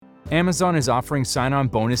Amazon is offering sign-on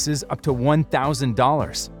bonuses up to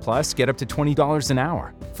 $1,000, plus get up to $20 an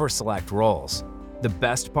hour for select roles. The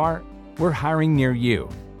best part? We're hiring near you.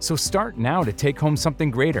 So start now to take home something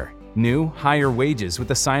greater. New, higher wages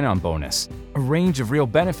with a sign-on bonus, a range of real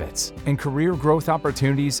benefits, and career growth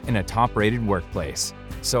opportunities in a top-rated workplace.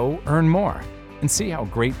 So earn more and see how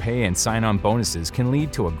great pay and sign-on bonuses can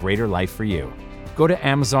lead to a greater life for you. Go to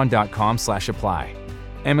amazon.com/apply.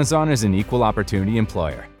 Amazon is an equal opportunity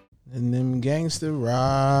employer. And them gangster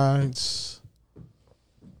rides.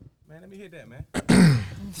 Man, let me hear that, man.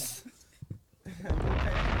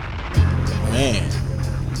 Man.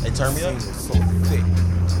 They turn me up. So thick.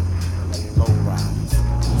 Low rise.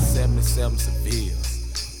 77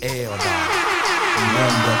 Sevilles. L dog.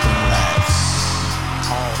 Nothing but the lights.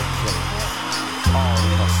 All the players. All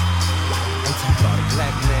the hustle. I'm talking about a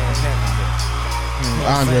black man having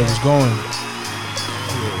Andre was going.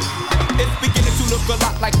 It's beginning to look a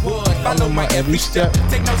lot like wood. Follow my every step.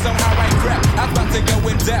 Take notes on how I rap. I'm about to go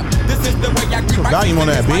in depth. This is the way I grip my volume on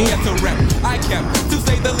that beat. I kept, to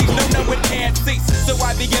say the least, no one can't cease. So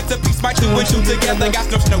I begin to piece my two and two together.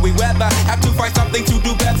 Got no snowy weather. Have to find something to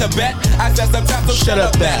do better. Bet I said some time, so shut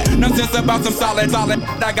up that. Nonsense about some solid.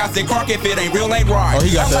 I got sick cork if it ain't real, ain't right. Oh,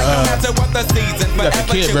 he got the no matter what the season, but the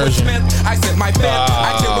kid version. I said my fifth.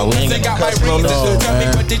 I chill with and got my reason. Tell me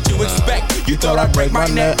what did you expect? You thought I'd break my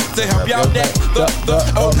neck to help y'all deck.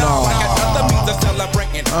 Oh no, I got other means of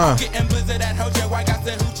celebrating. Getting blizzard at Hojo, I got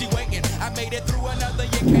the hoochie waiting. I made it through another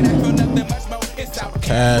year, can't ask for nothing much more. It's out.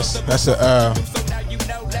 Cass, that's a So now you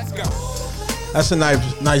know, let's go. that's a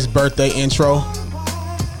nice birthday intro.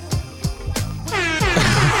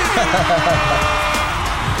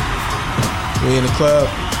 We in the club.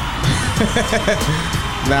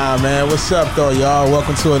 Nah, man, what's up though, y'all?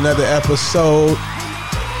 Welcome to another episode,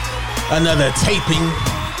 another taping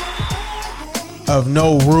of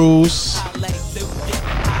No Rules,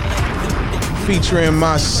 featuring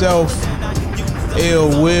myself, Ill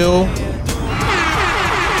Will.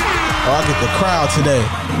 Oh, I get the crowd today.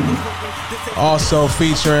 Also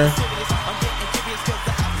featuring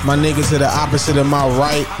my nigga to the opposite of my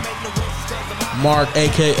right, Mark,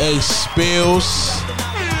 aka Spills.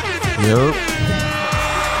 Yep.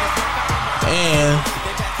 And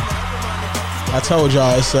I told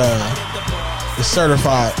y'all it's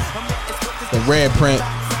certified. The red print.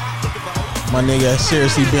 My nigga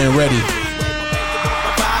seriously been ready.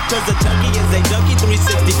 Cause a junkie is a junkie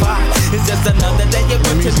 365. It's just another day you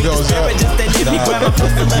want to be disparate. Just that you be grab a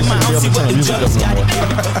pistol in my house. See what the drugs got it.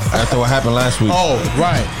 After what happened last week. Oh,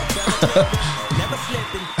 right.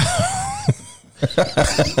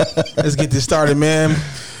 Let's get this started, man.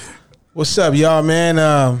 What's up, y'all, man?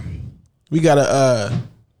 We got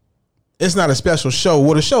it's not a special show.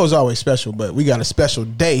 Well, the show is always special, but we got a special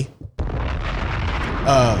day.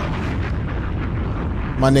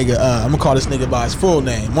 My nigga, I'm gonna call this nigga by his full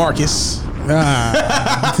name, Marcus. Damn.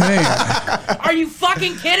 Are you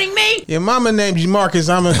fucking kidding me? Your mama named you Marcus,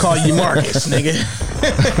 I'm gonna call you Marcus, nigga.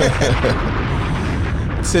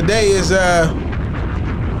 Today is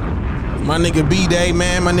my nigga B Day,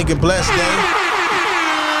 man. My nigga Bless Day.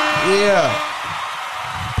 Yeah.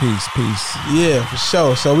 Peace. Yeah, for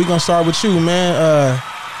sure. So we gonna start with you, man.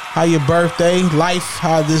 How your birthday, life,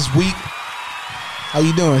 how this week? How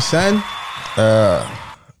you doing, son?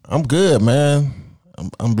 I'm good, man.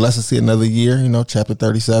 I'm blessed to see another year, chapter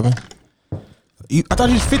 37. I thought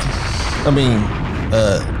you was 50. I mean,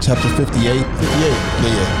 chapter 58. 58.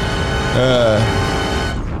 Yeah.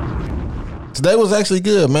 Today was actually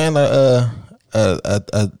good, man. I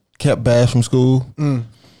kept Bash from school. We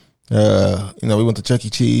went to Chuck E.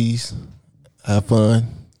 Cheese, had fun.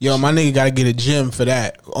 Yo, my nigga got to get a gym for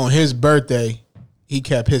that. On his birthday, he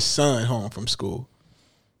kept his son home from school.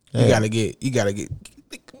 You gotta get,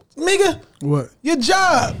 nigga. What? Your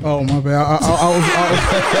job. Oh, my bad. I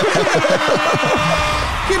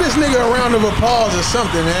Give this nigga a round of applause or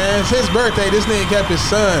something, man. It's his birthday. This nigga kept his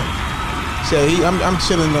son. So I'm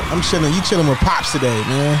chilling. You chilling with Pops today,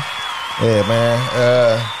 man. Yeah, man.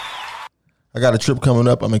 I got a trip coming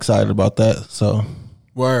up. I'm excited about that. So,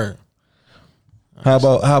 word. How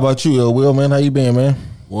about you, Will, man? How you been, man?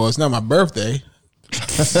 Well, it's not my birthday.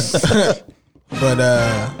 But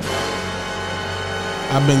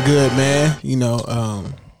I've been good, man.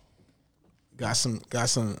 Got some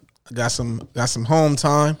home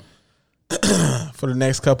time for the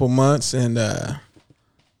next couple months, and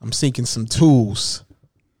I'm seeking some tools.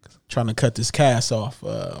 Trying to cut this cast off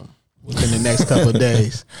within the next couple of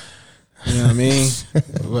days. You know what I mean?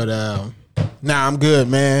 But I'm good,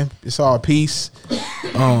 man. It's all peace.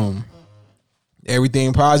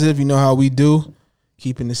 Everything positive. You know how we do.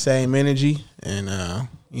 Keeping the same energy, and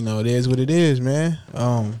You know, it is what it is, man.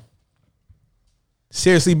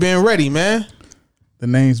 Seriously, been ready, man. The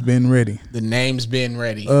name's been ready. The name's been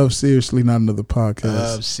ready. Of Seriously Not Another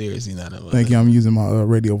Podcast. Seriously Not Another. Thank you. I'm using my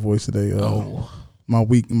radio voice today.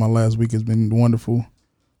 My last week has been wonderful.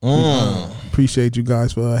 Appreciate you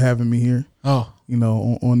guys for having me here. Oh, you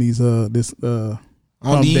know, on these hump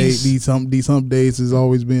days has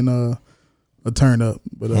always been a turn up,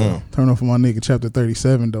 but turn up for my nigga Chapter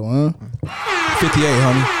 37 though, huh? 58,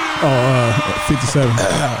 homie. Oh, 57.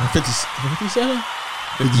 57?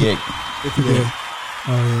 58. 58.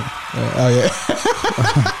 Oh yeah.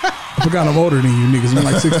 I forgot I'm older than you niggas. I'm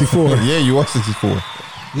like 64. Yeah, you are 64.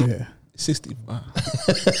 Yeah. 65.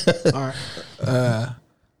 All right.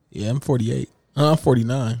 Yeah, I'm 48. I'm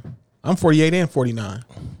 49. I'm 48 and 49.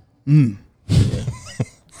 Yeah.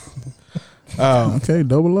 Okay,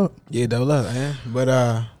 double up. Yeah, double up, man. But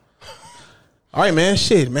all right, man.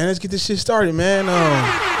 Shit, man. Let's get this shit started, man. I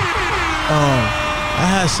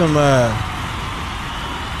had some.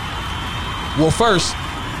 Well, first,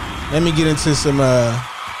 let me get into some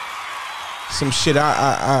shit.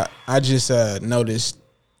 I just noticed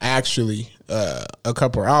actually a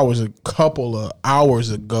couple of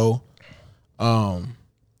hours ago.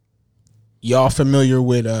 Y'all familiar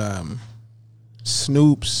with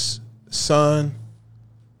Snoop's son,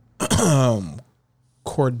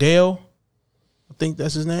 Cordell? I think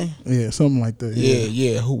that's his name. Yeah, something like that.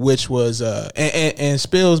 Yeah. Which was and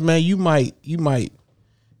Spills, man, you might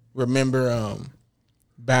remember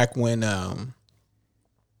back when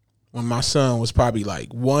my son was probably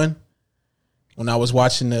like 1, when I was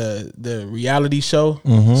watching the reality show,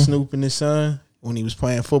 Snoop and his son, when he was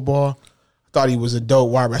playing football. I thought he was a dope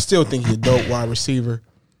wide. I still think he's a dope wide receiver.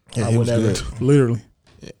 Yeah, he was good. Literally.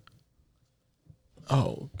 Yeah.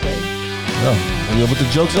 Oh, okay. Oh, yeah, with the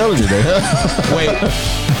jokes earlier today, huh? Wait,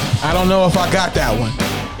 I don't know if I got that one.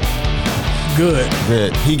 Good.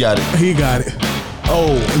 Good. He got it. He got it.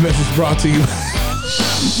 Oh, The message brought to you.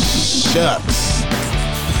 shucks.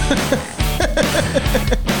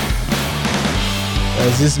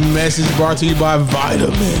 Is this message brought to you by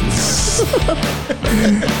vitamins?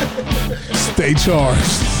 Stay charged.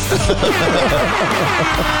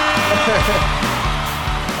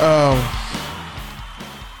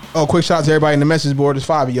 Oh, quick shout out to everybody in the message board. There's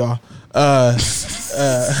 5 of y'all.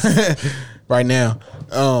 Right now.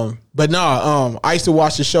 But no, I used to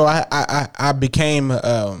watch the show. I became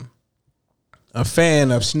a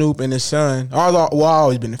fan of Snoop and his son. I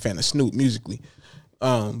always been a fan of Snoop musically.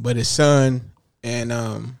 But his son and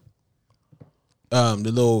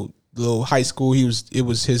the little high school, it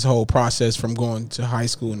was his whole process from going to high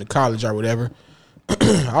school and to college or whatever.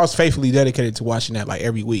 I was faithfully dedicated to watching that like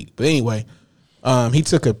every week. But anyway, he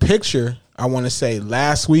took a picture, I want to say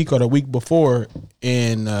last week or the week before,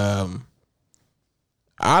 and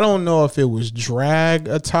I don't know if it was drag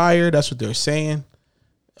attire. That's what they're saying.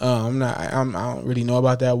 I don't really know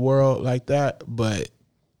about that world like that, but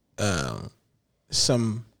he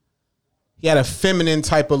had a feminine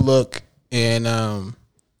type of look, and I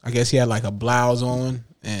guess he had like a blouse on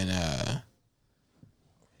and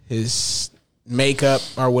his makeup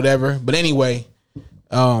or whatever. But anyway,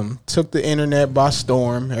 took the internet by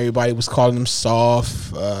storm. Everybody was calling him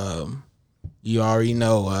soft. You already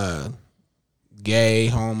know, gay,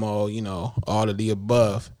 homo, you know, all of the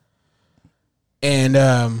above. And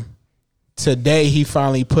today he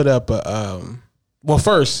finally put up a well,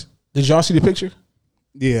 first, did y'all see the picture?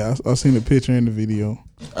 Yeah, I seen the picture and the video.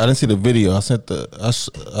 I didn't see the video. I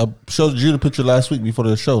showed you the picture last week before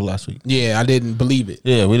the show last week. Yeah, I didn't believe it.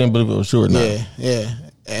 Yeah, we didn't believe it was sure. Yeah.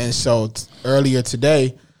 And so earlier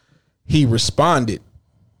today, he responded,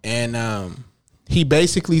 and he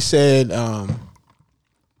basically said,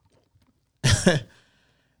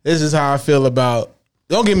 "This is how I feel about."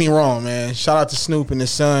 Don't get me wrong, man. Shout out to Snoop and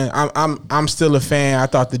his son. I'm still a fan. I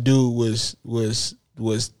thought the dude was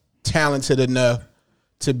talented enough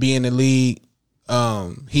to be in the league.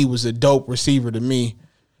 He was a dope receiver to me.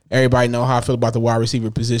 Everybody know how I feel about the wide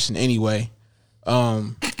receiver position anyway.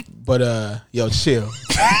 But yo, chill.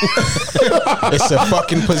 It's a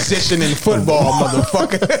fucking position in football,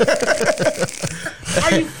 motherfucker.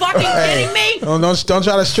 Are you fucking kidding me? Don't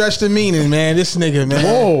try to stretch the meaning, man. This nigga, man.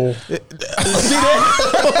 Whoa. See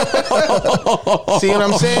that? See what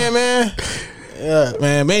I'm saying, man? Yeah,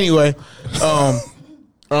 man. But anyway,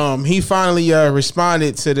 he finally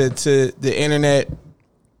responded to the internet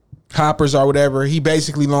hoppers or whatever. He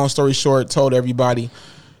basically, long story short, told everybody,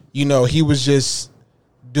 you know, he was just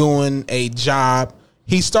doing a job.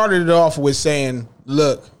 He started it off with saying,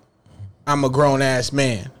 "Look, I'm a grown ass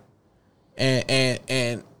man,"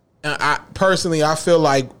 and I personally, I feel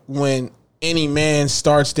like when any man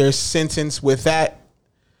starts their sentence with that,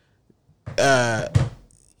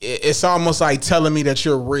 it's almost like telling me that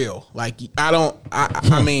you're real. Like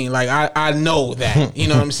I mean, like I know that, you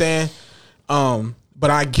know what I'm saying? But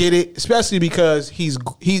I get it, especially because he's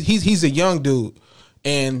a young dude,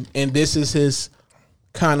 and this is his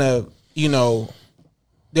kind of, you know,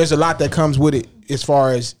 there's a lot that comes with it as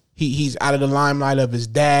far as he's out of the limelight of his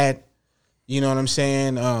dad. You know what I'm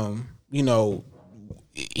saying? You know,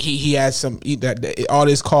 he has some all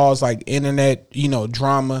this caused like internet, you know,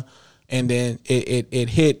 drama, and then it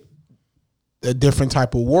hit a different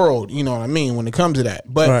type of world. You know what I mean when it comes to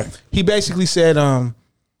that. But he basically said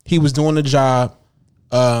he was doing the job,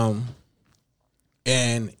 and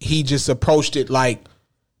he just approached it like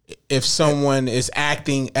if someone is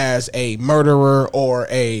acting as a murderer or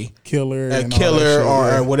a killer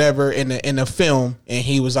or whatever in a film, and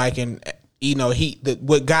he was like,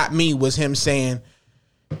 what got me was him saying,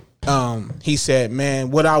 he said,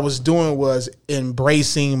 man, what I was doing was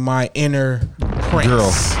embracing my inner Prince. Girl.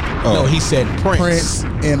 Oh. No, he said Prince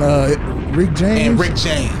and Rick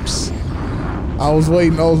James. I was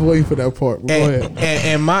waiting for that part. Go ahead.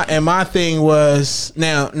 And my thing was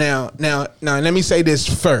now let me say this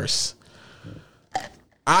first.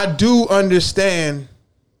 I do understand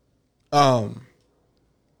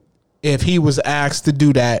if he was asked to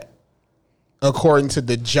do that according to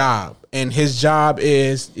the job, and his job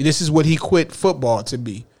is, this is what he quit football to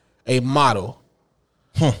be, a model.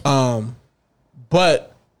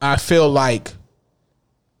 But I feel like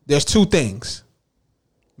there's two things.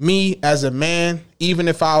 Me as a man, even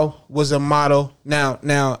if I was a model, now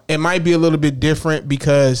it might be a little bit different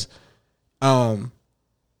because I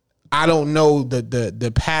don't know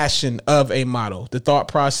the passion of a model, the thought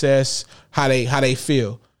process, how they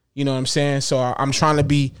feel. You know what I'm saying? So I'm trying to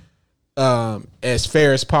be as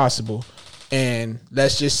fair as possible, and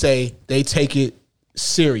let's just say they take it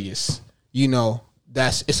serious. You know,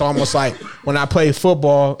 it's almost like when I played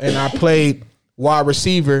football and I played wide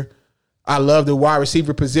receiver. I love the wide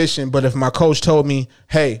receiver position, but if my coach told me,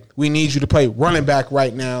 hey, we need you to play running back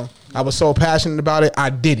right now, I was so passionate about it,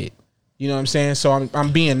 I did it. You know what I'm saying? So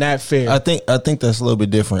I'm being that fair. I think that's a little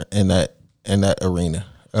bit different in that arena.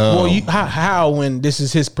 Well, how when this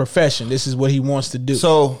is his profession, this is what he wants to do.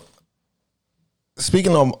 So,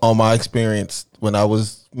 speaking on my experience when I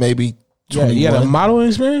was maybe 21, you had a modeling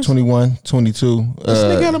experience? 21, 22. This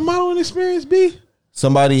nigga had a modeling experience, B?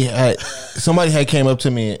 Somebody had came up to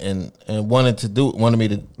me and wanted me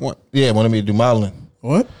to do modeling.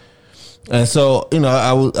 What? And so, you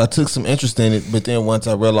know, I took some interest in it, but then once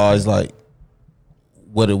I realized like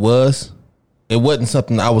what it wasn't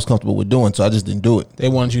something I was comfortable with doing, so I just didn't do it. They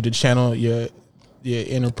wanted you to channel your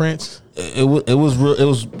inner Prince. It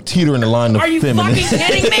was teetering the line of feminine. Are you fucking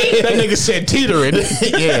kidding me? That nigga said teetering.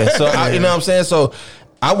 Yeah, so you know what I'm saying. So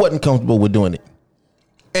I wasn't comfortable with doing it.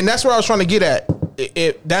 And that's where I was trying to get at.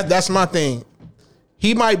 That's my thing.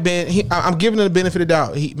 He might be. I'm giving him the benefit of the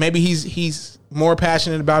doubt. Maybe he's more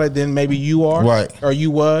passionate about it than maybe you are, right? Or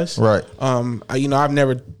you was, right? You know, I've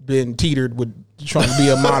never been teetered with trying to be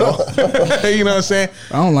a model. You know what I'm saying?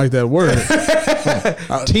 I don't like that word.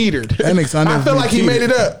 Teetered. That makes I feel like he made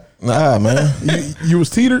it up. Nah, man. You was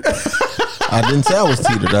teetered? I didn't say I was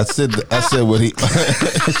teetered. I said what he.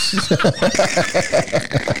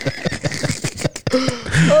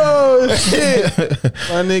 Oh shit!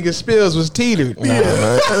 My nigga Spills was teetered. Nah,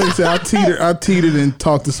 I teetered and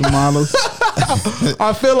talked to some models.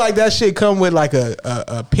 I feel like that shit come with like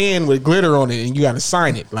a pen with glitter on it, and you got to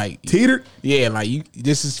sign it. Like teetered? Yeah, like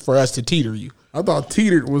this is for us to teeter you. I thought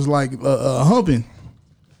teetered was like humping.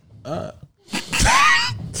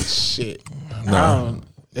 Shit. Nah.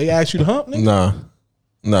 They asked you to hump, nigga?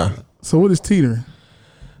 Nah. So what is teetering?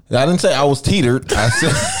 I didn't say I was teetered. I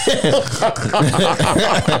said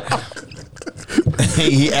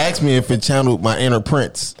he asked me if it channeled my inner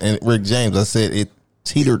Prince and Rick James. I said it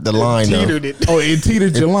teetered the line. Teetered it. Oh, it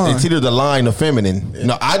teetered your line. It teetered the line of feminine.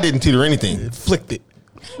 No, I didn't teeter anything. It flicked it.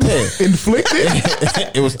 Yeah. Inflicted?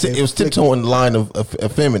 It was tiptoeing the line of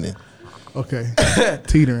feminine. Okay.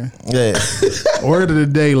 Teetering. Yeah. Word of the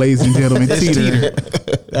day, ladies and gentlemen. Teetering.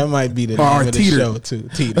 That might be the name of the show too.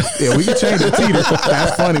 Teeter. Yeah, we can change it. Teeter.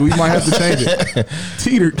 That's funny. We might have to change it.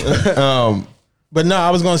 Teetered. But no, I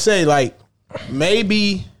was gonna say like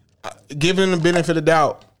maybe giving him the benefit of the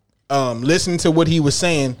doubt. Listening to what he was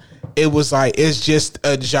saying, it was like it's just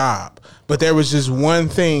a job. But there was just one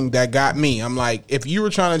thing that got me. I'm like, if you were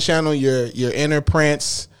trying to channel your inner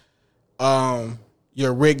Prince,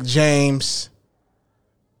 your Rick James,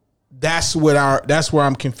 that's where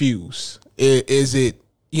I'm confused. Is it,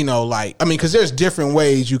 you know, like, I mean, because there's different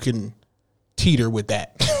ways you can teeter with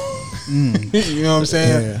that. You know what I'm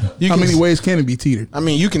saying? Yeah. You How can many ways can it be teetered? I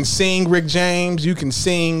mean, you can sing Rick James. You can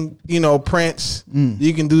sing, Prince.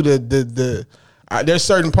 You can do the. There's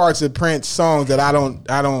certain parts of Prince songs that I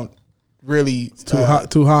don't really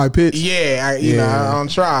Too high pitch. Yeah, I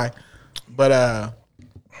don't try, but I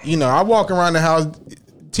walk around the house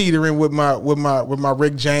teetering with my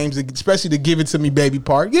Rick James, especially the "Give It to Me, Baby"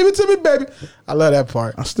 part. Give it to me, baby. I love that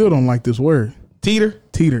part. I still don't like this word. Teetered.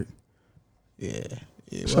 Yeah.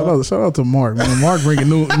 Shout out to Mark. Man, Mark bringing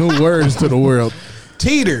new words to the world.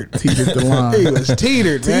 Teetered The line. He was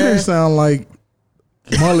teetered, man. Teeter sound like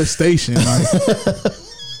molestation, like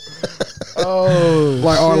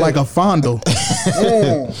or like a fondle.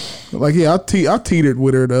 Like I teetered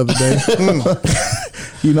with her the other day.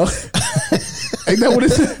 Ain't that what it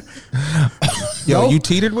said? Yo, you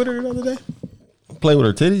teetered with her the other day? Play with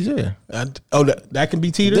her titties, yeah. That can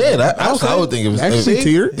be teetered. Yeah, I would think it was Actually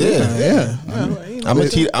teetered. Yeah.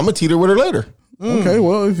 I'm a teeter with her later. Okay,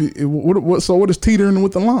 well, so what is teetering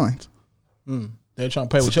with the lines? They're trying to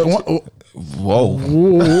play with your. Whoa.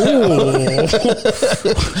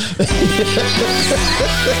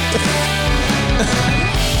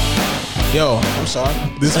 Yo, I'm sorry.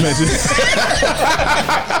 This message.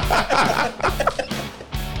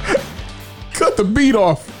 Cut the beat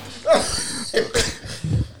off.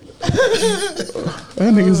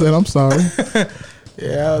 That nigga said, "I'm sorry."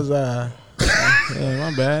 Yeah, I was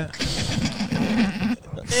my bad.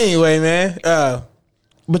 Anyway, man.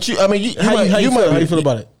 But how do you feel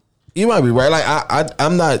about it? You might be right. Like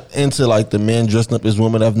I'm not into like the men dressing up as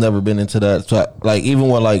women. I've never been into that. So like even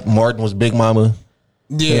when like Martin was Big Mama,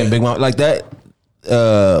 Big Mama like that.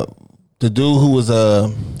 The dude who was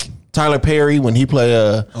Tyler Perry when he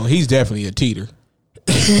played. He's definitely a teeter.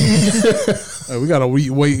 We gotta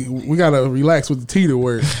wait. We gotta relax with the teeter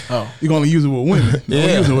word. Oh, you're gonna use it with women. You're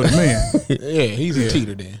gonna use it with a man. Yeah, he's a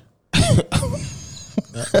teeter then.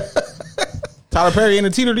 Tyler Perry ain't a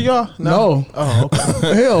teeter to y'all? No. Oh,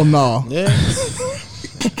 okay. Hell no. Yeah.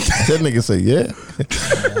 That nigga say yeah.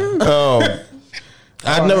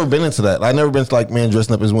 I've never been into that. I've never been to like men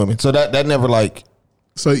dressing up as women. So that never like.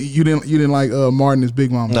 So you didn't like Martin as Big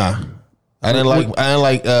Mama? Nah. I didn't like when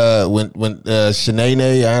Shanae.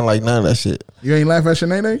 I didn't like none of that shit. You ain't laugh at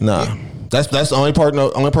Shanae? Nah. Yeah. That's the only person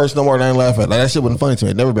no more that I ain't laugh at. Like that shit wasn't funny to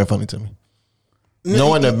me. It never been funny to me.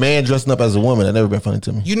 Knowing a man dressing up as a woman, that never been funny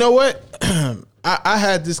to me. You know what? I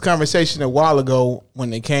had this conversation a while ago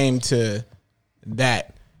when it came to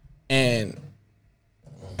that. And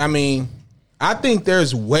I mean, I think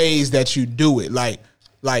there's ways that you do it. Like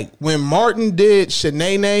when Martin did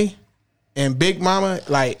Shanae and Big Mama,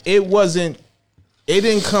 like it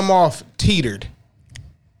didn't come off teetered.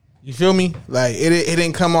 You feel me? Like it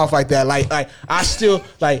didn't come off like that. Like I still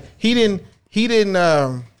like he didn't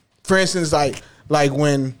for instance like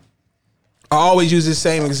when I always use the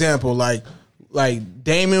same example, like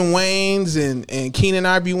Damon Wayans and Keenan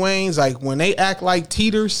Ivory Wayans, like when they act like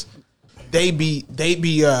teeters, they be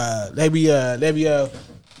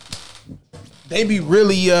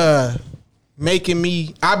really making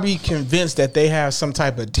me. I be convinced that they have some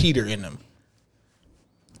type of teeter in them.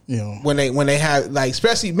 Yeah. When they have like,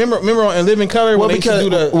 especially remember on In Living Color when they do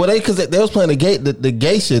because they was playing the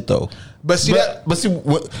gay shit though.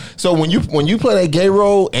 So when you play that gay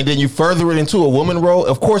role and then you further it into a woman role,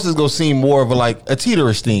 of course it's gonna seem more of a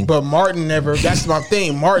teeterish thing. But Martin never. That's my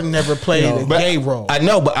thing. Martin never played a gay role. I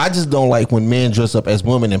know, but I just don't like when men dress up as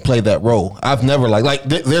women and play that role. I've never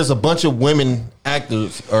there's a bunch of women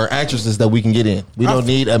actors or actresses that we can get in. We don't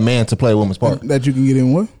need a man to play a woman's part. That you can get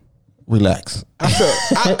in what? Relax. I feel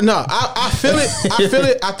it. I feel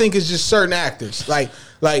it. I think it's just certain actors. Like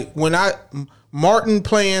when Martin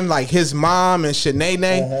playing like his mom and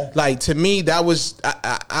Shanae, like to me that was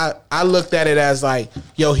I looked at it as like,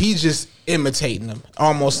 yo, he's just imitating them.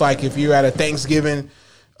 Almost like if you're at a Thanksgiving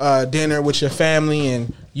dinner with your family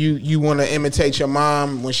and you want to imitate your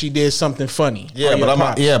mom when she did something funny. Yeah, but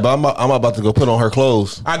I'm about to go put on her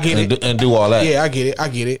clothes. I get it and do all that. Yeah, I get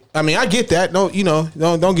it. I mean, I get that. Don't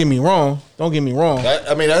get me wrong. Don't get me wrong.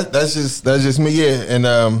 That's just me.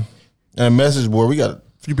 Yeah, and message board. We got a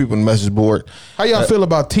few people in the message board. How y'all feel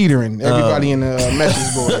about teetering? Everybody in the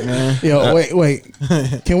message board, man. Yo, wait.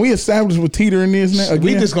 Can we establish what teetering is now?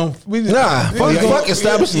 Again? Fuck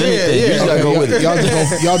establishing anything. You just gotta go with it.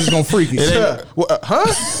 Y'all just gonna freak it. Huh?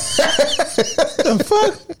 The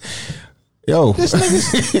fuck? Yo, this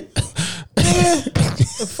nigga's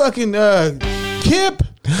the fucking Kip.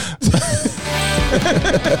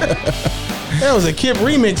 That was a Kip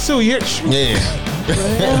remix too. Yeah.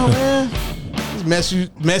 Hell, man.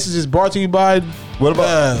 Message is brought to you by. What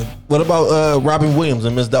about Robin Williams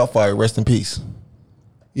and Miss Doubtfire? Rest in peace.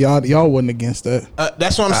 Y'all wasn't against that.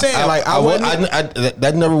 That's what I'm saying.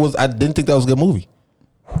 That never was. I didn't think that was a good movie.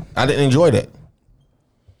 I didn't enjoy that.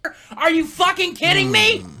 Are you fucking kidding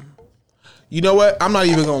me? You know what? I'm not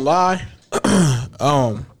even gonna lie.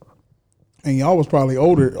 And y'all was probably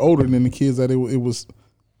older than the kids that it was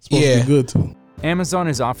supposed to be good to. Amazon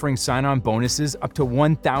is offering sign-on bonuses up to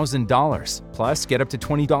 $1,000, plus get up to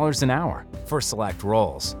 $20 an hour for select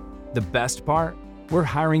roles. The best part? We're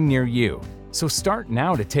hiring near you. So start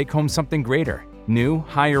now to take home something greater. New,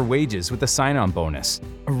 higher wages with a sign-on bonus,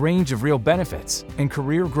 a range of real benefits, and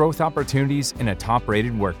career growth opportunities in a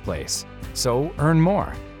top-rated workplace. So earn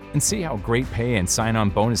more and see how great pay and sign-on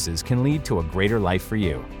bonuses can lead to a greater life for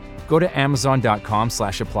you. Go to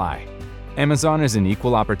amazon.com/apply. Amazon is an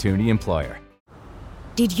equal opportunity employer.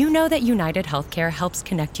 Did you know that United Healthcare helps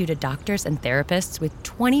connect you to doctors and therapists with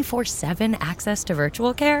 24/7 access to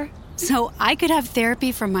virtual care? So I could have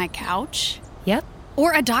therapy from my couch? Yep.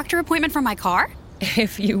 Or a doctor appointment from my car?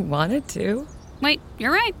 If you wanted to. Wait,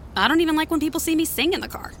 you're right. I don't even like when people see me sing in the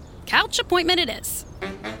car. Couch appointment it is.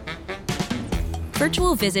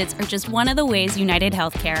 Virtual visits are just one of the ways United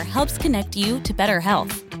Healthcare helps connect you to better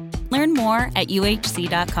health. Learn more at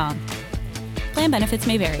uhc.com. Plan benefits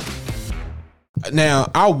may vary. Now,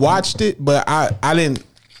 I watched it, but I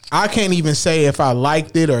can't even say if I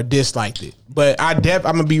liked it or disliked it. But I'm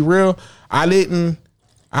gonna be real. I didn't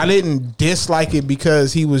dislike it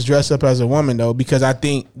because he was dressed up as a woman, though, because I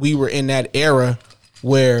think we were in that era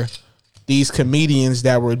where these comedians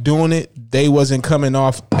that were doing it, they wasn't coming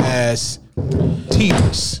off as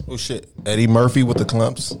teeters. Oh shit, Eddie Murphy with the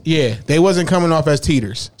clumps. Yeah, they wasn't coming off as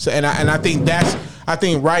teeters. So and I think I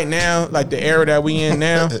think right now, like the era that we in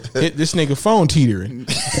now, this nigga phone teetering.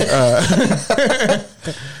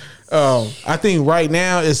 I think right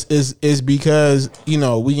now is because we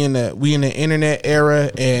in the internet era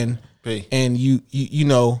and you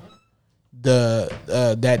know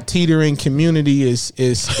that teetering community is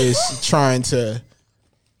trying to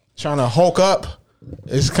hulk up.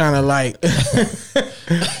 It's kind of like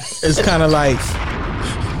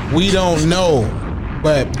we don't know,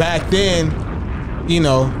 but back then,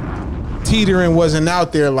 teetering wasn't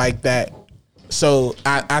out there like that. So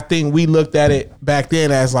I think we looked at it back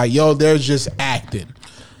then as like, yo, they're just acting,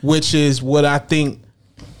 which is what I think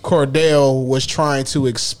Cordell was trying to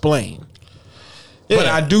explain. Yeah. But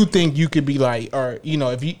I do think you could be like, or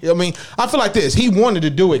if you, I feel like this. He wanted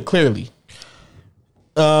to do it clearly.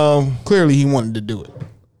 Clearly he wanted to do it.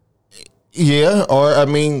 Yeah, or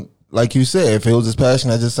like you said, if it was his passion,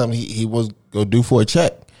 that's just something he was gonna do for a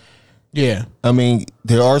check. Yeah,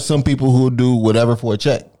 there are some people who do whatever for a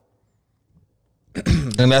check.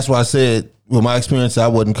 And that's why I said, with my experience, I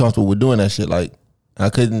wasn't comfortable with doing that shit. Like, I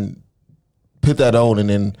couldn't put that on and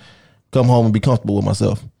then come home and be comfortable with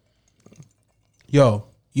myself. Yo,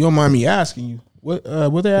 you don't mind me asking you, what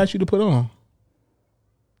they asked you to put on?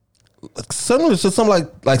 Some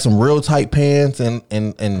like some real tight pants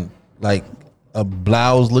and like a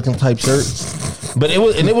blouse looking type shirt. But it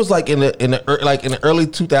was like in the early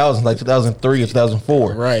 2000s, like 2003 or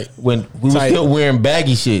 2004, right? When we were still wearing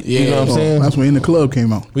baggy shit. Yeah, you know what I'm saying? That's when In the Club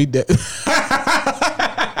came out. We did.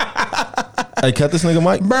 Hey, cut this nigga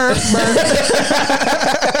mic. Burn.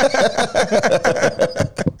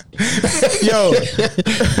 Yo,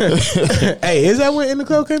 hey, is that when In the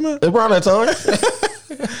Club came out? It's around that time.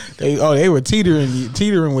 They were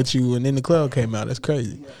teetering with you, and In the Club came out. That's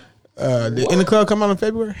crazy. Did In the Club come out in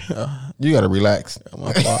February? You gotta relax.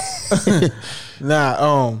 My fault.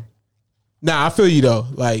 Nah, I feel you though.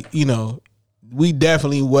 Like, we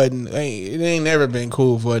definitely wasn't. It ain't never been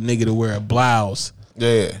cool for a nigga to wear a blouse.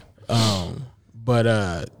 Yeah.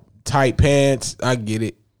 But tight pants, I get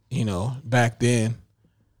it. Back then.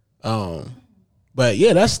 But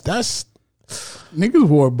yeah, that's. Niggas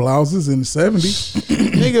wore blouses in the 70s.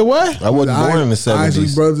 Nigga, what? I wasn't born in the 70s.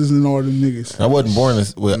 Isley Brothers and all them niggas. I wasn't born in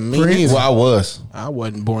the I was. I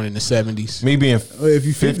wasn't born in the 70s. Me being if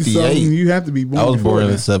you 58, you have to be born. I was born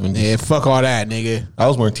in the 70s. Yeah, fuck all that, nigga. I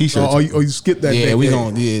was wearing t-shirts. Oh, you skipped that. Yeah, we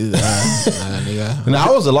gonna. Nigga. No, I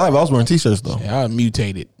was alive. I was wearing t-shirts though. Yeah, I was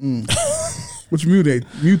mutated. What you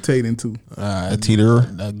mutate into? A teeterer.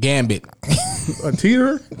 A gambit. A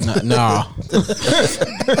teeterer? No.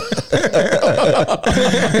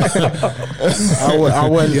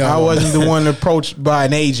 I wasn't the one approached by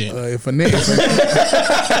an agent. If a nigga,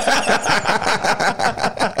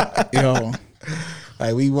 yo,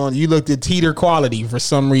 like you looked at teeter quality for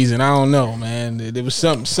some reason. I don't know, man. There was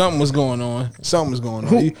something was going on. Something was going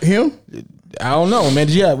on. Who, him? I don't know, man.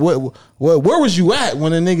 Yeah, where was you at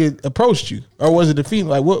when a nigga approached you, or was it the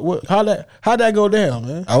female? Like how'd that go down,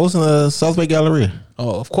 man? I was in the South Bay Galleria.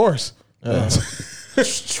 Oh, of course.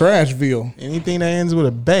 Trashville. Anything that ends with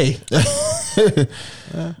a bay.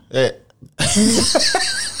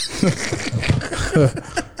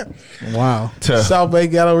 Wow. South Bay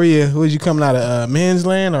Galleria. Was you coming out of men's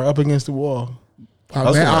land or up against the wall? I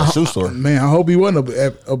was at a shoe store. Man, I hope he wasn't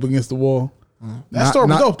up against the wall. That store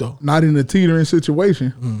was dope though. Not in a teetering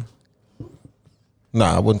situation.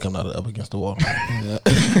 Nah, I wouldn't come out of up against the wall.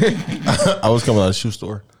 I was coming out of a shoe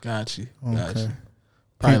store. Got you.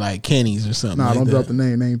 Probably like Kenny's or something. Nah, like don't that. drop the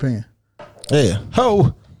name. They ain't paying. Yeah.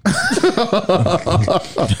 Ho.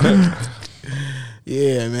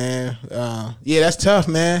 Yeah, man. Yeah, that's tough,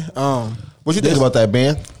 man. What you think about that,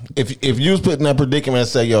 Ben? If you was put in that predicament and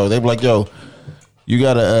say, yo, they be like, yo, you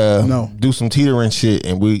gotta do some teetering shit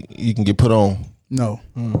and you can get put on. No.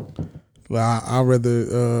 Well, I'd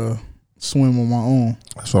rather swim on my own.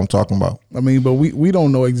 That's what I'm talking about. I mean, but we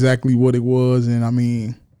don't know exactly what it was, and I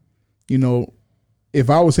mean, you know, if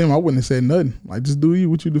I was him, I wouldn't have said nothing. Like, just do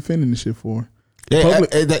what you defending the shit for. Yeah,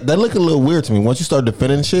 that look a little weird to me. Once you start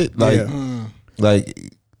defending shit, like,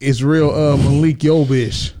 like it's real Malik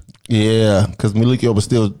Yobish. Yeah, because Malik Yoba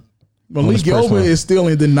still Malik Yoba is still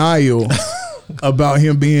in denial about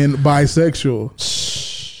him being bisexual.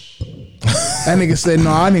 That nigga said,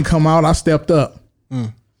 "No, I didn't come out. I stepped up."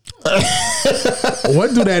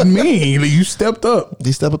 What do that mean? Like, you stepped up.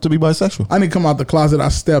 He stepped up to be bisexual. I didn't come out the closet. I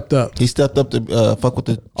stepped up. He stepped up to fuck with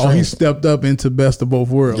the. Oh, he stepped up into best of both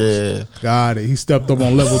worlds. Yeah, got it. He stepped up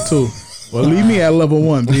on level 2. Well, leave me at level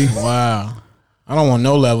 1, B. Wow. I don't want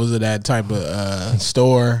no levels of that type of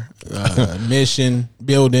store, mission,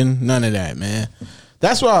 building, none of that, man.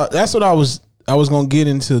 That's what I was gonna get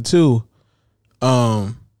into too.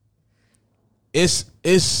 It's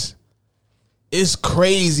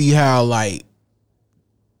crazy how like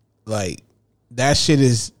that shit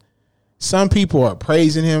is. Some people are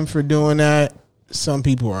praising him for doing that. Some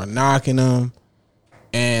people are knocking him,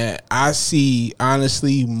 and I see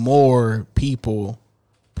honestly more people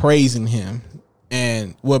praising him.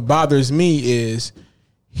 And what bothers me is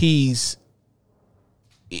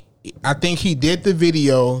I think he did the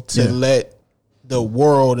video to let the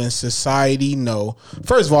world and society know.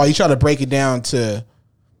 First of all, he tried to break it down to,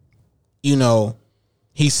 you know,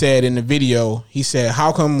 he said in the video, he said,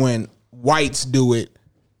 how come when whites do it,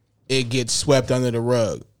 it gets swept under the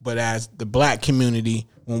rug? But as the black community,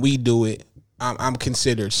 when we do it, I'm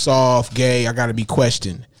considered soft, gay, I gotta be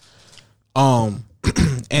questioned.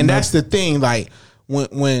 And that's the thing, like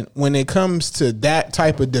when it comes to that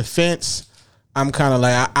type of defense, I'm kind of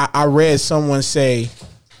like, I read someone say,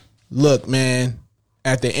 look, man,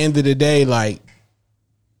 at the end of the day, like,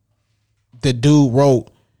 the dude wrote,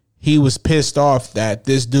 he was pissed off that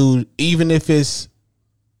this dude, even if it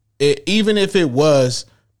was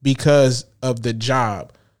because of the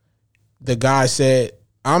job, the guy said,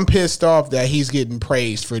 I'm pissed off that he's getting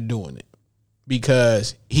praised for doing it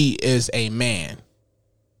because he is a man.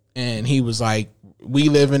 And he was like, we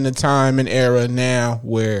live in a time and era now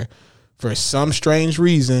where for some strange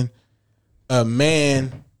reason, a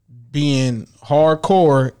man being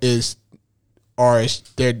hardcore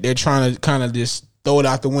they're trying to kind of just throw it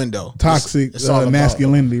out the window. Toxic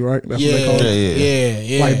masculinity, right? That's what they call it.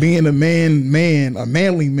 Yeah. Like being a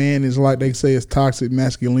manly man is like they say it's toxic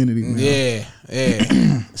masculinity. Man.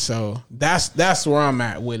 Yeah. So that's where I'm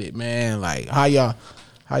at with it, man. Like how y'all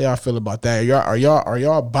feel about that? Are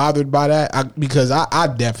y'all bothered by that? Because I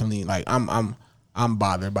definitely like I'm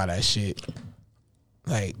bothered by that shit.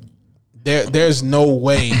 Like there's no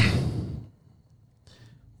way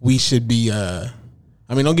we should be I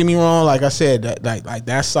mean, don't get me wrong, like I said, that like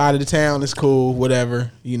that side of the town is cool,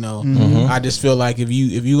 whatever, you know. Mm-hmm. I just feel like if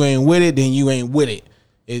you ain't with it, then you ain't with it.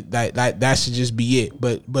 That should just be it.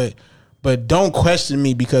 But don't question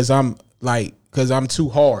me because I'm too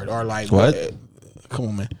hard or like what? Come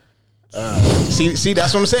on, man. See,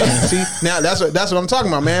 that's what I'm saying. See, now that's what I'm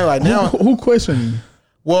talking about, man. Like now, who questioning you?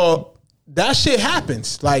 Well, that shit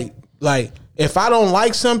happens. Like if I don't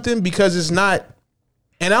like something because it's not,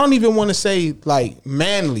 and I don't even want to say like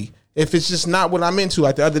manly, if it's just not what I'm into.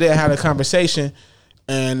 Like the other day, I had a conversation,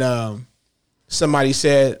 and somebody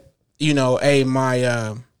said, you know, hey,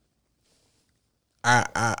 my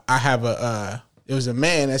I have a it was a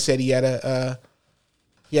man that said he had a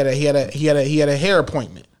hair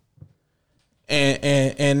appointment.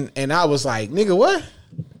 And I was like, nigga, what?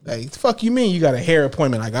 Like, the fuck you mean you got a hair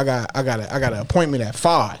appointment? Like I got an appointment at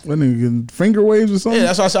 5. What nigga getting finger waves or something?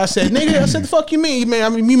 Yeah, that's why I said, nigga. I said, the fuck you mean, man? I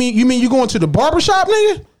mean, you mean you going to the barbershop,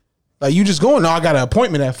 nigga? Like you just going? No, I got an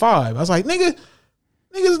appointment at 5. I was like, niggas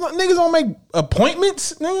don't make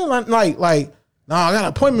appointments, nigga. Like, no, I got an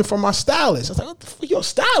appointment for my stylist. I was like, what the fuck, your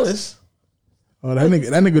stylist? Oh, that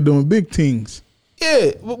nigga doing big things.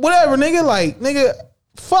 Yeah, whatever, nigga. Like, nigga,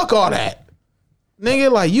 fuck all that.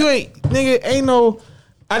 Nigga, like, ain't no,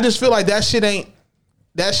 I just feel like that shit ain't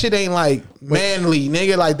like manly,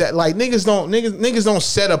 nigga, like that. Like, niggas don't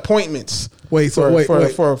set appointments. Wait, for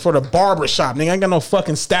the barber shop, nigga. I ain't got no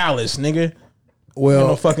fucking stylist, nigga. Well,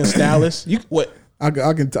 no fucking stylist. You what? I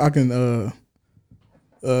can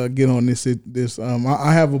get on this.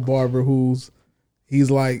 I have a barber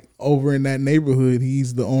he's like over in that neighborhood.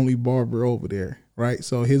 He's the only barber over there, right?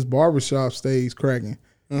 So his barbershop stays cracking,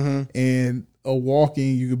 and a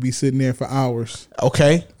walk-in, you could be sitting there for hours.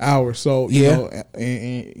 Okay, hours. So you know,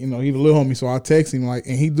 and you know, he's a little homie. So I text him like,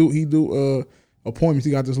 and he do appointments.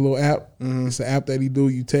 He got this little app. It's an app that he do.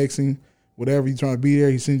 You text him. Whatever you trying to be there,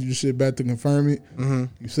 he sends you the shit back to confirm it.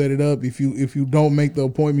 You set it up. If you don't make the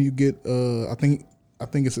appointment, you get I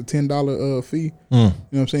think it's a $10 fee. You know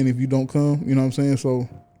what I'm saying? If you don't come, you know what I'm saying. So,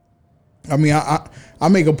 I mean, I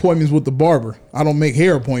make appointments with the barber. I don't make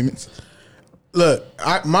hair appointments. Look,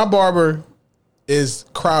 my barber is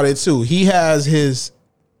crowded too. He has his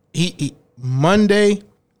Monday,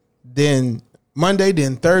 then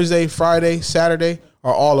Thursday, Friday, Saturday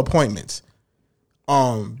are all appointments.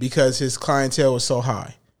 Because his clientele is so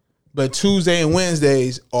high. But Tuesday and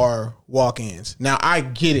Wednesdays are walk-ins. Now, I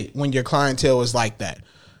get it when your clientele is like that.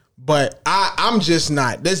 But I'm just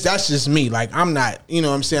not. That's just me. Like, I'm not, you know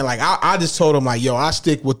what I'm saying? Like, I just told him, like, yo, I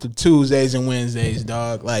stick with the Tuesdays and Wednesdays,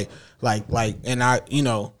 dog. Like, and I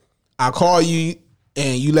call you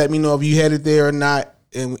and you let me know if you headed there or not.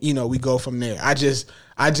 And, you know, we go from there. I just,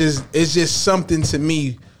 it's just something to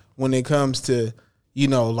me when it comes to, you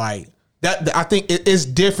know, like, that I think it's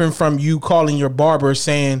different from you calling your barber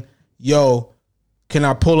saying, yo, can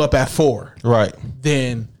I pull up at 4? Right.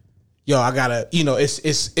 Then, yo, I gotta, you know,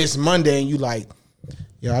 it's Monday and you like,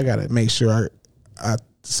 yo, I gotta make sure I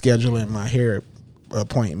schedule in my hair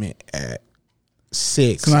appointment at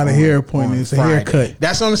 6. It's not a hair appointment, it's a haircut.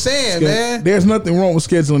 That's what I'm saying, man. There's nothing wrong with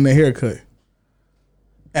scheduling a haircut.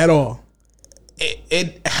 At all.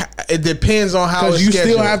 It depends on how it's scheduled. Because you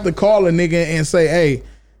scheduled. still have to call a nigga and say, hey,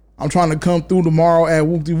 I'm trying to come through tomorrow at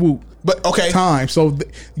whoop-de-whoop. But okay, time. So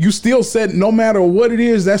you still said no matter what it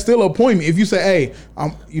is, that's still an appointment. If you say, "Hey,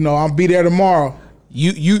 I'll be there tomorrow,"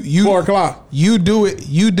 you 4:00. You do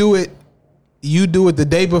it the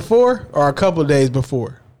day before or a couple of days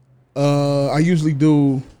before. I usually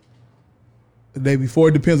do the day before.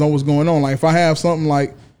 It depends on what's going on. Like if I have something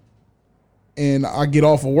like, and I get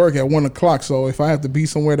off of work at 1:00, so if I have to be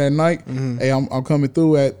somewhere that night, hey, I'm coming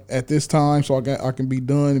through at this time, so I can be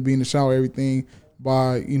done and be in the shower, everything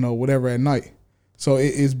by whatever at night. So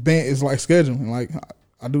it's like scheduling. Like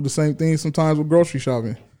I do the same thing sometimes with grocery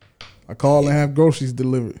shopping. I call and have groceries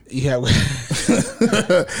delivered. Yeah,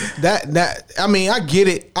 that I mean, I get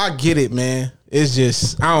it, man. It's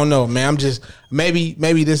just I don't know, man. I'm just maybe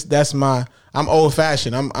I'm old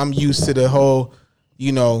fashioned. I'm used to the whole.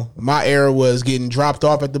 My era was getting dropped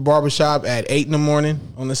off at the barbershop at 8 in the morning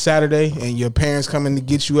on a Saturday, and your parents coming to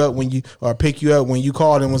get you up or pick you up when you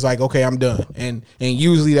called and was like, okay, I'm done. And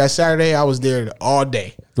usually that Saturday I was there all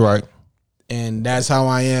day. Right. And that's how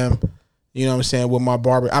I am, you know what I'm saying, with my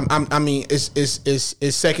barber. I mean,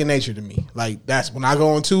 it's second nature to me. Like that's when I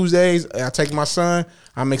go on Tuesdays, I take my son,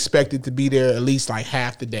 I'm expected to be there at least like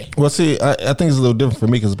half the day. Well, see, I think it's a little different for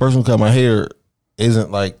me because the person who cut my hair isn't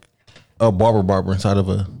like a barber inside of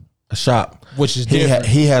a shop, which is different.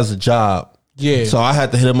 He has a job, yeah. So I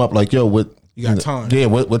had to hit him up like, yo, what you got time? Yeah,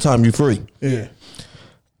 what time you free? Yeah.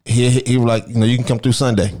 He was like, you can come through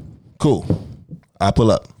Sunday. Cool, I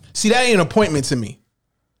pull up. See, that ain't an appointment to me.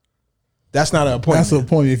 That's not an appointment. That's an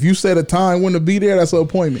appointment. If you set a time when to be there, that's an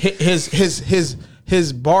appointment.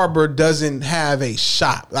 His barber doesn't have a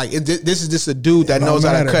shop. Like this is just a dude that knows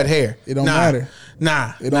how to cut hair. It don't matter.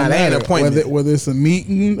 Nah, it don't matter. Ain't an appointment. Whether it's a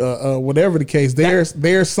meeting, whatever the case,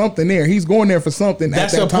 there's something there. He's going there for something.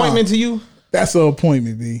 That's at that an appointment time. to you. That's an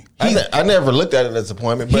appointment, B. I never looked at it as an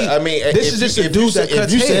appointment, but I mean, this is just a dude that cuts hair.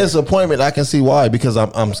 If you say it's an appointment, I can see why, because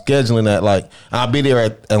I'm scheduling that. Like I'll be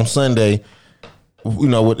there on Sunday,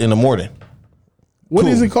 in the morning. What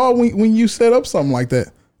is it called when you set up something like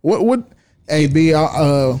that? What? Hey, B,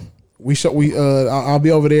 I'll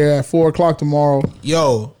be over there at 4:00 tomorrow.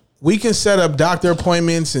 Yo, we can set up doctor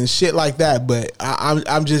appointments and shit like that, but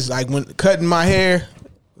I'm just like when cutting my hair,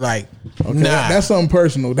 like okay, nah. That's something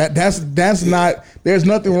personal. That's not. There's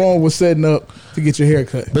nothing wrong with setting up to get your hair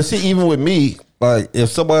cut. But see, even with me, like if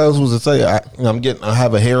somebody else was to say I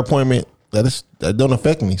have a hair appointment, that don't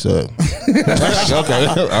affect me. So okay,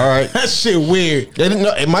 all right. That shit weird.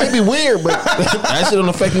 It might be weird, but that shit don't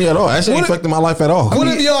affect me at all. That shit ain't affecting my life at all. What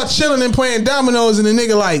if y'all chilling and playing dominoes and the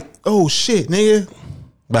nigga like, oh shit, nigga,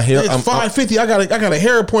 By hair, It's 5:50. I got a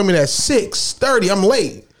hair appointment at 6:30. I'm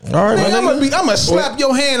late. All right, Man, I'm gonna slap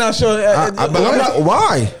your hand out your. but I'm not.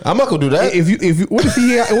 Why? I'm not gonna do that. If you what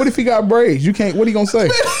if he got braids? You can't. What are you gonna say?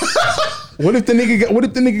 What if the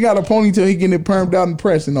nigga got a ponytail? He getting it permed out and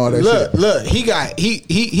pressed and all that shit. Look, he got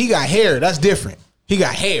hair. That's different. He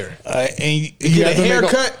got hair. And you get a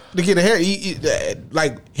haircut to get a hair.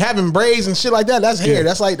 Like having braids and shit like that. That's hair.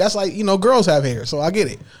 That's like girls have hair. So I get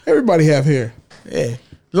it. Everybody have hair. Yeah,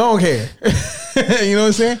 long hair. You know what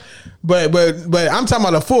I'm saying? But I'm talking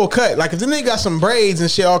about a full cut. Like if the nigga got some braids and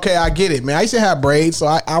shit, okay, I get it, man. I used to have braids, so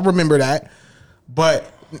I remember that.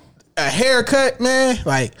 But a haircut, man,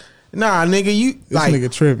 like nah, nigga, you This like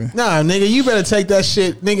nigga tripping. Nah, nigga, you better take that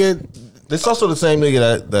shit, nigga. It's also the same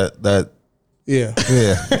nigga that Yeah.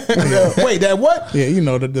 Wait, that what? Yeah, you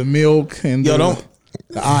know the milk and the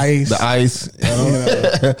ice. The ice.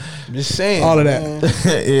 I'm just saying. All of that.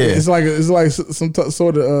 Yeah. It's like some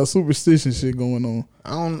sort of superstition shit going on.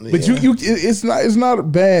 But it's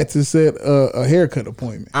not bad to set a haircut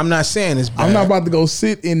appointment. I'm not saying it's bad. I'm not about to go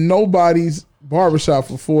sit in nobody's barbershop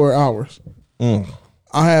for 4 hours.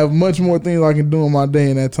 I have much more things I can do in my day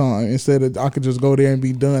in that time. Instead of I could just go there and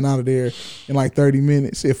be done out of there in like 30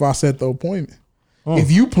 minutes if I set the appointment.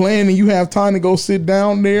 If you plan and you have time to go sit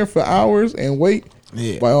down there for hours and wait,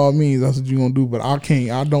 by all means, that's what you're gonna do. But I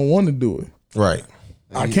can't. I don't want to do it. Right.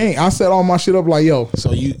 I can't. I set all my shit up like, yo.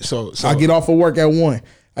 So I get off of work at 1.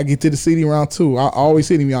 I get to the city around 2. I always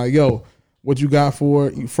hit me like, yo, what you got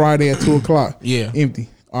for Friday at 2 o'clock? Yeah. Empty.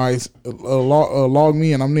 All right, log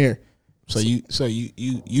me and I'm there. So you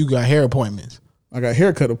got hair appointments. I got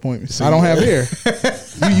haircut appointments. I don't have hair.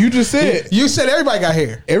 You just said. You said everybody got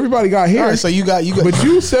hair. Everybody got hair. All right, so you got. But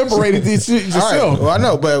you separated this shit yourself. All right, well, I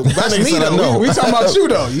know, but that's me though. We talking about you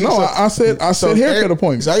though. I said haircut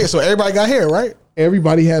appointments. So everybody got hair, right?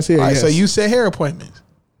 Everybody has hair. All right, yes. so you said hair appointments.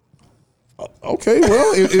 Okay,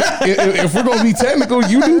 well, if we're gonna be technical,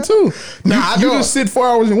 you do too. Nah, you just sit 4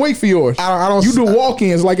 hours and wait for yours. I don't. You do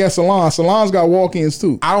walk-ins like at salons. Salons got walk-ins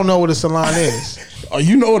too. I don't know what a salon is. Oh,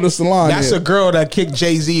 you know what a salon is? That's a girl that kicked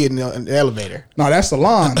Jay-Z in the elevator. No, that's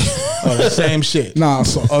salon. Oh, the same shit. Nah,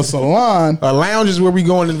 so a salon. A lounge is where we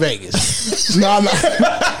going in Vegas. Nah,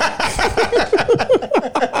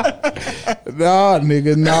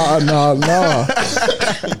 nigga, nah.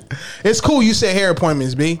 It's cool. You said hair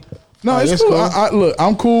appointments, B. No, it's cool. Look,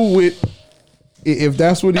 I'm cool with if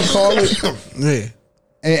that's what he call it. Yeah.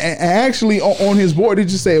 And actually, on his board, it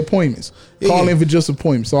just say appointments. Call in for just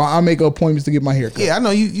appointments. So I make appointments to get my hair cut. Yeah, I know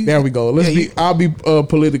you. There we go. I'll be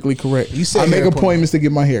politically correct. You said I make appointments to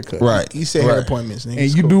get my hair cut. Right. You said hair appointments, nigga.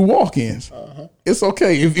 And you do walk-ins. It's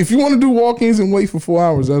okay if you want to do walk-ins and wait for 4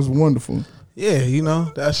 hours. That's wonderful. Yeah, you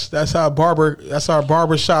know that's how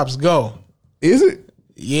barber shops go. Is it?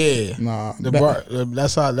 Yeah. Nah.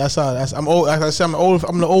 That's how. I'm old. Like I said,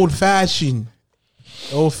 I'm the old fashioned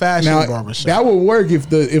barber shop. That would work if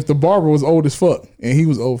the barber was old as fuck and he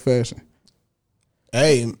was old fashioned.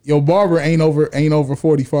 Hey, your barber ain't over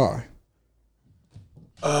 45.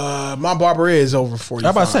 My barber is over 45.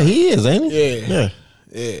 I'm about to say he is, ain't he?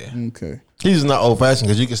 Yeah. Okay. He's not old fashioned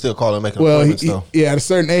because you can still call and make an appointment though. Yeah, at a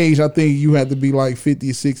certain age, I think you have to be like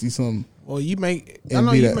 50 or 60 something. Well, you make hair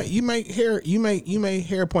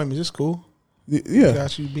appointments. It's cool. Yeah,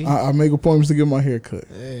 got you, B. I make appointments to get my hair cut.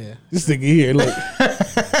 Yeah, this nigga here, look.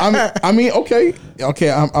 I mean, okay.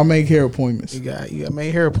 I make hair appointments. You got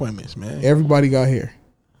make hair appointments, man. Everybody got hair.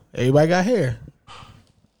 Everybody got hair.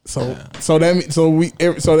 So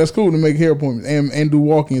that's cool to make hair appointments and do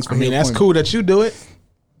walk-ins. For that's cool that you do it.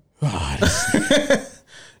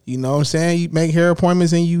 You know what I'm saying? You make hair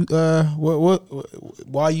appointments and you what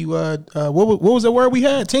was the word we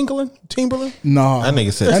had? Tinkling? Timberland? No. That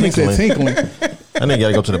nigga said tinkling. That nigga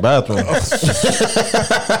gotta go to the bathroom.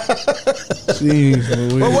 Jeez,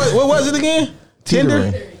 what was it again?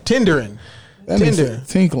 Tendering. That nigga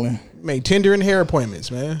tinkling. Make tendering hair appointments,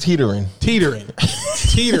 man. Teetering. Tinder.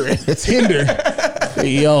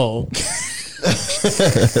 Yo.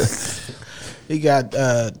 He got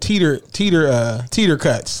teeter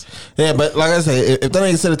cuts. Yeah, but like I say, if that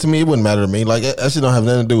nigga said it to me, it wouldn't matter to me. Like that shit don't have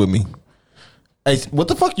nothing to do with me. Hey, what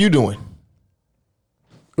the fuck you doing?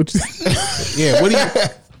 Yeah, what do you?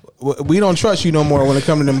 We don't trust you no more when it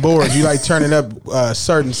comes to them boards. You like turning up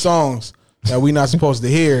certain songs that we not supposed to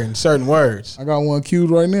hear in certain words. I got one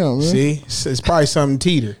queued right now, man. See, it's probably something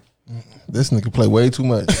teeter. This nigga play way too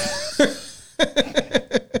much.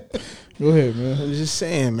 Go ahead, man. I'm just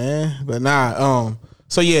saying, man. But nah,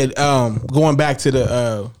 so yeah, going back to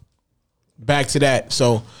that.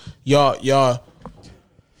 So y'all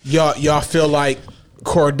feel like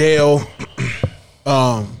Cordell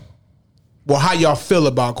Well, how y'all feel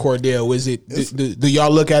about Cordell? Is it do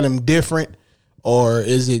y'all look at him different, or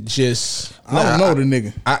is it just I don't know the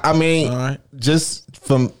nigga. I mean, All right. just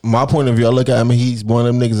from my point of view, I look at him. He's one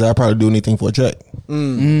of them niggas that probably do anything for a check.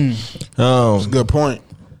 Good point.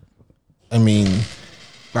 I mean,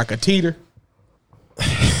 Like a teeter.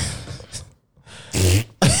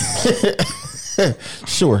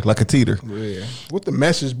 sure, like a teeter. Yeah. What the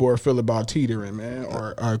message board feel about teetering, man,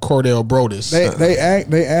 or Cordell Brodus?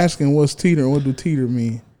 They asking what's teeter and what do teeter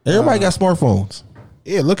mean? Everybody got smartphones,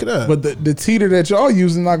 Yeah, look it up. But the teeter that y'all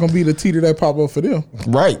using not gonna be the teeter that pop up for them.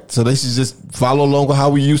 right? So they should just follow along with how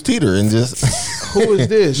we use teeter and just. Who is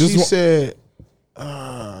this? Just She wa- said,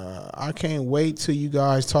 "I can't wait till you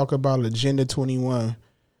guys talk about Agenda 21,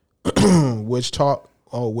 which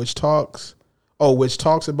talks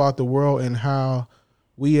about the world and how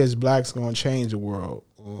we as blacks gonna change the world.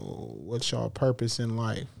 What's y'all purpose in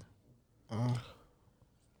life?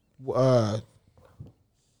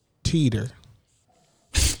 Teeter.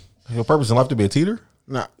 Your purpose in life to be a teeter?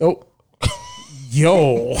 Nah. Oh,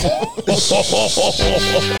 yo,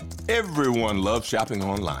 Everyone loves shopping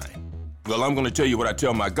online. Well, I'm going to tell you what I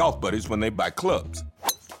tell my golf buddies when they buy clubs.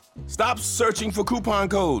 Stop searching for coupon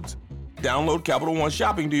codes. Download Capital One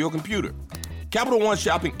Shopping to your computer. Capital One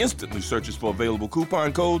Shopping instantly searches for available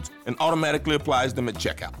coupon codes and automatically applies them at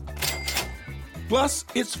checkout. Plus,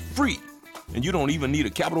 it's free, and you don't even need a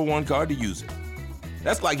Capital One card to use it.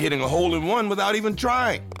 That's like hitting a hole in one without even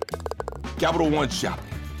trying. Capital One Shopping.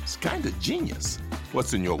 It's kind of genius.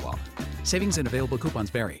 What's in your wallet? Savings and available coupons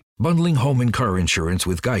vary. Bundling home and car insurance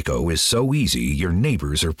with Geico is so easy, your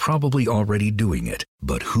neighbors are probably already doing it.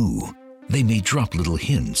 But who? They may drop little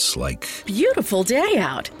hints like, beautiful day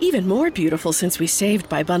out. Even more beautiful since we saved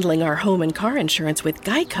by bundling our home and car insurance with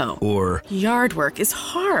Geico. or Yard work is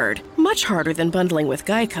hard. Much harder than bundling with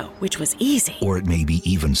Geico, which was easy. it may be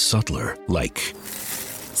even subtler, like,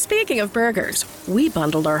 Speaking of burgers, we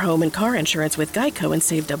bundled our home and car insurance with Geico and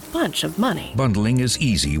saved a bunch of money. bundling is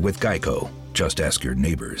easy with Geico. Just ask your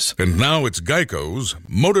neighbors. And now it's Geico's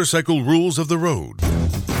Motorcycle Rules of the Road.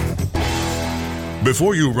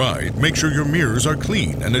 Before you ride, make sure your mirrors are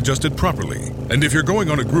clean and adjusted properly. And if you're going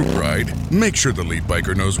on a group ride, make sure the lead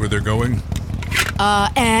biker knows where they're going.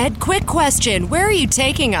 Ed, quick question. Where are you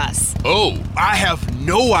taking us? Oh, I have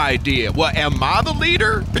no idea. Well, am I the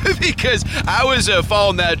leader? Because I was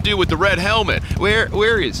following that dude with the red helmet.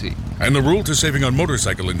 Where is he? And the rule to saving on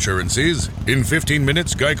motorcycle insurance is, in 15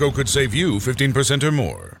 minutes, Geico could save you 15% or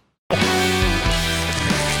more.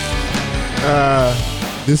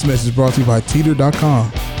 this message brought to you by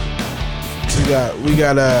teeter.com. We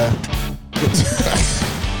got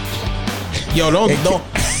Yo,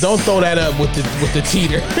 don't throw that up with the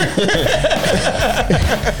teeter.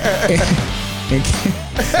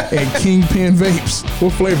 and Kingpin vapes.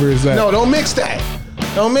 What flavor is that? No, don't mix that.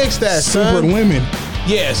 Don't mix that, Super son. lemon.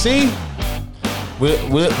 Yeah, see? We'll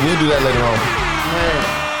do that later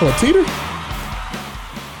on. What, teeter?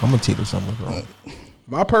 I'm gonna teeter something, bro.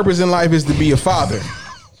 My purpose in life is to be a father.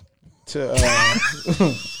 To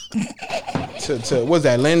what's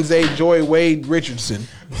that? Lindsay Joy Wade Richardson.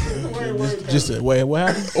 Wait,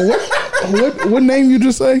 what happened? What name you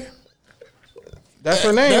just say? That's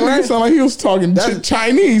her name, That nigga right? sound like he was talking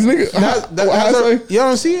Chinese, nigga. How I say? You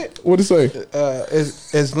don't see it? What it say?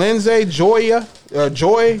 It's Lindsay Joy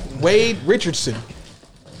Wade Richardson.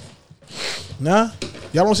 Nah,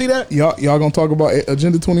 y'all don't see that? Y'all gonna talk about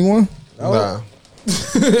Agenda 21? Nah.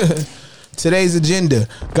 Today's agenda: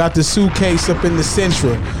 got the suitcase up in the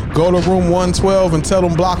Central. Go to room 112 and tell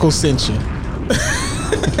them Blocko sent you.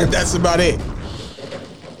 That's about it.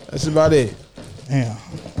 Damn.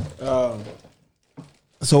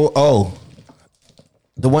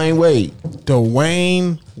 Dwayne Wade.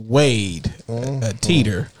 Dwayne Wade.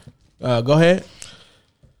 Teeter. Go ahead.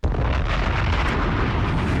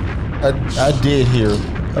 I did hear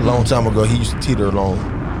a long time ago he used to teeter along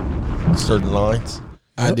certain lines.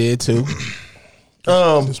 I did too.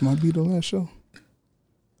 This might be the last show.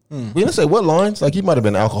 We didn't say what lines. Like he might have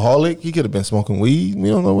been alcoholic. He could have been smoking weed. We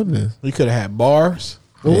don't know what it is. He could have had bars.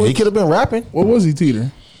 Yeah, he could have been rapping. What was he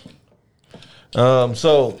teetering?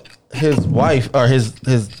 So his wife or his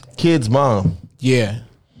kid's mom. Yeah.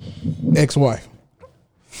 Ex-wife.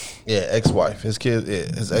 Yeah, ex-wife.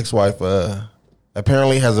 His ex-wife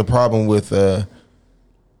apparently has a problem with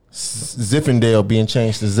Ziffendale being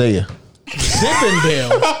changed to Zaya.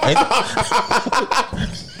 Zippendale.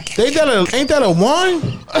 Ain't that a wine?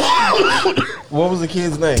 What was the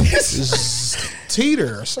kid's name?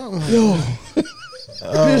 Teeter or something. Yo,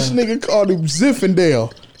 this nigga called him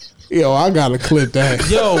Ziffendale. Yo, I gotta clip that.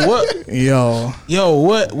 Yo, what? Yo,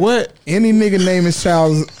 what? Any nigga name his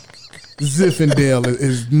child Zinfandel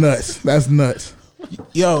is nuts. That's nuts.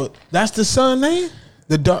 Yo, that's the son name?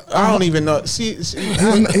 The I don't even know. See his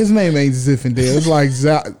name ain't Zinfandel. It's like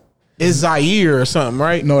it's Zaire or something,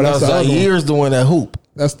 right? No, that's Zaire's the one that hoop.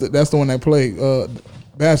 That's the one that played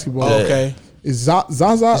basketball. Oh, okay. Is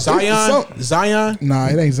Zaza Zion? Nah,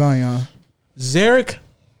 it ain't Zion. Zarek?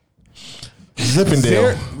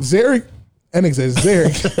 Zinfandel. Zarek? That nigga says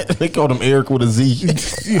Zarek. They called him Eric with a Z.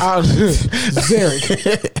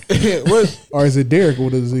 Zarek. What? Or is it Derek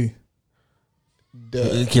with a Z?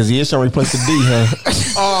 Because he is trying to replace the D, huh?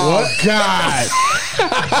 Oh, what? God.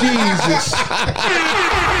 Jesus.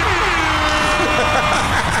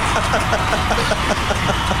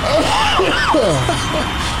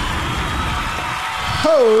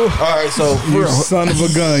 Oh. All right, so you son of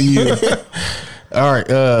a gun, you. All right.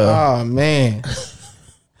 Oh man.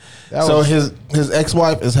 So his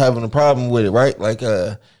ex-wife is having a problem with it, right? Like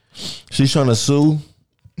she's trying to sue.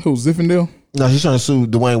 Who, Zinfandel? No, she's trying to sue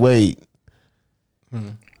Dwayne Wade.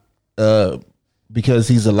 Because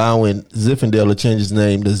he's allowing Zinfandel to change his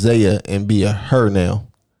name to Zaya and be a her now.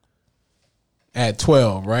 At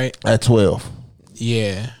 12, right? At 12.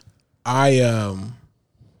 Yeah.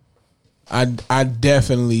 I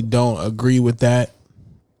definitely don't agree with that.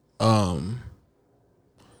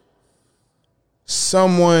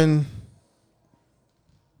 Someone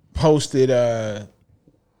posted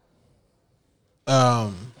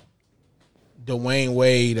Dwayne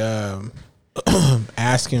Wade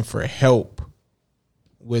asking for help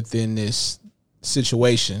within this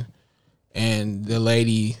situation, and the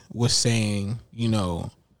lady was saying, you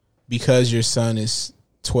know, because your son is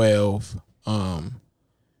 12,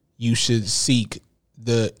 you should seek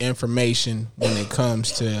the information when it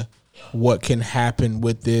comes to what can happen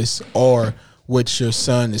with this or what your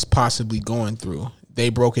son is possibly going through. They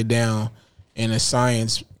broke it down in a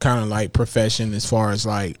science kind of like profession as far as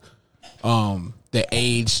like the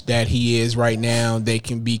age that he is right now. They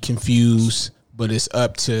can be confused, but it's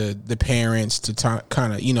up to the parents to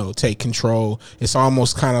kind of, you know, take control. It's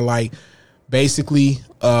almost kind of like basically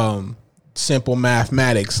simple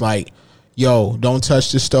mathematics, like, yo, don't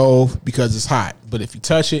touch the stove because it's hot. But if you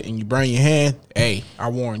touch it and you burn your hand, hey, I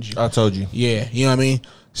warned you. I told you. Yeah, you know what I mean?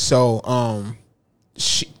 So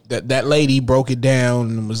that lady broke it down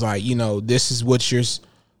and was like, you know, this is what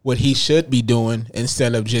he should be doing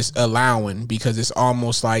instead of just allowing, because it's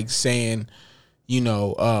almost like saying, you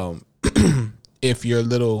know, if your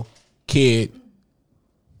little kid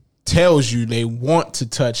tells you they want to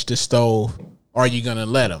touch the stove, are you going to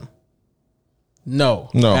let them? No,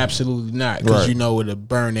 absolutely not, because you know it'll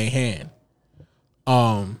burn their hand.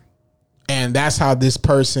 And that's how this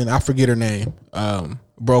person, I forget her name,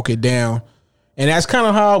 broke it down. And that's kind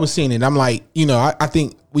of how I was seeing it. I'm like, you know, I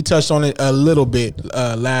think we touched on it a little bit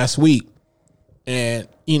last week. And,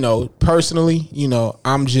 you know, personally, you know,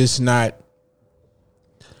 I'm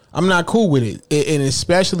not cool with it. And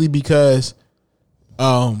especially because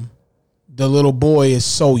the little boy is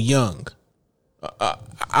so young.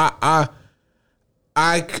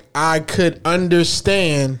 I could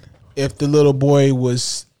understand if the little boy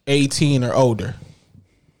was 18 or older,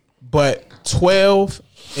 but 12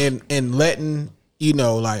 and letting, you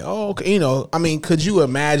know, like, oh, okay, you know, I mean, could you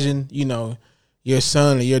imagine, you know, your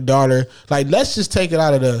son or your daughter, like, let's just take it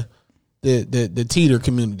out of the teeter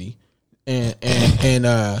community, and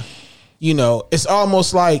you know, it's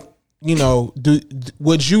almost like, you know,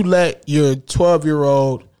 would you let your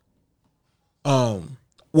 12-year-old,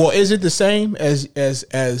 well, is it the same as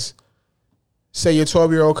say your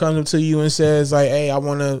 12-year-old comes up to you and says like, hey, I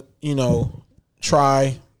want to, you know,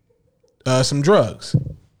 try some drugs.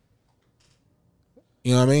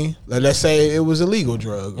 You know what I mean? Like, let's say it was a legal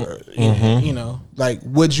drug, or, you know, like,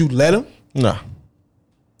 would you let him? No.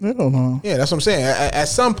 I don't know. Yeah, that's what I'm saying. At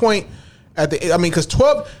some point, because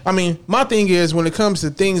 12. I mean, my thing is when it comes to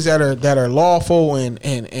things that are lawful and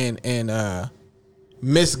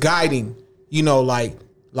misguiding. You know, like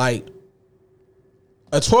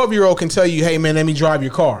a 12-year-old can tell you, hey man, let me drive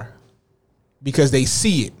your car, because they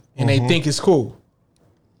see it and they think it's cool.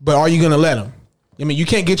 But are you gonna let them? I mean, you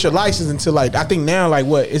can't get your license until, like, I think now, like,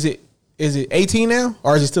 what is it 18 now,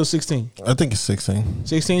 or is it still 16? I think it's 16.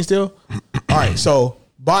 16 still? All right, so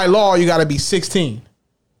by law you got to be 16.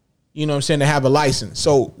 You know what I'm saying, to have a license.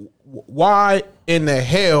 So why in the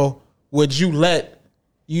hell would you let,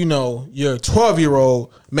 you know, your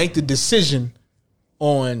 12-year-old make the decision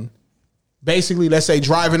on basically, let's say,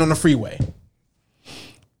 driving on the freeway?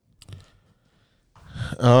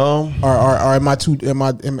 Or am I too?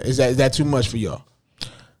 Is that too much for y'all?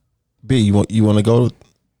 B, you want to go?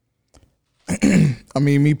 I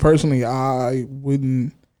mean, me personally, I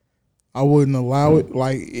wouldn't I wouldn't allow it.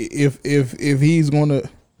 Like if he's gonna,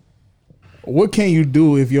 what can you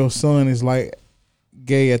do if your son is like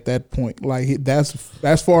gay at that point? Like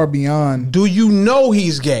that's far beyond. Do you know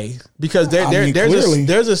he's gay? Because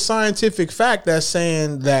there's a scientific fact that's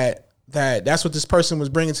saying that's what this person was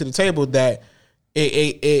bringing to the table. That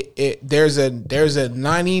there's a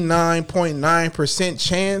 99.9%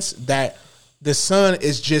 chance that the son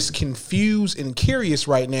is just confused and curious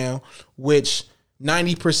right now, which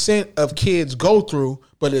 90% of kids go through,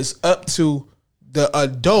 but it's up to the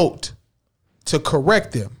adult to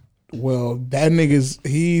correct them. Well, that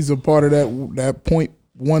he's a part of that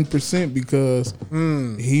 0.1% because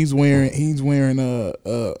he's wearing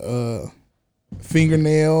a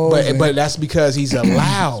fingernails. But that's because he's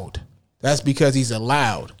allowed. That's because he's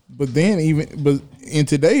allowed. But then but in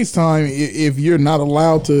today's time, if you're not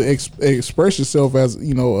allowed to express yourself as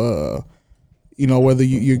whether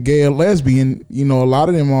you're gay or lesbian, a lot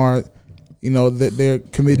of them are, that they're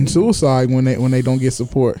committing suicide when they don't get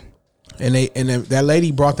support. And that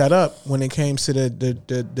lady brought that up when it came to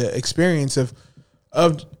the experience of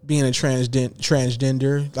being a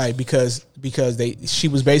transgender, like because she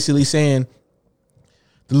was basically saying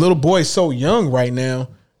the little boy is so young right now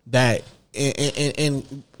that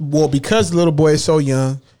because the little boy is so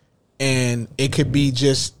young, and it could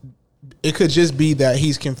just be that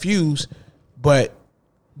he's confused, but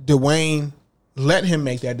Dwayne let him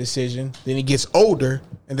make that decision. Then he gets older,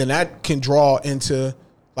 and then that can draw into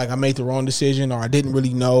like I made the wrong decision, or I didn't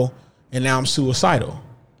really know, and now I'm suicidal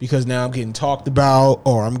because now I'm getting talked about,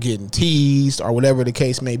 or I'm getting teased, or whatever the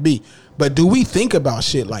case may be. But do we think about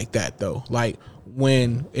shit like that though? Like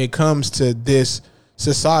when it comes to this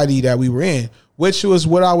society that we were in, which was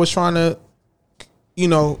what I was trying to,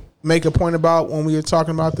 make a point about when we were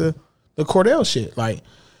talking about the Cordell shit. Like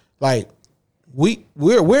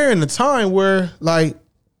we're in a time where like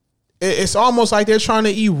it's almost like they're trying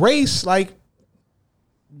to erase like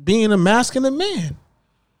being a masculine man,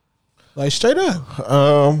 like straight up.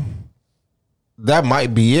 That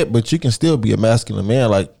might be it, but you can still be a masculine man.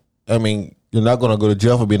 Like, I mean, you're not gonna go to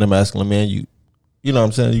jail for being a masculine man. You know what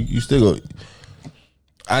I'm saying? You still go.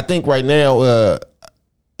 I think right now,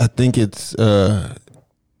 I think it's on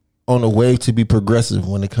a way to be progressive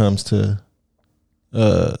when it comes to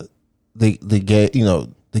the gay,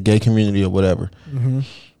 the gay community or whatever.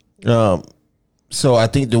 Mm-hmm. So I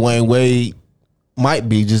think Dwayne Wade might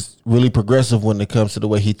be just really progressive when it comes to the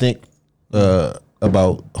way he think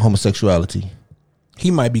about homosexuality.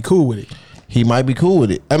 He might be cool with it. He might be cool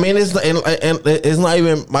with it. I mean, it's not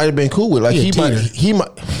even might have been cool with it. Like he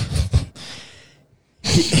might.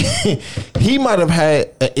 He might have had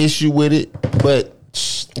an issue with it, but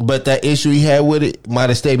that issue he had with it might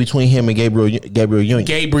have stayed between him and Gabriel Union.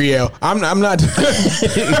 I'm not. I'm not.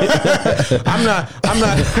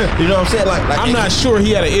 You know what I'm saying? Like I'm not sure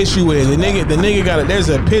he had an issue with it. The nigga got it. There's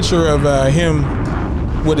a picture of him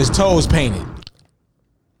with his toes painted.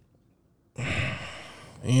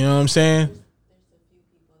 You know what I'm saying?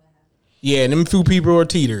 Yeah, them few people are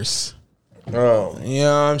teeters. Oh, you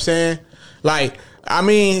know what I'm saying? Like, I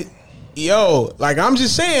mean, like I'm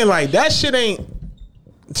just saying, like that shit ain't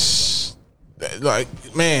like,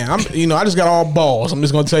 man. I just got all balls. I'm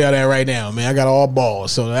just gonna tell y'all that right now, man. I got all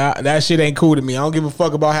balls, so that shit ain't cool to me. I don't give a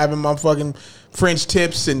fuck about having my fucking French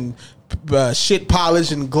tips and shit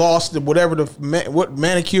polish and gloss, whatever what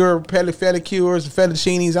manicure, pedicures,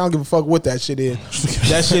 fettuccinis. I don't give a fuck what that shit is.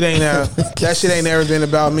 That shit ain't never been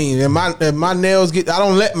about me. And my nails I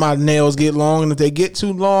don't let my nails get long, and if they get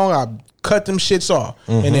too long, I cut them shits off.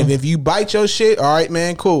 Mm-hmm. And if you bite your shit, all right,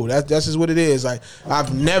 man, cool. That's just what it is. Like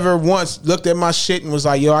I've never once looked at my shit and was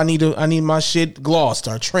like, yo, I need my shit glossed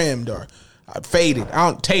or trimmed or faded.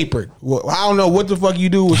 I don't tapered. Well, I don't know what the fuck you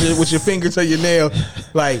do with your finger to your nail.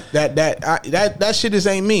 Like that shit just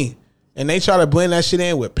ain't me. And they try to blend that shit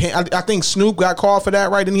in with paint. I think Snoop got called for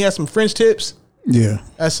that, right? Then he had some French tips. Yeah.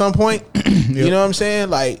 At some point. Yep. You know what I'm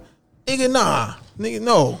saying? Like, nigga, nah. Nigga,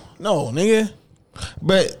 no, nigga.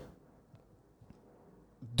 But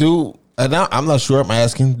I'm not sure. I'm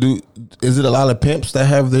asking. Is it a lot of pimps that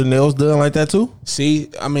have their nails done like that too? See,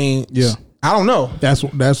 I mean, yeah. I don't know. That's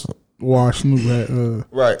why Snoop had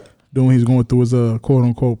right doing. He's going through his quote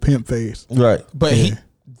unquote pimp phase. Right, but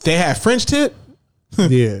they had French tip.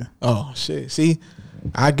 Yeah. Oh shit. See,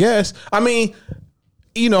 I guess. I mean,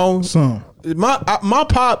 some my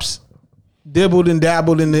pops dibbled and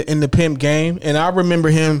dabbled in the pimp game, and I remember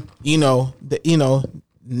him.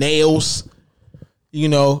 Nails.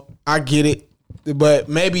 I get it, but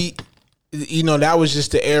maybe that was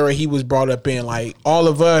just the era he was brought up in. Like all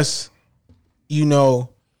of us,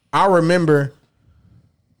 I remember,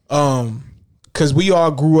 because we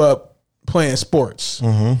all grew up playing sports.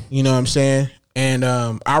 You know what I'm saying? And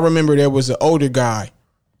I remember there was an older guy,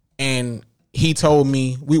 and he told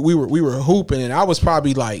me we were hooping, and I was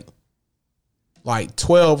probably like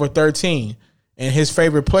 12 or 13, and his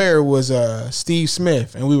favorite player was Steve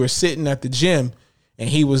Smith, and we were sitting at the gym, and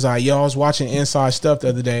he was like, "Yo, I was watching Inside Stuff the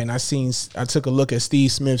other day, and I took a look at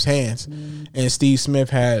Steve Smith's hands, and Steve Smith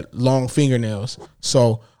had long fingernails,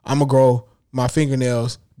 so I'm gonna grow my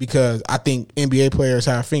fingernails because I think NBA players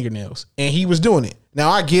have fingernails," and he was doing it. Now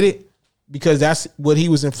I get it because that's what he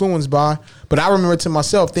was influenced by, but I remember to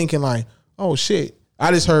myself thinking like, "Oh shit,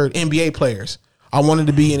 I just heard NBA players. I wanted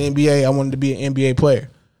to be an NBA. I wanted to be an NBA player."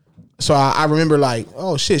 So I remember like,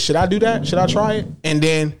 "Oh shit, should I do that? Should I try it?" And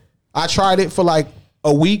then I tried it for like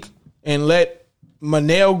a week and let my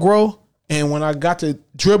nail grow. And when I got to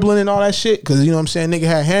dribbling and all that shit, because you know what I'm saying, nigga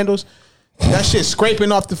had handles, that shit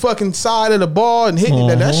scraping off the fucking side of the ball and hitting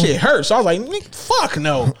that shit hurt. So I was like, "Nigga, fuck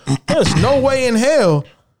no. There's no way in hell."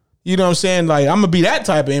 You know what I'm saying? Like, I'm gonna be that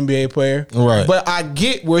type of NBA player. Right. But I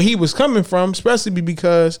get where he was coming from, especially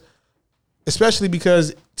because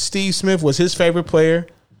Steve Smith was his favorite player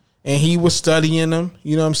and he was studying him,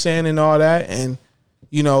 you know what I'm saying, and all that. And,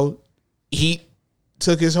 you know, he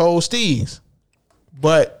took his whole steez.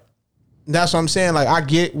 But that's what I'm saying. Like, I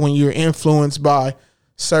get when you're influenced by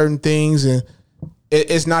certain things, and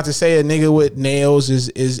it's not to say a nigga with nails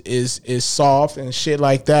is soft and shit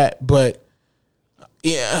like that, but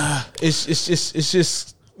yeah, it's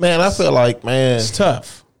just man, I feel like, man, it's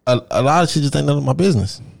tough. A lot of shit just ain't none of my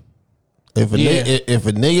business. If a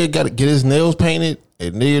nigga got to get his nails painted,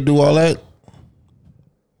 and nigga do all that,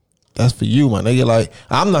 that's for you, my nigga. Like,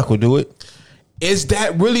 I'm not gonna do it. Is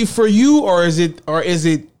that really for you, or is it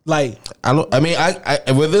like I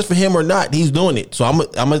whether it's for him or not, he's doing it. So I'm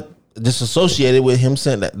disassociated with him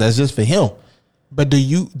saying that's just for him. But do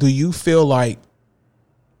you feel like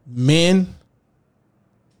men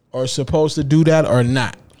are supposed to do that or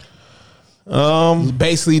not?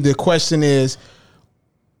 Basically the question is,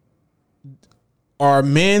 are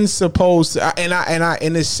men supposed to,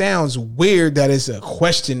 and it sounds weird that it's a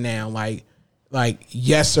question now, like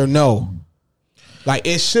yes or no. Like,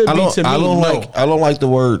 it should be to me. I don't like the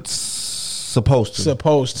word supposed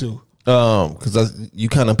to. Because you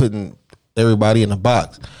kind of putting everybody in a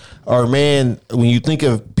box. Or man, when you think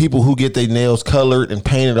of people who get their nails colored and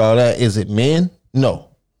painted, all that, is it men? No.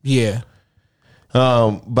 Yeah.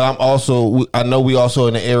 But I know we also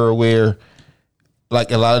in an era where,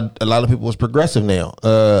 like, a lot of people is progressive now,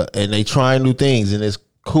 and they trying new things, and it's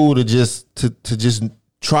cool to just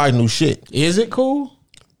try new shit. Is it cool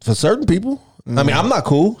for certain people? I mean, I'm not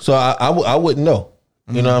cool, so I wouldn't know.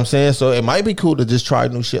 You know what I'm saying? So it might be cool to just try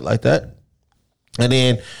new shit like that. And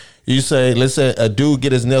then you say, let's say a dude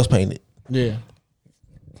get his nails painted. Yeah.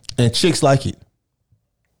 And chicks like it.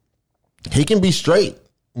 He can be straight,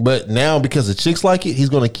 but now because the chicks like it, he's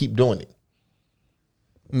going to keep doing it.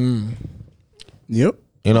 Yep.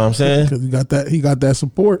 You know what I'm saying? Because he got that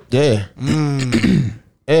support. Yeah.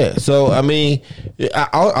 Yeah. So I mean, I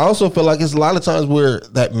also feel like it's a lot of times where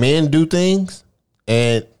that men do things,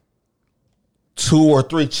 and 2 or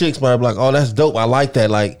 3 chicks might be like, "Oh, that's dope. I like that."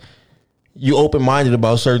 Like, you open minded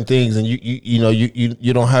about certain things, and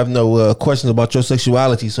you don't have no questions about your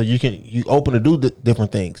sexuality, so you open to do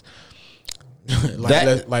different things.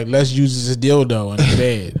 like let's use this dildo in the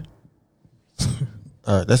bed.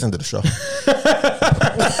 All right, that's into the show.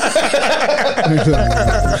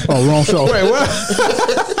 Oh, wrong show. Wait, what?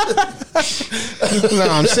 No,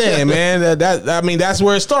 I'm saying, man, that's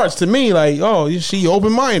where it starts to me. Like, oh, she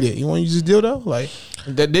open minded. You want to use this dildo? Like,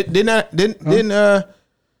 didn't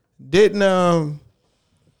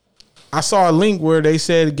I saw a link where they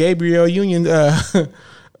said Gabrielle Union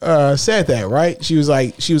said that, right? She was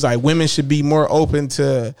like women should be more open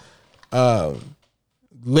to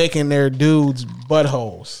licking their dudes'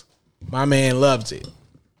 buttholes. My man loves it.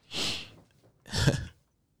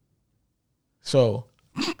 So,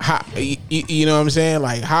 how you know what I'm saying?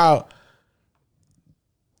 Like, how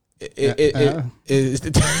they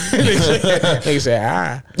say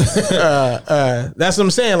that's what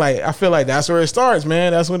I'm saying. Like, I feel like that's where it starts,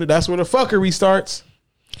 man. That's where the fuckery starts.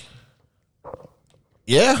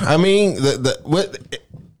 Yeah, I mean, what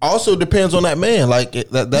also depends on that man. Like,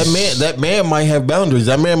 that man might have boundaries.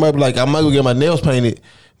 That man might be like, I might go get my nails painted,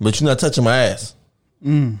 but you're not touching my ass.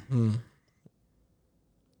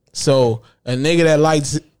 So a nigga that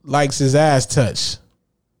likes his ass touched,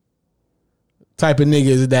 type of nigga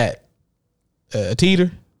is that? A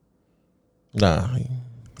teeter? Nah,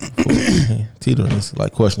 teeter is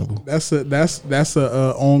like questionable. That's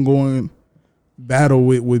a ongoing battle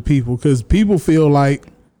with people, because people feel like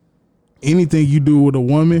anything you do with a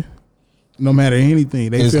woman no matter anything,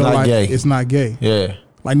 they It's feel not like gay. it's not gay. Yeah.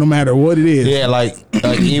 Like no matter what it is. Yeah, like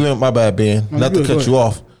even my bad, Ben. No, Not good, to go cut you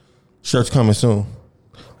off. Shirts coming soon.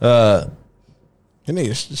 That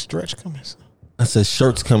nigga stretch coming soon. I said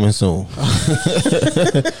shirts coming soon.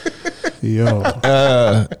 Yo.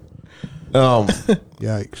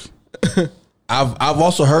 Yikes. I've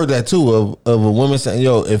also heard that too of a woman saying,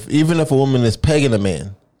 "Yo, even if a woman is pegging a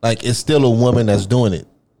man, like it's still a woman that's doing it."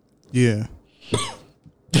 Yeah.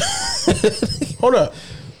 Hold up.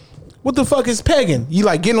 What the fuck is pegging? You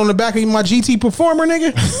like getting on the back of my GT Performer,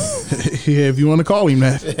 nigga? Yeah, if you want to call him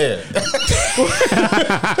that.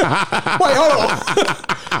 Wait, hold on.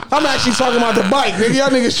 I'm actually talking about the bike, nigga. Y'all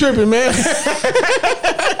niggas tripping, man.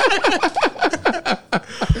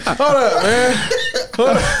 Hold up, man.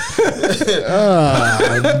 Ah,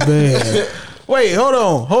 man. Wait,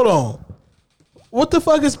 hold on. What the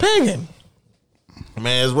fuck is pegging?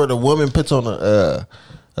 Man, it's where the woman puts on a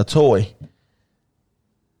toy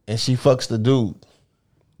and she fucks the dude.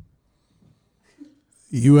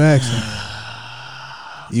 You asked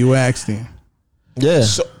him. Yeah.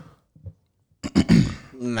 So,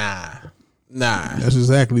 nah. That's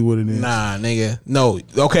exactly what it is. Nah, nigga. No.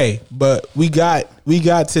 Okay, but we got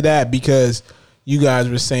to that because you guys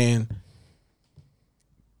were saying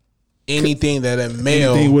anything that a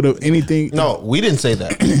male anything. No, we didn't say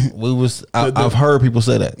that. I've heard people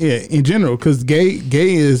say that. Yeah, in general, because gay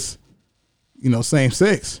is, same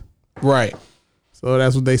sex. Right. So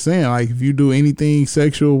that's what they saying. Like if you do anything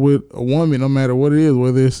sexual with a woman, no matter what it is,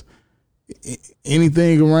 whether it's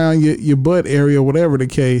anything around your butt area, whatever the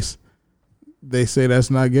case, they say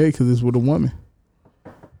that's not gay because it's with a woman.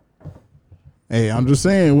 Hey, I'm just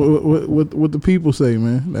saying what the people say,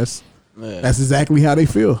 man. That's exactly how they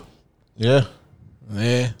feel. Yeah.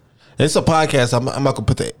 It's a podcast. I'm not gonna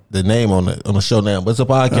put the name on the show now, but it's a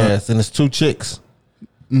podcast and it's two chicks.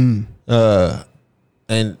 And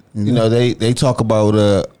they talk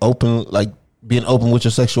about being open with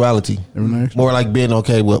your sexuality, more like being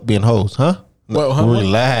okay with being hoes, huh?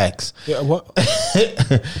 Relax. Yeah, what?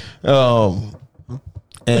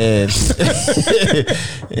 And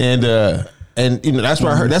that's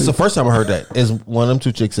where I heard. That's the first time I heard that. Is one of them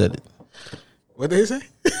two chicks said it. What did they say?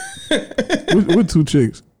 With two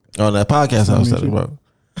chicks on that podcast I was talking about.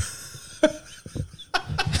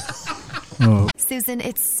 Susan,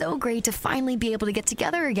 it's so great to finally be able to get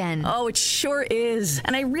together again. Oh, it sure is.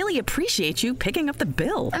 And I really appreciate you picking up the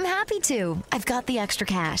bill. I'm happy to. I've got the extra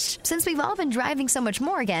cash. Since we've all been driving so much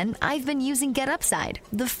more again, I've been using Get Upside,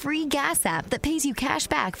 the free gas app that pays you cash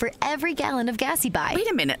back for every gallon of gas you buy.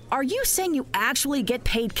 Wait a minute. Are you saying you actually get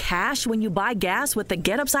paid cash when you buy gas with the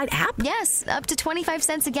Get Upside app? Yes, up to 25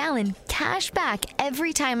 cents a gallon. Cash back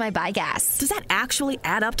every time I buy gas. Does that actually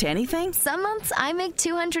add up to anything? Some months I make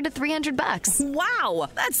 $200 to $300. Wow,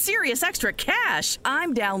 that's serious extra cash.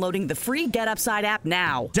 I'm downloading the free Get Upside app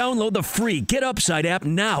now. Download the free Get Upside app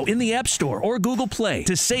now in the App Store or Google Play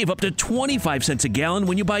to save up to 25 cents a gallon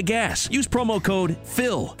when you buy gas. Use promo code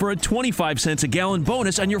PHIL for a 25 cents a gallon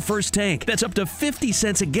bonus on your first tank. That's up to 50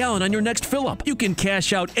 cents a gallon on your next fill-up. You can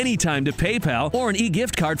cash out anytime to PayPal or an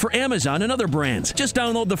e-gift card for Amazon and other brands. Just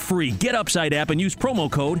download the free Get Upside app and use promo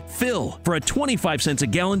code PHIL for a 25 cents a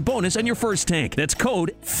gallon bonus on your first tank. That's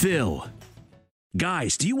code PHIL.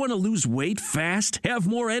 Guys, do you want to lose weight fast, have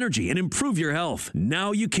more energy, and improve your health?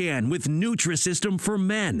 Now you can with Nutrisystem for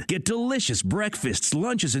Men. Get delicious breakfasts,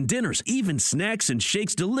 lunches, and dinners, even snacks and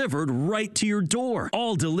shakes delivered right to your door.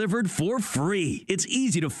 All delivered for free. It's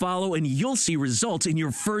easy to follow, and you'll see results in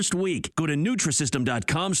your first week. Go to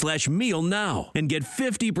Nutrisystem.com/meal now and get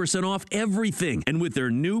 50% off everything. And with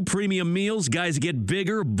their new premium meals, guys get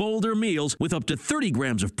bigger, bolder meals with up to 30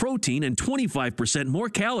 grams of protein and 25% more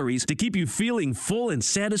calories to keep you feeling full and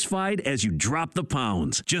satisfied as you drop the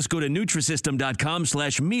pounds. Just go to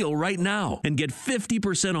Nutrisystem.com/meal right now and get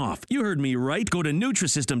 50% off. You heard me right. Go to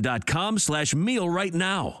Nutrisystem.com/meal right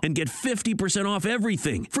now and get 50% off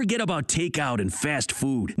everything. Forget about takeout and fast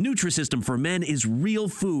food. Nutrisystem for Men is real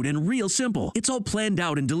food and real simple. It's all planned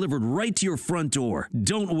out and delivered right to your front door.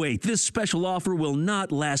 Don't wait. This special offer will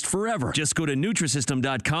not last forever. Just go to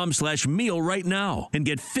Nutrisystem.com/meal right now and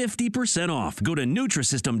get 50% off. Go to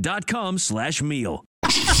Nutrisystem.com/meal. Yo.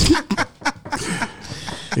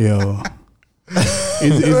 Is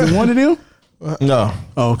it one of them? No.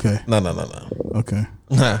 Oh, okay. No. Okay.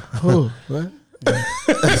 Nah. What?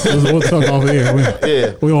 We'll talk off air.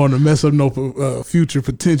 We don't want to mess up no future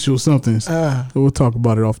potential something. So we'll talk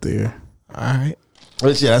about it off the air. All right.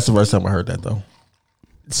 But yeah, that's the first time I heard that though.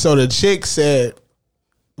 So the chick said,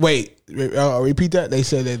 "Wait, repeat that." They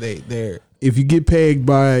said that they're if you get pegged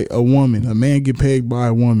by a woman, a man get pegged by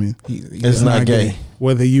a woman, it's not gay.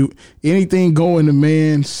 Whether anything going to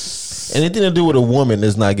man's anything to do with a woman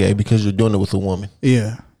is not gay because you're doing it with a woman.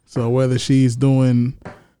 Yeah. So whether she's doing,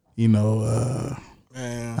 I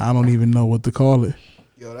don't even know what to call it.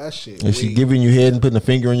 Yo, that shit. If she giving you head and putting a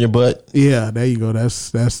finger in your butt. Yeah, there you go.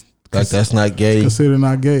 That's not gay. Considered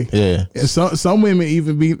not gay. Yeah. And some women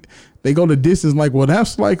even they go the distance like, well,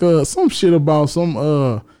 that's like some shit about some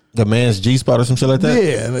the man's G-spot or some shit like that.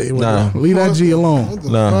 Yeah, leave that G alone.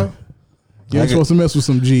 No. You ain't supposed to mess with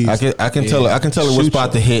some G's. I can tell her. I can tell her what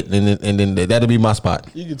spot to hit, and then that'll be my spot.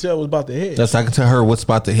 You can tell what's about to hit. I can tell her what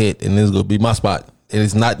spot to hit, and it's gonna be my spot. And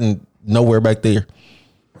it's not nowhere back there.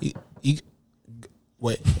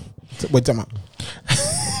 Wait, time out.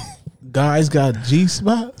 Guys got G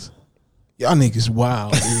spots. Y'all niggas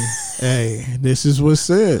wild, dude. Hey, this is what's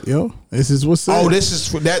said, yo. This is what's said. Oh, this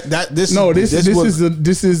is that. This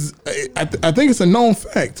is. I think it's a known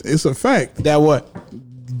fact. It's a fact that what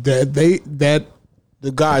that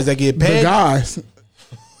the guys that get pegged,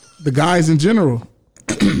 the guys in general.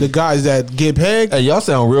 The guys that get pegged. Hey, y'all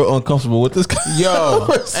sound real uncomfortable with this guy. Yo,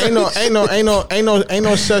 ain't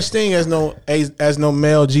no such thing as no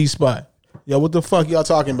male G spot. Yo, what the fuck y'all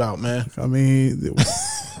talking about, man? I mean,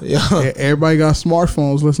 everybody got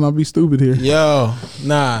smartphones. Let's not be stupid here. Yo,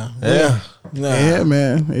 nah. Yeah,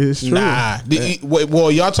 man, it's true. Nah.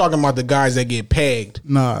 Well, y'all talking about the guys that get pegged.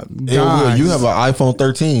 Nah, guys. You have an iPhone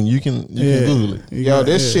 13. You can Google it. Yo,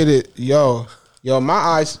 this shit is yo, my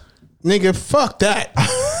eyes. Nigga, fuck that.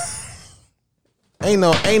 ain't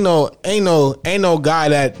no guy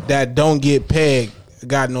that don't get pegged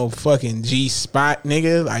got no fucking G spot,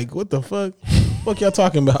 nigga. Like, what the fuck? Fuck y'all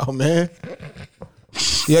talking about, man?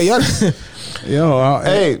 Yeah, y'all.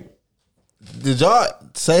 Hey, did y'all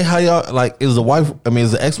say how y'all like? Is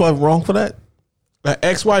the ex-wife wrong for that? An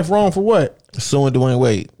ex-wife wrong for what? Suing Dwayne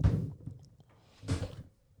Wade.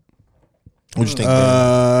 What you think?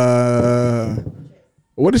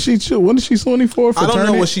 What is she suing him for? I don't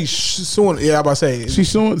know what she's suing. Yeah, I'm about to say she's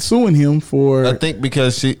suing him for. I think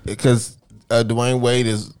because Dwayne Wade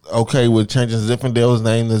is okay with changing Zinfandel's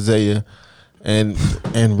name to Zaya, and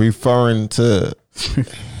referring to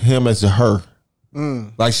him as a her.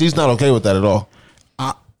 Like, she's not okay with that at all.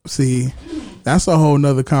 See, that's a whole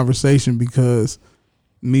nother conversation because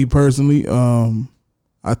me personally,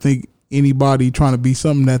 I think anybody trying to be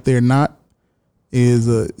something that they're not is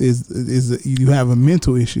you have a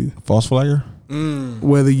mental issue. False flagger?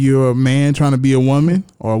 Whether you're a man trying to be a woman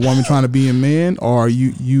or a woman trying to be a man, or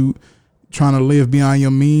you trying to live beyond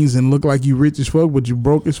your means and look like you rich as fuck but you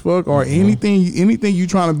broke as fuck, or anything you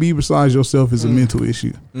trying to be besides yourself is a mental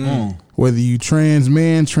issue. Whether you trans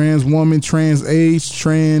man, trans woman, trans age,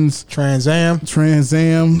 trans am, trans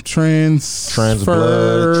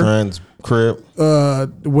blood, trans crib,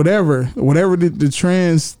 whatever the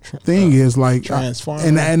trans thing is, like,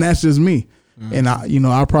 and that's just me. And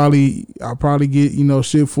I probably get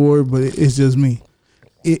shit for it, but it's just me.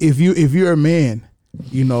 If you're a man,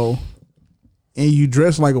 and you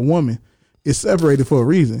dress like a woman, it's separated for a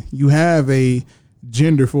reason. You have a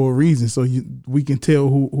gender for a reason, so we can tell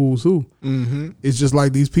who's who. It's just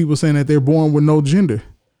like these people saying that they're born with no gender.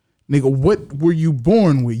 Nigga, what were you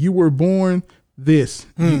born with? You were born this.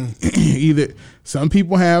 Either some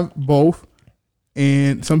people have both,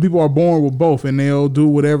 and some people are born with both, and they'll do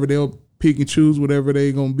whatever, they'll pick and choose whatever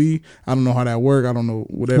they gonna be. I don't know how that work. I don't know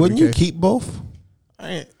whatever. Wouldn't you keep both?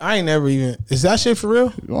 I ain't never even. Is that shit for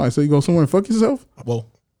real? All right, so you go somewhere and fuck yourself? Well,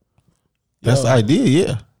 that's the idea,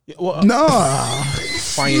 yeah. Well, nah.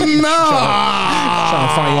 Trying to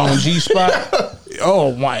find your own G spot.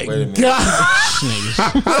 Oh my god!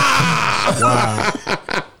 Wow.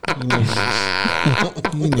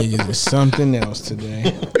 You niggas is something else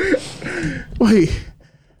today. Wait.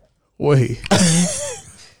 You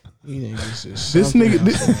niggas is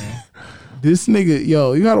This nigga,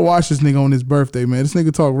 yo, you gotta watch this nigga on his birthday, man. This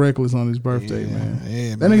nigga talk reckless on his birthday, man.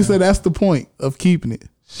 Yeah, that nigga said that's the point of keeping it.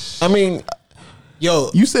 I mean, yo,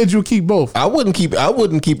 you said you'll keep both. I wouldn't keep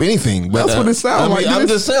anything. But that's what it sounds like. I'm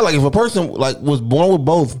just saying, like, if a person was born with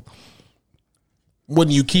both,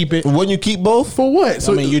 wouldn't you keep it? Wouldn't you keep both? For what?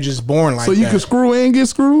 So, you're just born like that. So you can screw and get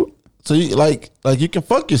screwed? So you like you can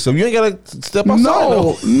fuck yourself. You ain't gotta step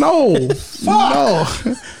outside. No.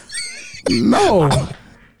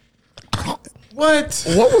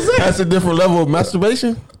 What was that? That's a different level of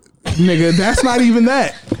masturbation, nigga. That's not even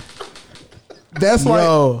that. That's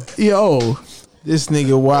yo, this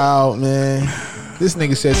nigga wild, man. This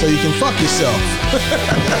nigga said so you can fuck yourself.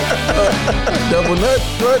 Double nut.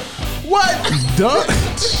 What?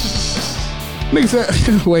 Nigga said,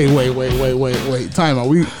 wait. Time out.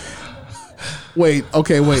 Wait,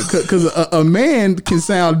 because a man can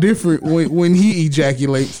sound different when he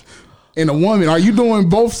ejaculates. And a woman, are you doing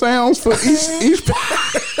both sounds for each?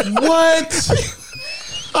 What?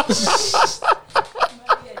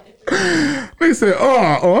 They said,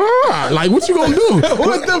 like what you gonna do?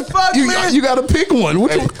 What the fuck, man? You gotta pick one.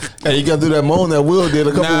 Hey, you gotta do that moan that Will did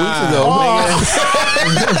a couple weeks ago.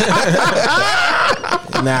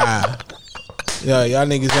 Nah. Yo, y'all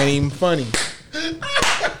niggas ain't even funny.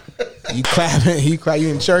 You clapping? You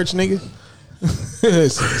in church, nigga?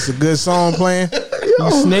 It's a good song playing.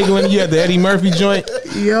 You snaking when you had the Eddie Murphy joint.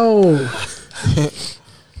 Yo.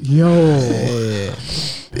 Yeah.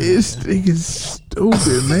 This nigga's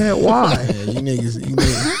stupid, man. Why? Yeah, you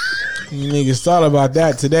niggas thought about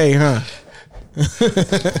that today, huh?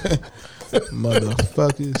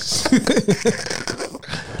 Motherfuckers.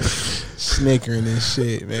 Snickering and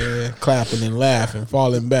shit, man. Clapping and laughing,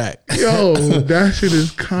 falling back. Yo, that shit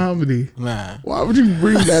is comedy. Nah. Why would you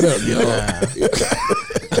bring that up, yo?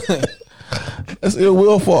 Nah. That's Ill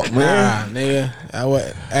Will fault, man. Nah, nigga.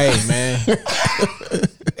 Hey, man.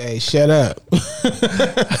 Hey, shut up.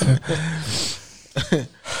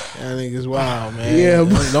 That nigga's wild, man. Yeah,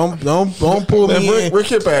 don't pull me in. Where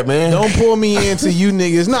Kip at, man? Don't pull me into you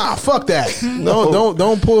niggas. Nah, fuck that.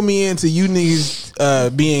 Don't pull me into you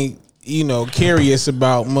niggas being, curious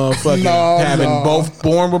about motherfucking having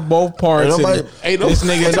born with both parts. This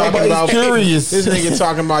nigga talking about curious. This nigga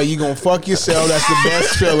talking about you gonna fuck yourself. That's the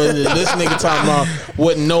best feeling. And this nigga talking about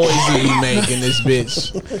what noise do you make in this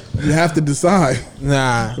bitch. You have to decide.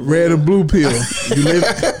 Nah, red or blue pill.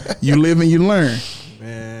 You live and you learn.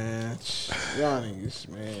 Man, y'all niggas,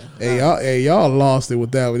 man. Hey, y'all lost it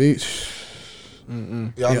with that with it.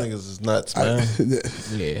 Y'all niggas is nuts, man.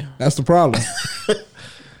 Yeah, that's the problem.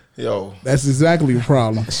 Yo, that's exactly the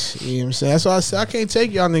problem. You know what I'm saying? That's why I say I can't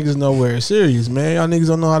take y'all niggas nowhere serious, man. Y'all niggas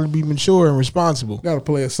don't know how to be mature and responsible. Gotta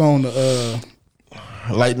play a song to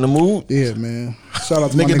lighten the mood. Yeah, man. Shout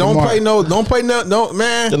out to nigga. Don't play no,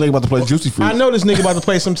 man. That nigga about to play Juicy Fruit. I know this nigga about to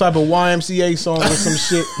play some type of YMCA song or some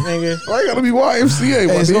shit, nigga. Why you gotta be YMCA?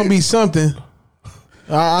 Hey, it's gonna be something.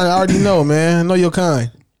 I already know, man. I know your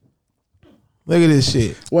kind. Look at this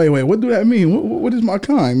shit. Wait, what do that mean? What is my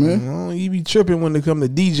kind, man? Oh, you be tripping when it come to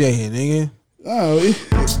DJing, nigga. Oh, this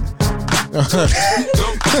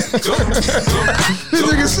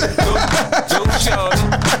nigga said,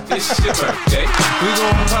 it's your birthday. We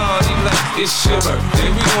gon' party like it's your birthday.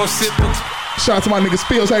 We gon' sip it. Shout out to my nigga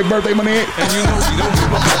Spills. Happy birthday, my nigga. And you know we don't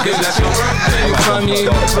give a fuck. That's your birthday. You find me in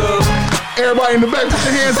the club. Everybody in the back, put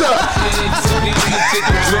your hands up.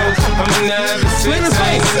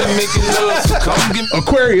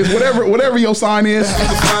 Aquarius, whatever your sign is. You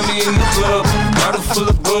can find me in the club, bottle full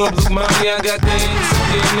of bub. Look, mommy, I got the hands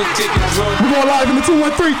in the taking drugs. We're going live in the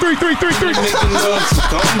 213-33333. Making love, so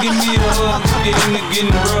come give me a hug. Get in the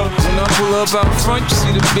getting rough. When I pull up out front, you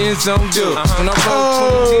see the Benz on dub. When I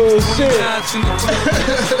roll 20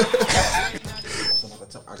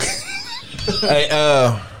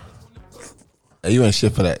 Hey, you ain't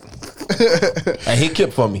shit for that. Hey, hit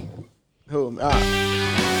Kip for me.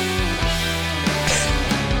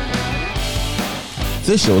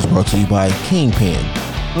 This show is brought to you by Kingpin.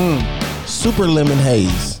 Super Lemon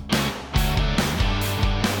Haze.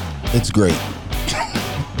 It's great.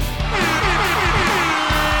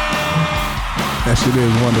 That shit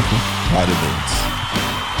is wonderful. Vitamins.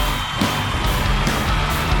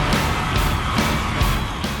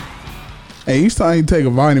 Hey, each time you take a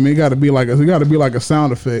vitamin, it gotta be like a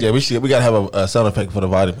sound effect. Yeah, we gotta have a sound effect for the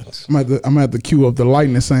vitamins. I'm gonna have to cue up the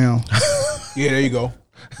lightning sound. Yeah, there you go.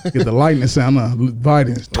 Get the lightning sound.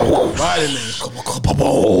 Vitamins. Vitamins.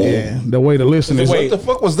 Yeah, the way to listen is. What the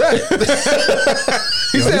fuck was that?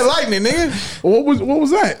 He said lightning, nigga. What was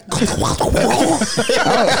that?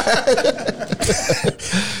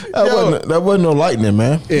 That wasn't no lightning,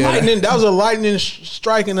 man. Yeah. Lightning. That was a lightning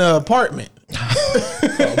strike in an apartment.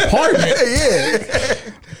 Apartment? Yeah.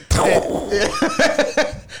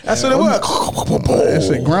 That's what it was. That's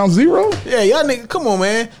it. Ground Zero? Yeah, y'all niggas, come on,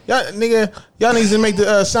 man. Y'all niggas to make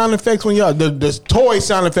the sound effects when y'all the toy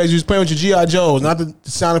sound effects you was playing with your G.I. Joes, not the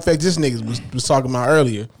sound effects this niggas was talking about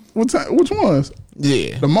earlier. Which ones?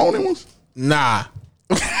 Yeah. The moaning ones? Nah.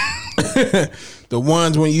 The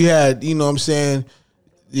ones when you had, you know what I'm saying,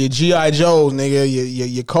 your G.I. Joes, nigga,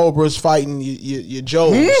 your Cobras fighting your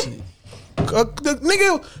Joes. The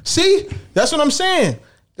nigga, see, that's what I'm saying.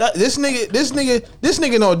 This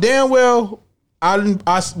nigga know damn well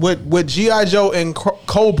what G.I. Joe and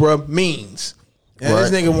Cobra means. And Right.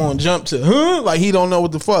 this nigga won't jump to like he don't know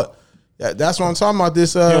what the fuck. That's what I'm talking about.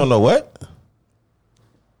 This You don't know what?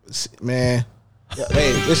 man.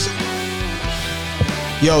 Hey, this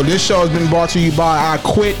Yo, this show has been brought to you by I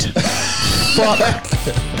Quit. Fuck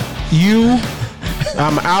you.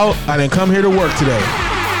 I'm out. I didn't come here to work today.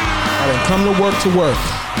 I didn't come to work.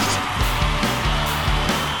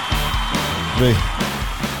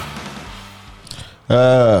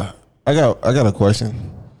 I got a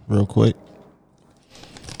question real quick.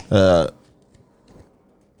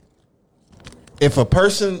 If a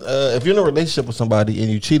person, if you're in a relationship with somebody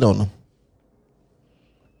and you cheat on them,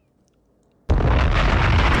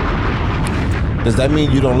 does that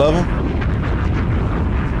mean you don't love them?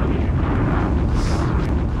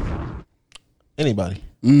 Anybody?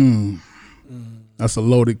 That's a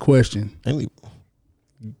loaded question. I'm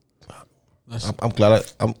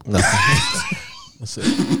glad I'm no. That's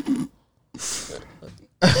it.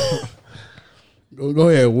 Go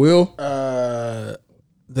ahead, Will.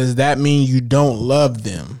 Does that mean you don't love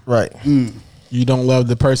them? Right. You don't love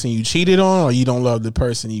the person you cheated on, or you don't love the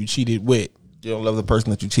person you cheated with? You don't love the person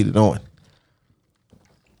that you cheated on.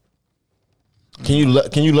 Can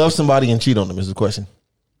you love somebody and cheat on them? Is the question.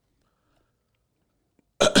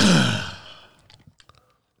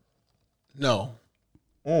 No.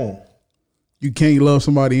 You can't love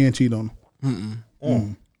somebody and cheat on them.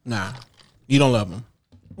 Nah, you don't love them.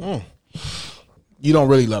 You don't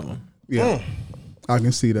really love them. Yeah, I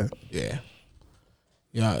can see that. Yeah,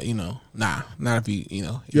 you know, nah, not if you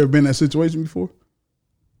know. You ever been in that situation before?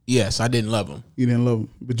 Yes, I didn't love him. You didn't love him,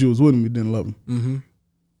 but you was with him. You didn't love him. Mm-hmm.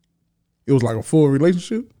 It was like a full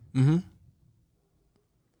relationship. Mm-hmm.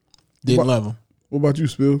 Didn't love him. What about you,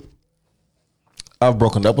 Spill? I've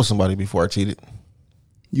broken up with somebody before I cheated.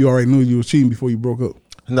 You already knew you was cheating before you broke up.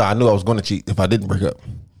 No, I knew I was going to cheat if I didn't break up.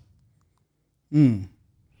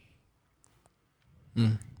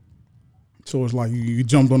 So it's like you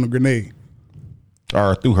jumped on the grenade.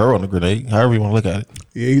 Or threw her on the grenade, however you want to look at it.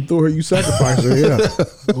 Yeah, you threw her, you sacrificed her, yeah.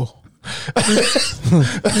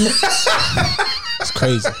 It's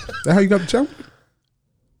crazy. That how you got the challenge?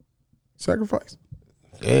 Sacrifice?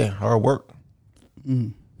 Yeah, hard work.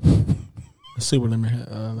 Super limit.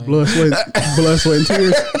 Blood, sweat, and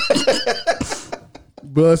tears.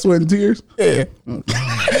 Blood, sweat, and tears. Yeah.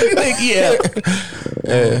 Yeah.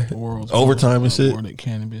 The world's overtime and shit.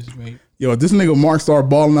 Cannabis vape. Yo, if this nigga Mark started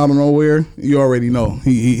balling out of nowhere, you already know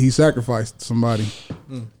he sacrificed somebody.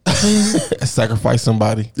 Sacrifice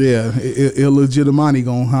somebody. Yeah, illegitimati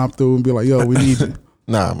gonna hop through and be like, "Yo, we need you."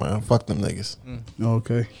 Nah, man, fuck them niggas.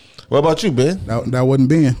 Okay. What about you, Ben? That wasn't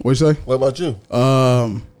Ben. What you say? What about you?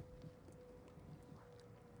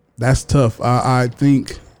 That's tough. I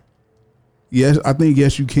think yes,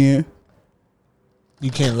 you can.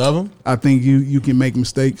 You can't love them? I think you can make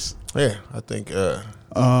mistakes. Yeah, I think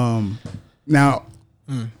now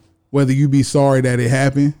whether you be sorry that it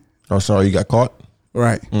happened or sorry you got caught.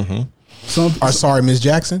 Right. Mm-hmm. Some are sorry, Miss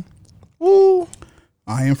Jackson. Woo.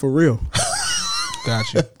 I am for real.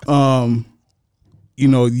 Gotcha. You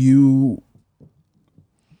know, you're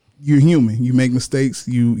human. You make mistakes.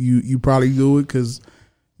 You probably do it because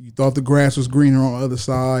you thought the grass was greener on the other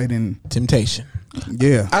side, and temptation.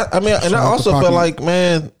 Yeah. I mean, and I also feel like,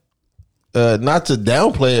 man, not to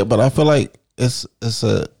downplay it, but I feel like it's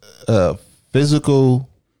a physical.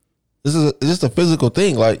 It's just a physical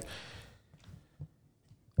thing. Like,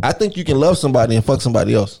 I think you can love somebody and fuck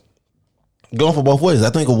somebody else. Going for both ways. I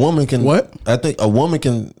think a woman can. What? I think a woman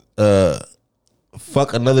can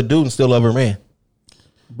fuck another dude and still love her man.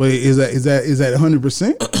 But is that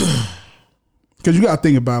 100%? Because you got to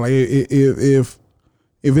think about it, like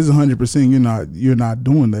if it's 100%, you're not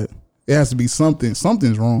doing that. It has to be something.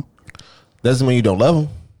 Something's wrong. Doesn't mean you don't love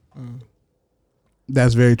him.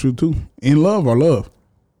 That's very true too. In love or love,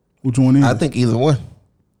 which one is? I think either one.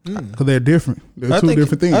 Because they're different. They're two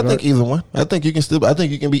different things. I think either one. I think you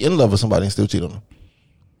can be in love with somebody and still cheat on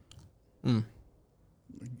them.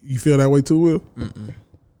 You feel that way too, Will?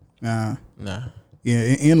 Nah. Yeah,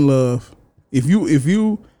 in love. If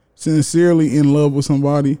you sincerely in love with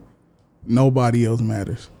somebody, nobody else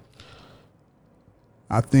matters.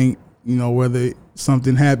 I think, whether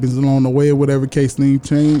something happens along the way or whatever case things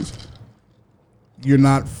change, you're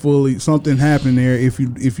not fully, something happened there if you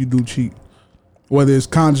do cheat. Whether it's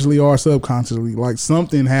consciously or subconsciously, like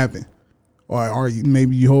something happened. Or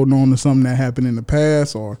maybe you holding on to something that happened in the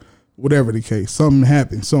past or whatever the case. Something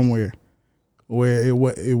happened somewhere where it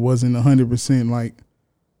wasn't 100% like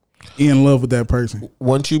in love with that person.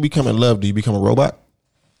 Once you become in love, do you become a robot?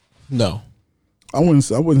 No. I wouldn't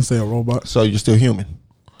say a robot. So you're still human.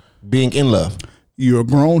 Being in love. You're a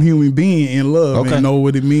grown human being in love Okay. and know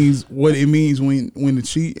what it means when to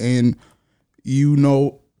cheat, and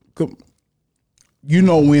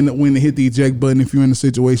when to hit the eject button if you're in a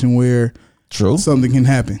situation where True something can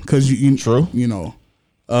happen, because you True.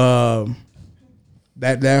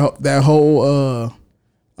 That whole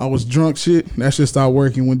I was drunk shit, that shit started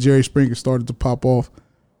working when Jerry Springer started to pop off.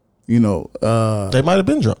 You know, they might have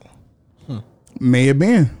been drunk. May have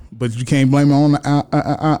been, but you can't blame it on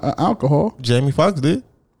the alcohol. Jamie Foxx did.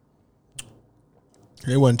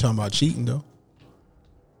 They wasn't talking about cheating though.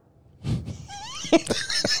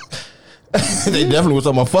 They definitely was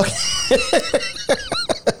talking about fucking.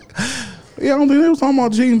 Yeah, I don't think they was talking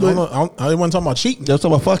about cheating, but they wasn't talking about cheating. They was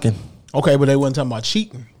talking about fucking. Okay, but they wasn't talking about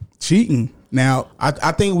cheating. Cheating. Now,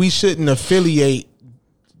 I think we shouldn't affiliate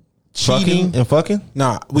cheating and fucking.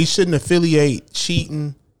 Nah, we shouldn't affiliate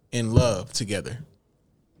cheating and love together.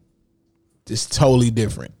 It's totally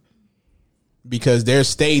different because there's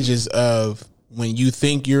stages of when you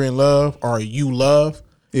think you're in love or you love,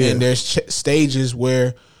 and there's stages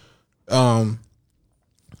where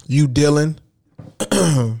you dealing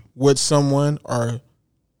with someone or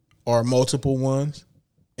multiple ones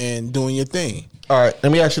and doing your thing. All right,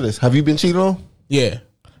 let me ask you this: have you been cheated on? Yeah.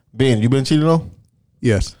 Ben, you been cheated on?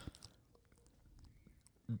 Yes.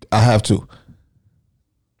 I have to.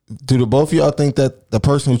 Do the both of y'all think that the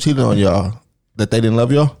person who cheated on y'all, that they didn't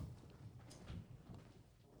love y'all?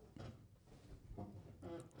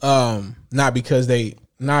 Not because they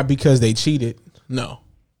cheated. No,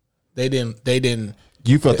 they didn't.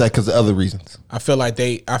 You felt that because of other reasons. I feel like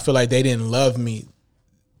they didn't love me.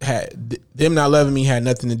 Them not loving me had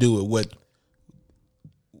nothing to do with what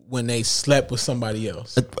when they slept with somebody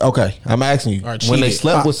else. Okay, I'm asking you. When they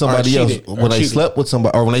slept with somebody else, when they slept with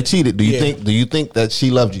somebody, or when they cheated, do you think that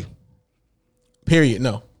she loved you? Period.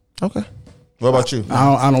 No. Okay. What about you?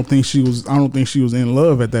 I don't think she was in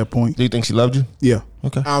love at that point. Do you think she loved you? Yeah.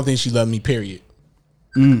 Okay. I don't think she loved me. Period.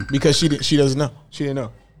 Because she doesn't know. She didn't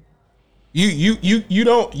know. You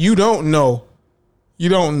don't know. You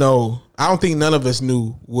don't know. I don't think none of us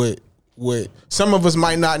knew what some of us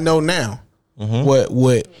might not know now. What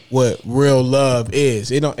real love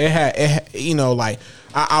is. It had you know, like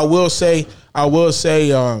I will say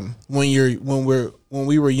when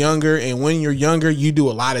we were younger, and when you're younger you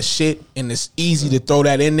do a lot of shit and it's easy to throw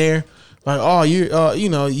that in there. Like, oh, you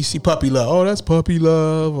know, you see puppy love. Oh, that's puppy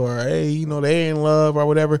love, or hey, you know, they in love or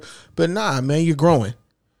whatever. But nah, man, you're growing.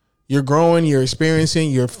 You're growing, you're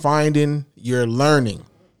experiencing, you're finding, you're learning.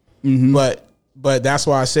 But that's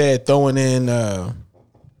why I said throwing in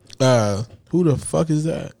who the fuck is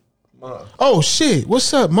that? Mom. Oh shit!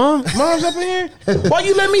 What's up, Mom? Mom's up in here. Why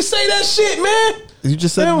you let me say that shit, man? You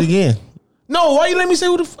just said it again. No, why you let me say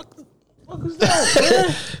who the fuck is that,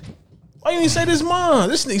 man? Why you didn't say this, Mom?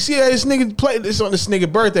 This nigga, see how this nigga played this on this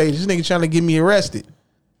nigga birthday. This nigga trying to get me arrested.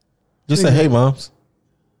 Just say, hey, moms.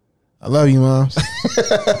 I love you, moms.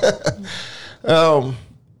 Damn,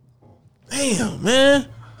 man.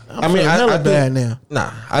 I mean, I bad now.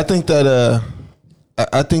 Nah, I think that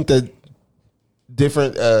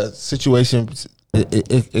different situations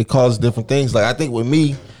it causes different things. Like I think with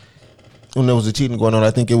me, when there was a cheating going on,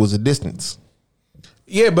 I think it was a distance.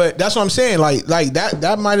 Yeah, but that's what I'm saying. Like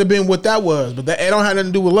that might have been what that was, but that it don't have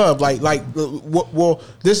nothing to do with love. Well,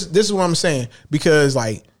 this is what I'm saying, because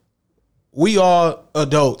like we all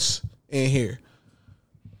adults in here.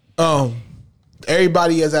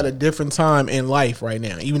 Everybody is at a different time in life right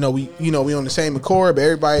now. Even though we on the same accord, but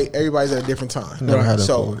everybody's at a different time. Never had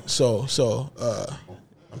So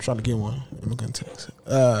I'm trying to get one. I'm gonna text.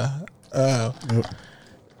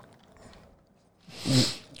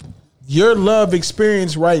 Your love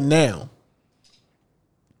experience right now,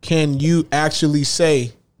 can you actually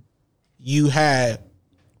say you had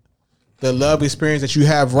the love experience that you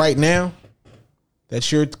have right now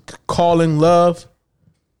that you're calling love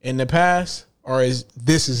in the past, or is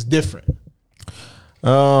different?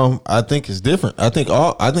 I think it's different. I think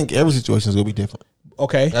every situation is gonna be different.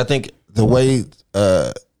 Okay. I think the way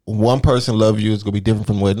one person loves you is gonna be different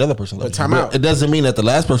from the way another person loves you. But time out. It doesn't mean that the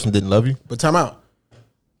last person didn't love you. But time out.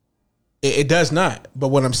 It does not. But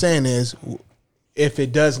what I'm saying is, if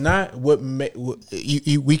it does not,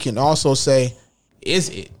 we can also say, is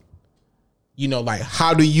it? You know, like,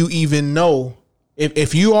 how do you even know?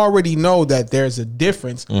 If you already know that there's a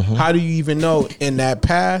difference, how do you even know in that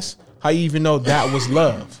past? How you even know that was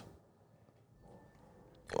love?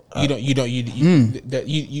 That's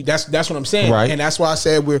what I'm saying, right? And that's why I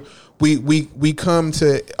said we come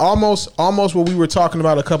to almost what we were talking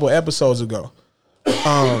about a couple episodes ago.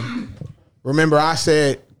 Remember I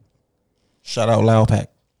said, shout out Loud Pack.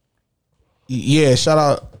 Yeah, shout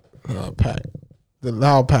out Pack, the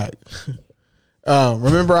Loud Pack.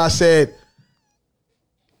 Remember I said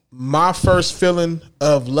my first feeling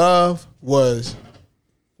of love was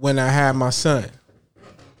when I had my son,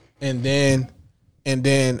 and then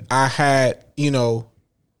I had,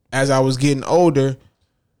 as I was getting older,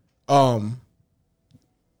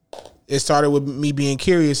 it started with me being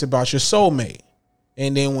curious about your soulmate.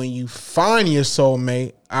 And then when you find your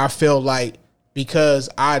soulmate, I feel like because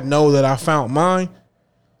I know that I found mine,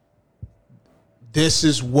 this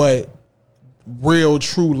is what real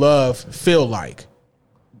true love feel like.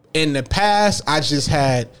 In the past, I just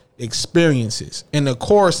had experiences. And of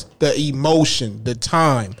course, the emotion, the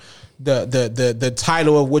time, the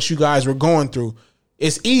title of what you guys were going through.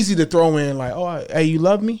 It's easy to throw in like, oh, hey, you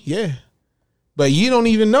love me? Yeah. But you don't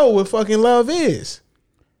even know what fucking love is.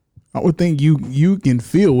 I would think you can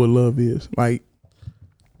feel what love is. Like,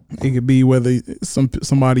 it could be whether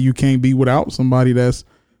somebody you can't be without, somebody that's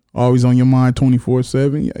always on your mind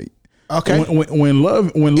 24/7. Okay. When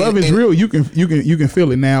love is real, you can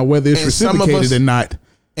feel it now, whether it's reciprocated or not.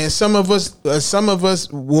 And some of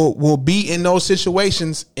us will be in those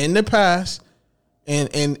situations in the past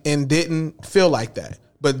and didn't feel like that,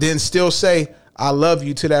 but then still say I love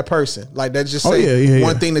you to that person. Like that just say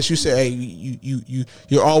one thing that you say, hey,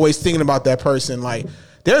 you're always thinking about that person. Like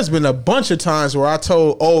there's been a bunch of times where I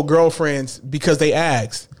told old girlfriends because they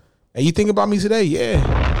asked, hey, you think about me today?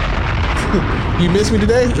 Yeah. You miss me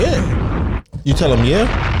today? Yeah. You tell them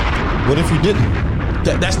yeah? What if you didn't?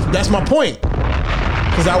 That's my point.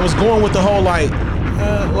 Because I was going with the whole like,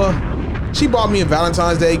 well, she bought me a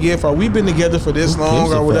Valentine's Day gift, or we've been together for this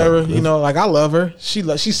long, or whatever. You know, like I love her. She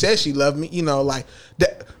said she loved me. You know, like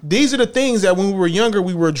these are the things that when we were younger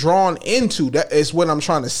we were drawn into. That is what I'm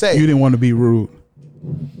trying to say. You didn't want to be rude.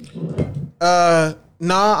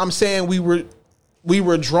 Nah, I'm saying we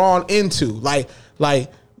were drawn into like.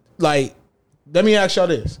 Let me ask y'all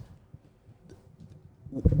this.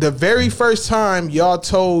 The very first time y'all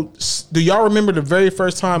do y'all remember the very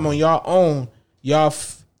first time on y'all own y'all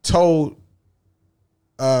told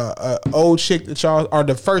old chick that y'all, or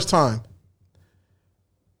the first time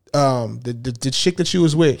the chick that you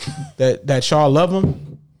was with that y'all love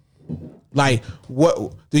them? Like,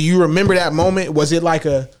 what do you remember that moment? Was it like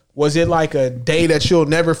a day that you'll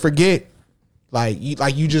never forget? Like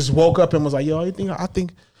you just woke up and was like, yo, I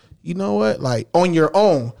think you know what? Like on your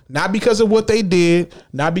own, not because of what they did,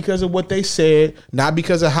 not because of what they said, not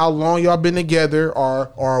because of how long y'all been together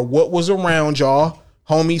or what was around y'all,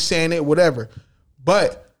 homies saying it, whatever.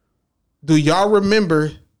 But do y'all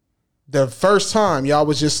remember the first time y'all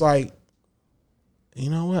was just like,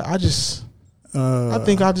 you know what? I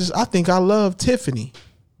think I love Tiffany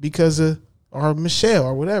because of, or Michelle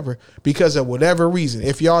or whatever, because of whatever reason.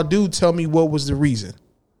 If y'all do, tell me what was the reason.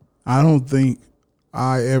 I don't think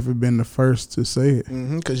I ever been the first to say it.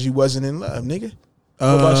 Because you wasn't in love, nigga. What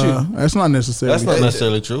about you? That's not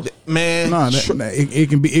necessarily true, man. No, it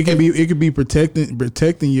can be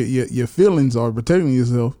protecting your feelings or protecting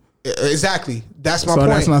yourself. Exactly. That's my point.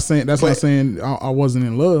 That's not saying I wasn't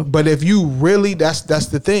in love. But if you really, that's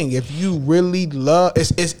the thing. If you really love,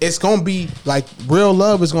 it's gonna be like real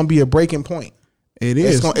love is gonna be a breaking point. It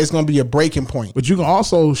is. It's gonna be a breaking point. But you can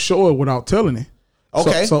also show it without telling it.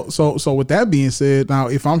 Okay. So with that being said, now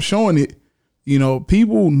if I'm showing it, you know,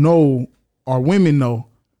 people know or women know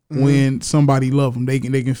when somebody love them. They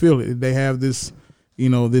can feel it. They have this, you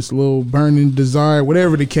know, this little burning desire,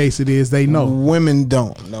 whatever the case it is. They know. Women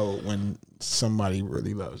don't know when somebody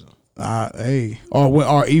really loves them.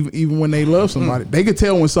 Or even when they love somebody, they can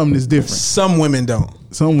tell when something is different. Some women don't.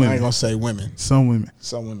 Some women. I ain't gonna say women. Some women.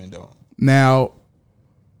 Some women don't. Now,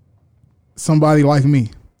 somebody like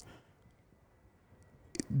me,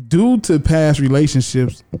 due to past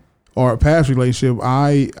relationships or a past relationship,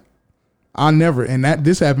 I never, and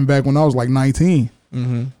this happened back when I was like 19.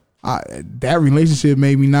 That relationship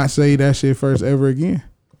made me not say that shit first ever again.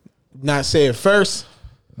 Not say it first.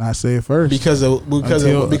 Not say it first because of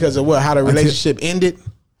what? How the relationship ended.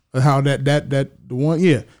 How that the one,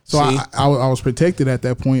 yeah. So I was protected at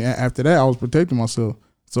that point. After that, I was protecting myself.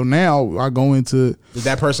 So now I go into. Did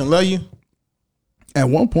that person love you? At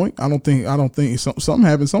one point, I don't think something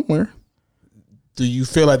happened somewhere. Do you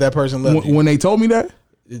feel like that person loved you? When they told me that?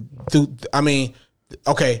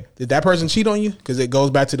 Okay, did that person cheat on you? Because it goes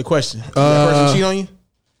back to the question. Did that person cheat on you?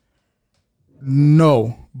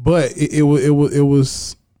 No, but it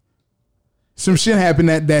was some shit happened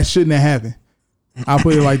that shouldn't have happened. I'll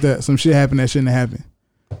put it like that. Some shit happened that shouldn't have happened.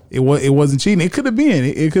 It wasn't cheating. It could have been.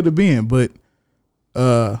 It could have been, but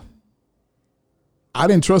I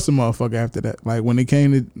didn't trust a motherfucker after that. Like when it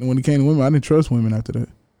came to women, I didn't trust women after that.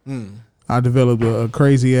 I developed a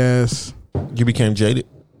crazy ass. You became jaded.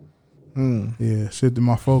 Yeah, shifted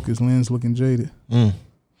my focus. Lens looking jaded.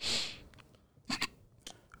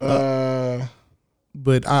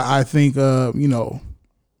 But I think you know,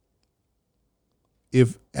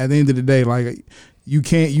 if at the end of the day, like you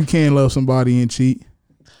can't love somebody and cheat.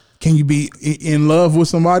 Can you be in love with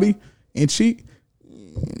somebody and cheat?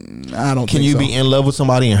 I don't. Can you be in love with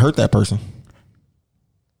somebody and hurt that person?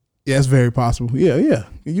 Yeah, it's very possible. Yeah.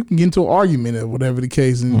 You can get into an argument or whatever the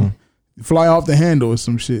case and fly off the handle or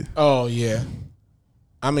some shit. Oh yeah.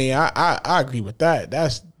 I mean, I agree with that.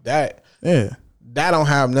 That don't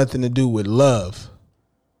have nothing to do with love.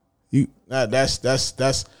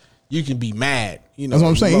 That's you can be mad. You know, that's what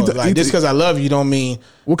I'm saying. Like just because I love you don't mean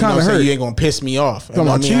what kind of hurt? You ain't gonna piss me off. I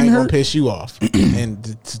ain't gonna piss you off. And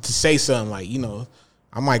to say something like, you know,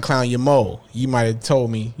 I might clown your mole. You might have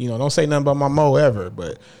told me, you know, don't say nothing about my mole ever.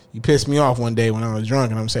 But you pissed me off one day when I was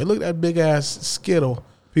drunk, and I'm saying, look at that big ass Skittle.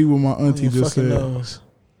 People, my auntie just said. Nose.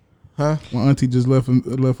 Huh? My auntie just left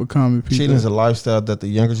a comment. Cheating is a lifestyle that the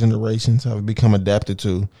younger generations have become adapted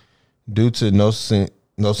to due to no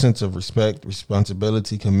sense of respect,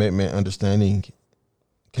 responsibility, commitment, understanding,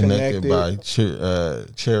 connected by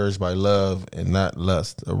cherished by love and not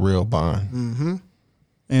lust, a real bond. Mm-hmm.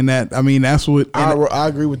 And that's what I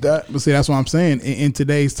agree with that. But see, that's what I'm saying. In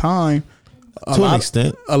today's time, to an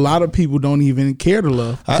extent, a lot of people don't even care to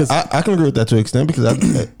love. I can agree with that to an extent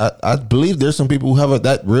because I believe there's some people who have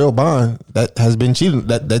that real bond that has been cheated,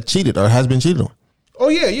 that cheated or has been cheated on. Oh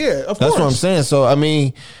yeah, of course. That's what I'm saying. So I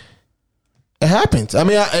mean, it happens. I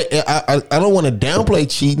mean, I don't want to downplay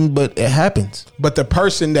cheating, but it happens. But the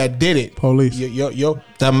person that did it, police,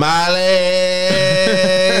 tamales.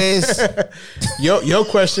 Your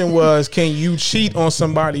question was, can you cheat on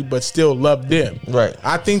somebody but still love them? Right.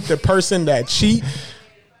 I think the person that cheat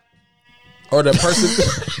or the person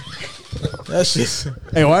that's just.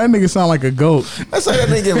 Hey, why that nigga sound like a goat? That's like that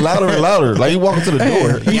nigga getting louder and louder. Like he walking to the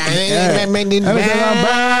door. That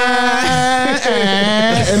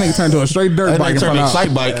nigga turned to a straight dirt bike in front of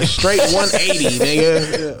sight bike. Straight 180,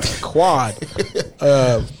 nigga. Quad.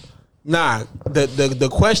 The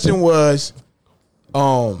question was,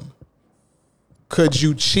 could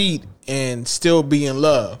you cheat and still be in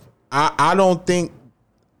love? I don't think,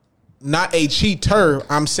 not a cheater.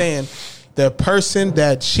 I'm saying the person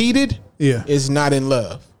that cheated is not in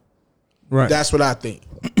love. Right. That's what I think.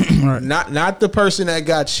 Right. Not the person that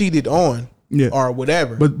got cheated on or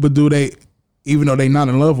whatever. But do they, even though they not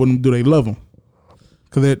in love with them, do they love them?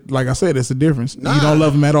 Because like I said, it's a difference. Nah, you don't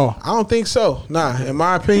love them at all. I don't think so. Nah, in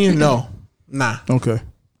my opinion, no. Nah. Okay.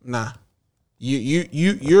 Nah.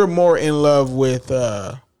 You're more in love with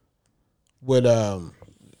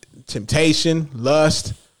temptation,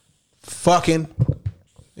 lust, fucking.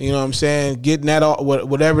 You know what I'm saying? Getting that all,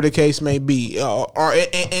 whatever the case may be, or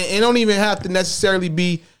it don't even have to necessarily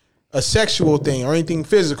be a sexual thing or anything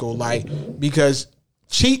physical. Like, because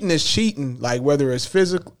cheating is cheating, like whether it's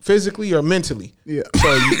physically or mentally. Yeah.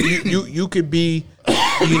 So you could be,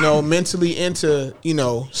 mentally into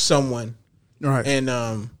someone, right? And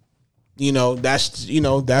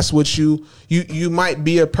that's what you might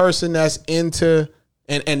be a person that's into,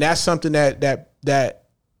 and that's something that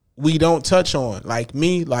we don't touch on. Like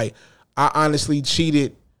me, like I honestly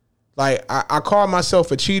cheated. Like I call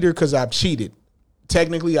myself a cheater because I've cheated.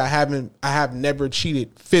 Technically, I have never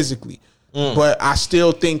cheated physically, but I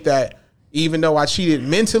still think that even though I cheated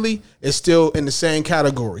mentally, it's still in the same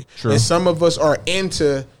category. True. And some of us are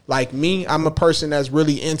into, like me, I'm a person that's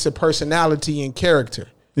really into personality and character.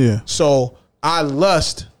 Yeah. So I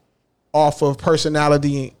lust off of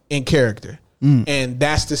personality and character. And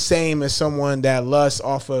that's the same as someone that lusts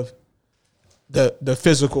off of the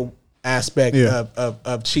physical aspect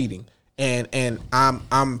of cheating. And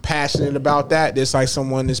I'm passionate about that. Just like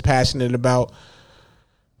someone is passionate about,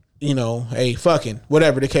 fucking,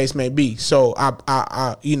 whatever the case may be. So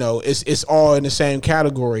I it's all in the same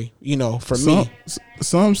category, for me.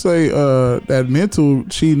 Some say that mental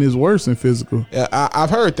cheating is worse than physical. Yeah,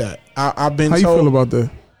 I've heard that. I've been told. How you feel about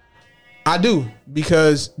that? I do,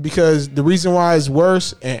 because the reason why it's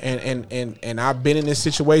worse, and I've been in this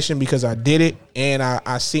situation because I did it, and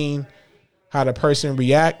I seen how the person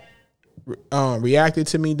reacted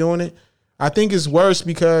to me doing it. I think it's worse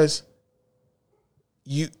because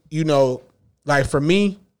like for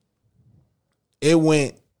me, it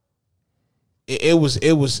was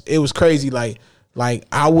crazy. Like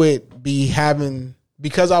I would be having,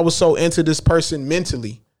 because I was so into this person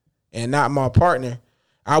mentally and not my partner,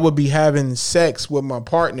 I would be having sex with my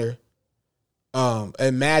partner,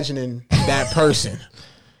 imagining that person,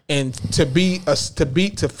 and to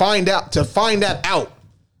find that out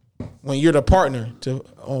when you're the partner.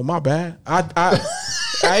 Oh my bad, I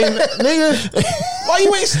nigga, why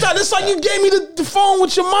you ain't start? It's like you gave me the phone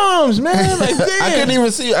with your mom's, man. Like, damn. I couldn't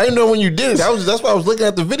even see. I didn't know when you did it. That's why I was looking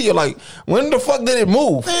at the video. Like, when the fuck did it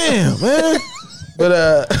move? Damn, man.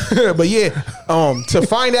 But yeah, to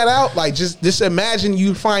find that out, like just imagine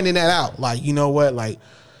you finding that out. Like, you know what, like,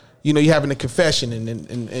 you know, you having a confession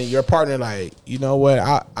and your partner like, you know what,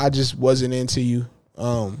 I just wasn't into you.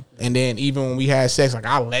 And then even when we had sex, like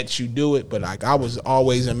I let you do it, but like I was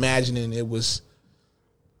always imagining it was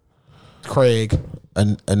Craig, a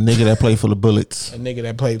nigga that played for the Bullets, a nigga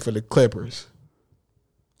that played for the Clippers.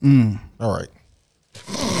 All right.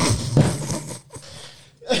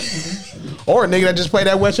 Or a nigga that just played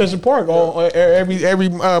at Westchester Park on every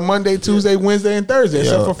Monday, Tuesday, Wednesday, and Thursday,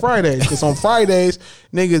 except for Fridays. Because on Fridays,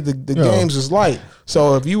 niggas, the games is light.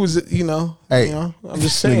 So if you was, you know, I'm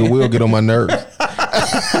just saying. Nigga will get on my nerves.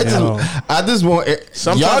 I just want.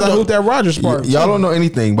 Sometimes I hoop that Rogers Park. Y'all don't know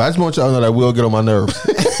anything, but I just want y'all to know that will get on my nerves.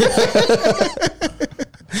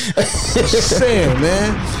 Just saying,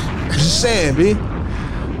 man. Just saying, B.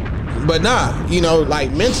 But nah, you know,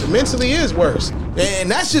 like mentally is worse, and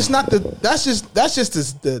that's just not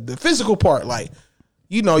the physical part. Like,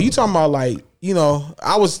 you know, you talking about like, you know,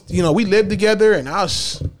 I was, you know, we lived together, and I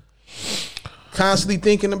was constantly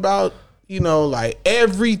thinking about, you know, like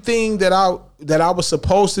everything that I was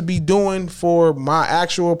supposed to be doing for my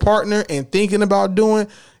actual partner and thinking about doing,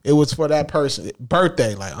 it was for that person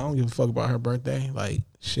birthday. Like, I don't give a fuck about her birthday. Like,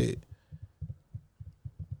 shit,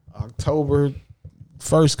 October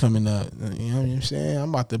 1st coming up, you know what I'm saying? I'm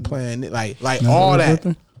about to plan it, like all that.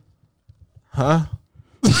 Birthday? Huh?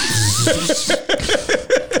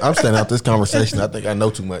 I'm staying out this conversation. I think I know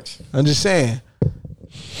too much. I'm just saying.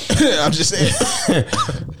 I'm just saying.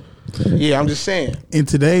 Yeah, I'm just saying. In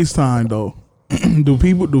today's time, though, do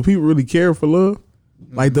people really care for love?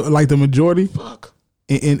 Like the majority? Fuck.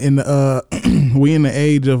 In we in the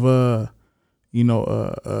age of you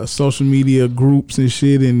know, social media groups and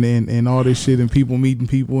shit and all this shit and people meeting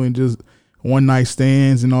people and just one night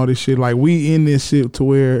stands and all this shit. Like, we in this shit to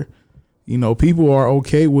where, you know, people are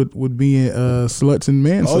okay with being sluts and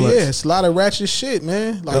men. Oh yeah, it's a lot of ratchet shit,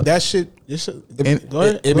 man. Like that shit.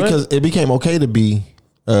 It became okay to be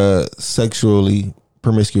sexually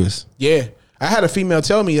promiscuous. Yeah, I had a female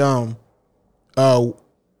tell me,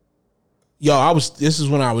 this is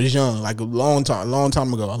when I was young, like a long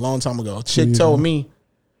time ago. Chick told me,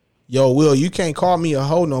 yo, Will, you can't call me a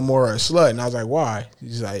hoe no more or a slut. And I was like, why?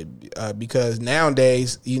 She's like, because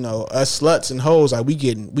nowadays, you know, us sluts and hoes, like we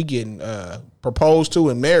getting proposed to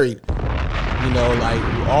and married. You know, like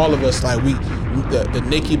all of us, like the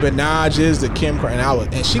Nicki Minaj's, the Kim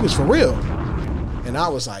Kardashian, and she was for real. And I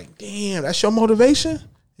was like, damn, that's your motivation?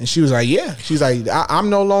 And she was like, yeah. She's like, I'm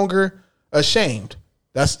no longer ashamed.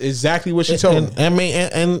 That's exactly what she told me. I mean,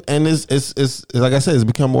 and it's like I said, it's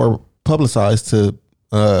become more publicized to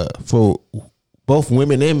for both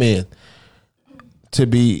women and men to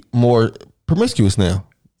be more promiscuous now.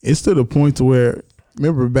 It's to the point to where,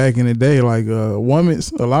 remember back in the day, like a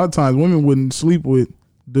lot of times women wouldn't sleep with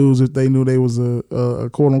dudes if they knew they was a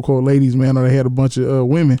quote unquote ladies man or they had a bunch of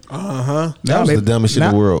women. Uh-huh. That was the dumbest shit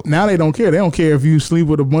in the world. Now they don't care. They don't care if you sleep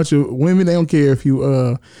with a bunch of women. They don't care if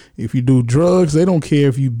you do drugs. They don't care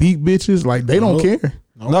if you beat bitches. Like, they don't care.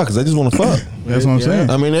 No, because they just want to fuck. That's what I'm saying.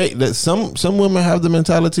 I mean, some women have the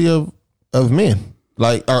mentality of men,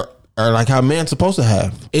 like or like how man's supposed to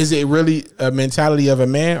have. Is it really a mentality of a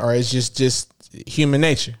man, or is just human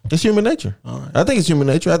nature? It's human nature. All right. I think it's human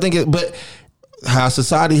nature. I think it, but how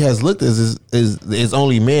society has looked is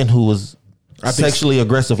only men who was sexually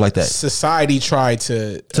aggressive like that. Society tried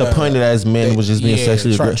to point it as men was just being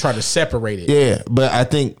sexually aggressive. Try to separate it. Yeah, but I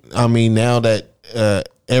think, I mean, now that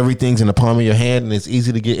everything's in the palm of your hand and it's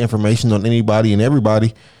easy to get information on anybody and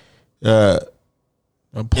everybody. The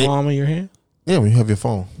palm of your hand? Yeah, when you have your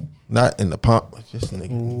phone. Not in the palm. This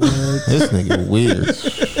nigga weird.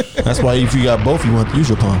 That's why if you got both, you want to use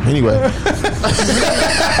your palm. Anyway.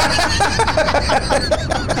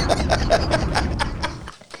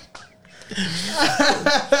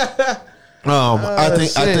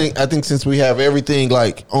 I think since we have everything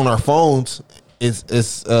like on our phones,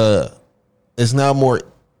 it's now more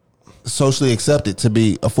socially accepted to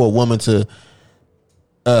be for a woman to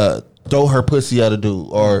throw her pussy at a dude,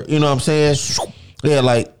 or you know what I'm saying? Yeah,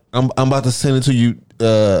 like I'm about to send it to you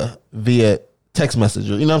via text message,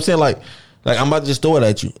 you know what I'm saying? Like I'm about to just throw it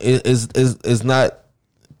at you. It's not.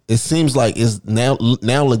 It seems like it's now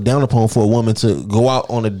looked down upon for a woman to go out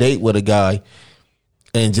on a date with a guy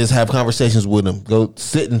and just have conversations with him, go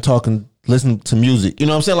sit and talk and listen to music. You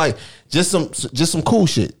know what I'm saying? Like just some cool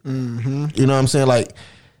shit. Mm-hmm. You know what I'm saying? Like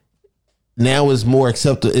now it's more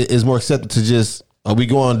accepted. It's more accepted to just we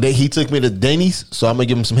go on a date? He took me to Denny's, so I'm gonna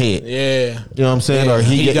give him some head. Yeah, you know what I'm saying? Yeah. Or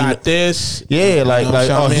he got this. Yeah, like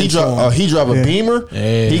he drive a Beamer.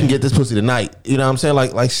 Yeah. He can get this pussy tonight. You know what I'm saying?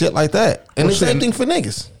 Like shit like that. And the same thing for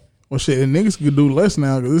niggas. Well, shit, and niggas could do less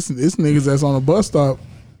now because this niggas that's on a bus stop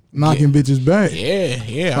knocking bitches back.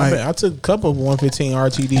 Yeah. Like, I took a couple of 115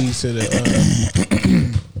 RTDs to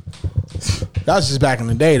the. That was just back in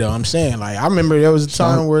the day, though. I'm saying, like, I remember there was a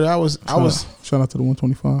time where I was. Shout out to the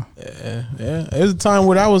 125. Yeah. There was a time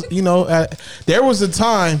where I was, there was a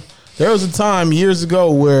time years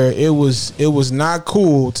ago where it was not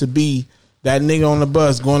cool to be that nigga on the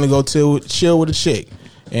bus going to go chill with a chick,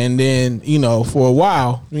 and then for a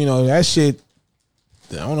while, that shit.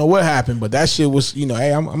 I don't know what happened, but that shit was,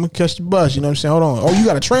 hey, I'm gonna catch the bus. You know what I'm saying? Hold on. Oh, you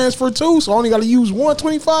got to transfer too, so I only got to use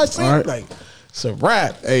 125 cents. Right. Like. It's a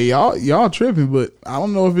wrap. Hey, y'all tripping, but I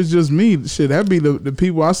don't know if it's just me. Shit, that be the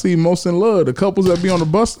people I see most in love. The couples that be on the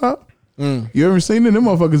bus stop. You ever seen them? Them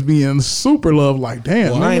motherfuckers be in super love. Like,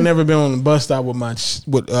 damn. Well, I ain't never been on the bus stop with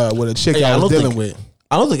with a chick I was dealing with.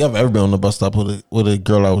 I don't think I've ever been on the bus stop with a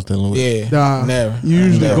girl I was dealing with. Yeah, never. You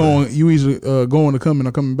usually going to coming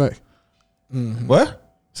or coming back. Mm-hmm. What?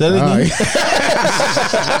 Say that again.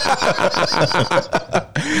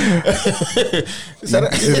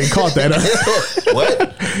 They caught that.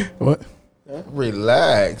 What?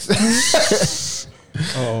 Relax.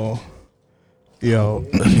 Oh, yo,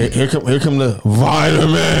 here come the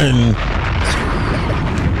vitamin.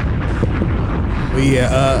 But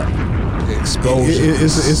yeah, exposure.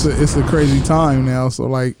 It's a crazy time now. So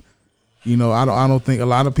like, I don't think a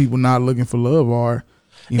lot of people not looking for love are.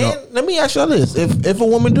 And let me ask y'all this: if a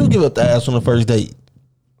woman do give up the ass on the first date,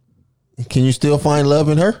 can you still find love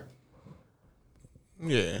in her?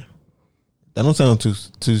 Yeah, that don't sound too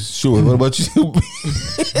sure. What about you?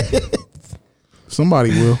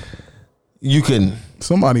 Somebody will. You can.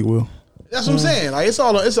 Somebody will. That's what I'm saying. Like it's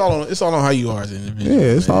all on how you are as an individual.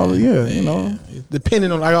 Yeah, it's all Depending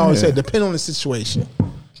on, like I always say, depend on the situation.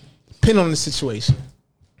 Depend on the situation.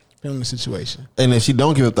 And if she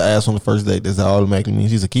don't give up the ass on the first date, does that automatically mean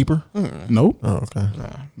she's a keeper? Nope. Oh, okay.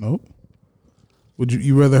 Nope. Would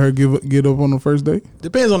you rather her get up on the first date?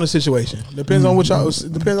 Depends on the situation. Depends on what y'all.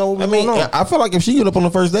 Depends on what going on. I feel like if she get up on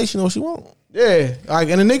the first date, she know what she want. Yeah, like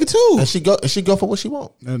and a nigga too. And she go for what she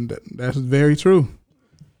want. And that's very true.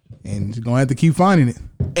 And she's gonna have to keep finding it.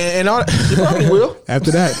 And all, she probably will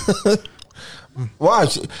after that. Why?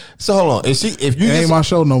 So hold on. If you it ain't my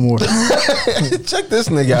show no more. Check this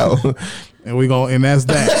nigga out. And that's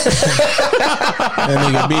that.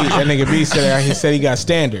 that nigga B said he said he got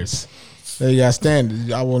standards. He got standards.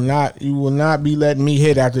 You will not be letting me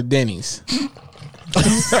hit after Denny's.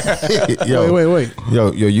 Yo, wait.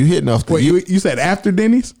 Yo, you hitting off the you said after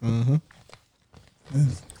Denny's? Mm-hmm.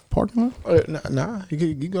 Parking lot? Nah.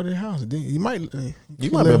 You go to the house. You might be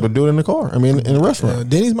able to do it in the car. I mean, in the restaurant.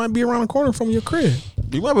 Denny's might be around the corner from your crib.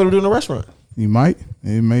 You might be able to do it in the restaurant. You might.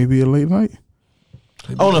 It may be a late night.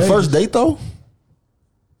 On the first date though?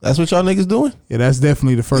 That's what y'all niggas doing? Yeah, that's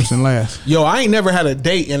definitely the first and last. Yo, I ain't never had a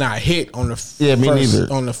date and I hit on the me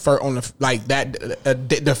neither. On the like that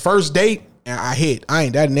the first date and I hit.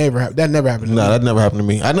 That never happened. To me. That never happened to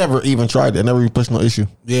me. I never even tried it. I never even pushed no issue.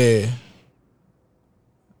 Yeah.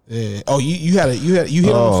 Yeah. Oh, you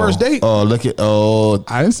hit on the first date? Oh, look at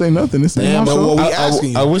I didn't say nothing. This ain't my show. What we asking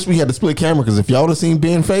you? I wish we had the split camera because if y'all would have seen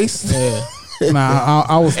Ben face. Yeah. Nah,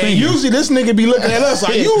 I was thinking. And usually this nigga be looking at us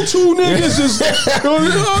like you two niggas just.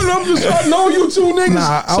 I know you two niggas.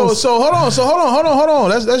 Nah, so hold on.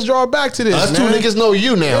 Let's draw it back to this. Us man. two niggas know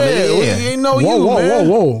you now. Yeah, we know you, man.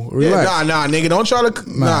 Whoa, relax. Nah, nigga, don't try to.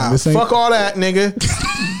 Fuck all that, nigga.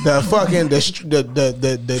 The fucking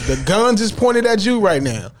the guns is pointed at you right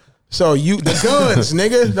now. So the guns,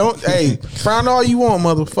 nigga, frown all you want,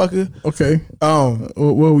 motherfucker. Okay. What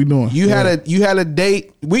are we doing? You had a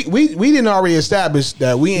date. We didn't already establish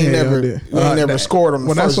that we ain't never scored on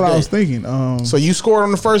the first date. Well, that's what I was thinking. So you scored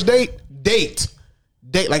on the first date? Date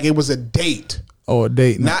like it was a date. Oh, a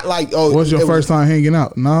date. Not like What's your first time hanging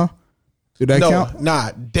out? Nah. Did that count?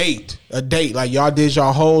 Nah, date. A date. Like y'all did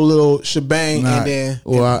y'all whole little shebang and then.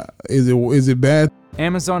 Well, is it bad?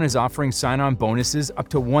 Amazon is offering sign-on bonuses up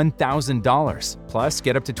to $1,000, plus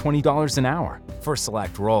get up to $20 an hour for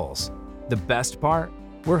select roles. The best part?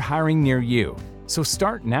 We're hiring near you. So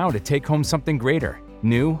start now to take home something greater.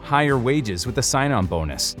 New, higher wages with a sign-on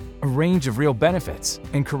bonus, a range of real benefits,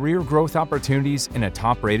 and career growth opportunities in a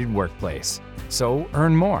top-rated workplace. So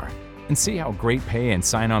earn more and see how great pay and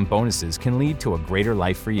sign-on bonuses can lead to a greater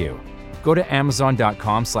life for you. Go to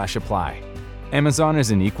amazon.com/apply. Amazon is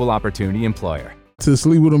an equal opportunity employer. To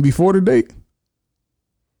sleep with them before the date?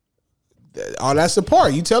 Oh, that's the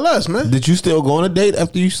part. You tell us, man. Did you still go on a date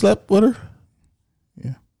after you slept with her?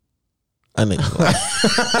 Yeah. I think so.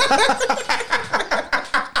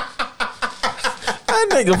 That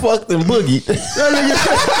nigga fucked and boogied.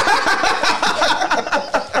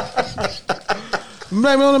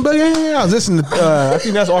 Blame me on the boogie. I was listening to. I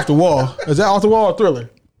think that's Off the Wall. Is that Off the Wall or Thriller?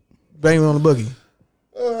 Blame me on the boogie.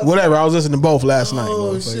 Whatever. I was listening to both last night.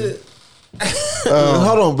 Oh shit.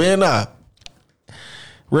 Hold on, Ben.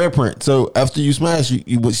 Red Print. So after you smashed,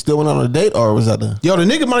 you still went on a date, or was that the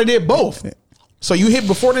nigga might have did both? So you hit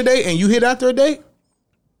before the date and you hit after a date?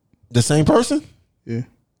 The same person? Yeah.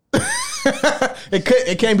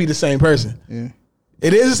 It can't be the same person. Yeah.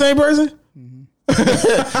 It is the same person?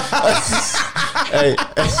 Hey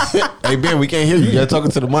Ben, we can't hear you. You gotta talk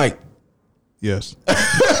into the mic. Yes.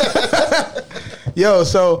 Yo,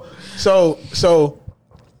 so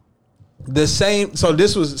the same. So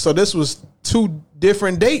this was 2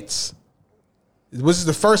 different dates. Was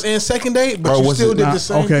this the first and second date? But you still did the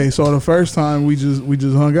same. Okay, so the first time we just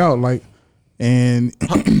hung out, like, and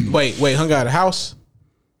wait, hung out at a house.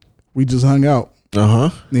 We just hung out.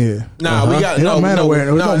 Yeah. Nah, we got it don't matter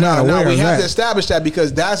where. We have to establish that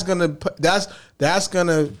because that's gonna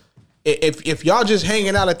if y'all just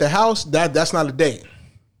hanging out at the house, that's not a date.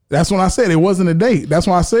 That's when I said it wasn't a date. That's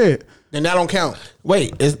why I said. Then that don't count.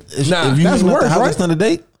 Wait, if you that's worse, house, right? It's not a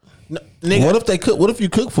date. No, nigga. What if they cook? What if you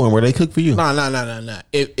cook for them, or they cook for you? No.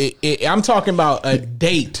 I'm talking about a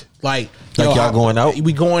date, like y'all going out.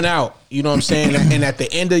 We going out. You know what I'm saying? And at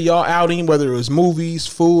the end of y'all outing, whether it was movies,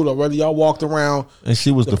 food, or whether y'all walked around and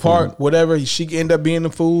she was the park, food. whatever, she ended up being the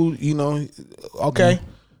food. You know, okay.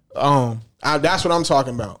 That's what I'm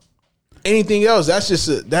talking about. Anything else? That's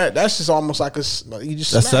just almost like you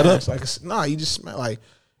just that's smash. set up. You just smash. Like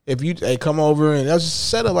if you come over and that's just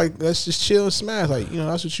set up. Like let's just chill and smash. Like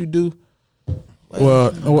that's what you do.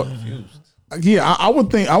 Like, yeah, I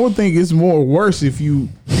would think it's more worse if you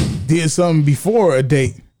did something before a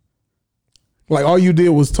date. Like all you did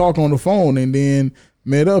was talk on the phone and then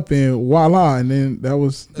met up and voila, and then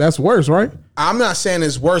that's worse, right? I'm not saying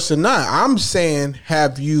it's worse or not. I'm saying I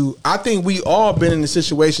think we all been in a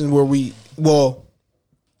situation where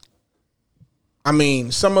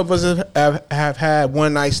some of us have had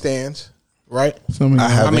one night stands, right? Some of y'all.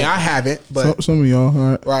 I haven't, but some of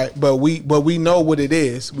y'all, right? But we know what it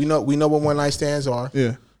is. We know what one night stands are.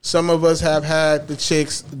 Yeah. Some of us have had the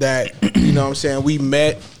chicks that, you know what I'm saying, we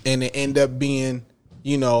met and it ended up being,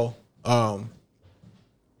 we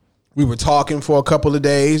were talking for a couple of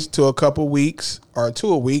days to a couple of weeks or to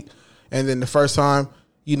a week. And then the first time,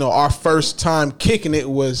 our first time kicking it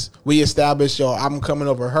was we established, I'm coming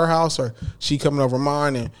over her house or she coming over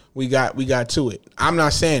mine and we got to it. I'm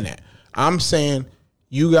not saying that. I'm saying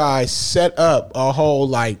you guys set up a whole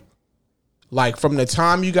like from the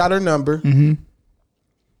time you got her number, mm-hmm.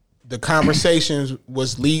 the conversations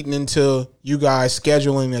was leading into you guys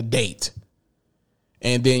scheduling a date.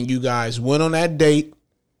 And then you guys went on that date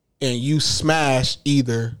and you smashed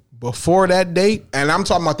either before that date, and I'm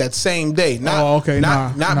talking about that same day. Not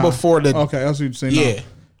before the okay, that's what you're saying. Yeah.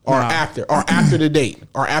 After the date.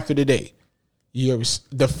 Or after the date. You ever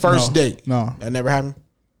the first date. No. That never happened?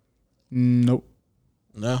 Nope.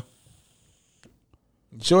 No.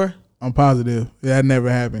 Sure? I'm positive. That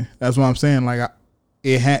never happened. That's what I'm saying. Like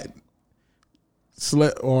it had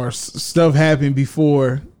stuff happened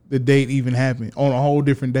before the date even happened on a whole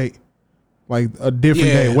different date. Like a different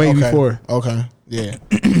day, way before. Okay. Yeah.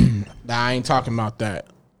 Nah, I ain't talking about that.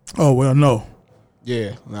 Oh, well, no.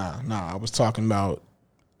 Yeah. Nah. I was talking about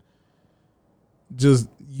just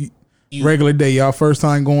regular day. Y'all first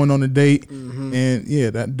time going on a date. Mm-hmm. And yeah,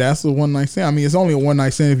 that's a one night stand. I mean, it's only a one night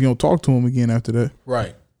stand if you don't talk to him again after that.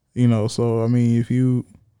 Right. So I mean, if you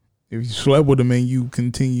slept with him and you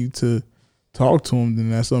continue to talk to him, then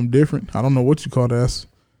that's something different. I don't know what you call that. That's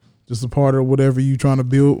just a part of whatever you trying to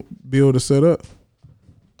build to set up.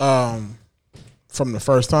 From the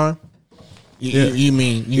first time. If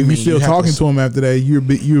you're still talking to him after that,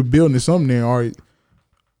 you're building something there, or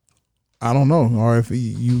I don't know, or if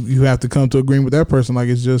you have to come to agreement with that person, like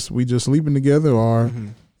it's just we just sleeping together, or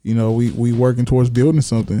we working towards building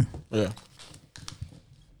something. Yeah.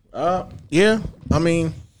 Yeah. I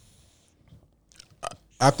mean,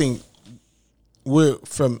 I think we're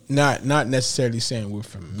from not necessarily saying we're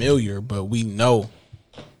familiar, but we know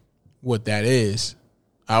what that is.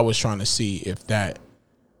 I was trying to see if that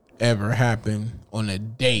ever happened on a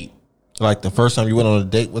date. Like the first time you went on a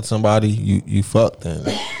date with somebody, you fucked then.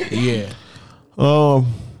 Yeah. No,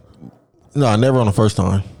 never on the first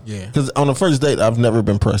time. Yeah. Because on the first date, I've never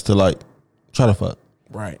been pressed to like try to fuck.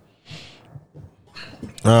 Right.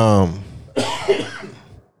 But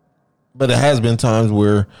But it has been times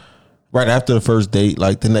where right after the first date,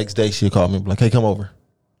 like the next day, she'll call me like, "Hey, come over."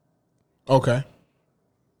 Okay.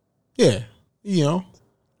 Yeah, you know,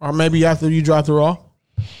 or maybe after you dropped her off.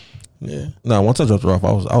 Yeah. No, once I dropped her off,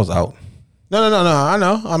 I was out. No. I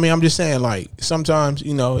know. I mean, I'm just saying, like, sometimes,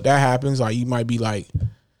 you know, that happens. Like, you might be like,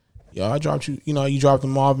 yo, I dropped you. You know, you dropped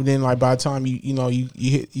them off, and then like by the time you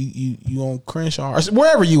hit you on Crenshaw or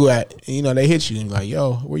wherever you at, and, you know, they hit you and like,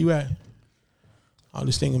 yo, where you at? I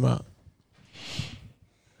was thinking about.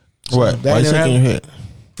 What? Why you shaking your head?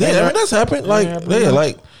 Yeah, I mean, that's happened. Like, yeah,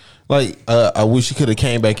 like I wish you could have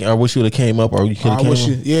came back. I wish you would have came up, or you could have came up.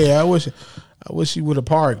 I wish you would have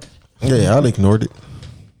parked. Yeah, I ignored it.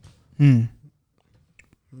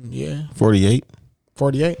 Yeah. 48.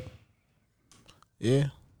 48. Yeah.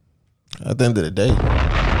 At the end of the day,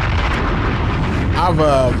 I've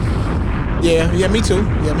yeah, me too.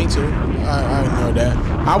 Yeah, me too. I know that.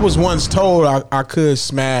 I was once told I could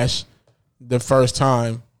smash the first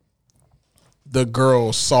time the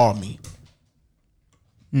girl saw me.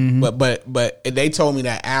 But they told me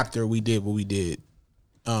that after we did what we did.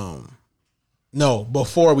 No,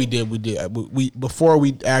 before we did before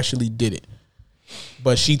we actually did it.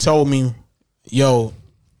 But she told me, yo,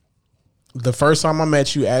 the first time I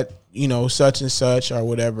met you at, you know, such and such or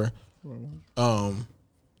whatever,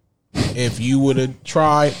 if you would have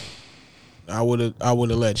tried, I would have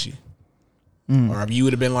let you. Or if you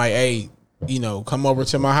would have been like, hey, you know, come over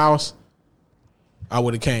to my house, I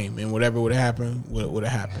would have came, and whatever would have happened would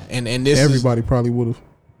have happened. And this everybody probably would have.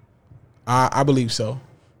 I believe so.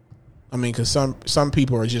 I mean, because some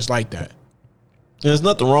people are just like that. There's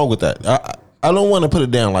nothing wrong with that. I don't want to put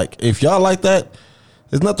it down. Like, if y'all like that,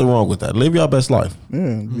 there's nothing wrong with that. Live your best life.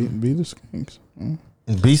 Yeah, be the skinks.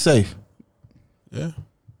 Be safe. Yeah.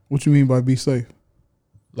 What you mean by be safe?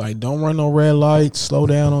 Like, don't run no red lights. Slow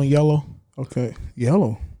down on yellow. Okay,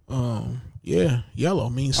 yellow. Yeah, yellow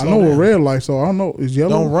means slow I know down. what red lights are. I know is yellow.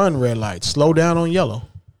 Don't run red lights. Slow down on yellow.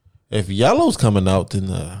 If yellow's coming out, then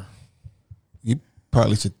you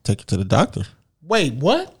probably should take it to the doctor. Wait,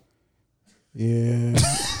 what? Yeah.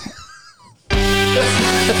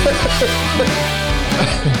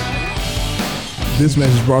 This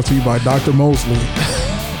message brought to you by Dr. Mosley.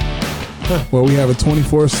 Well, we have a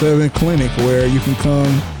 24/7 clinic where you can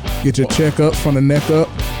come get your checkup from the neck up.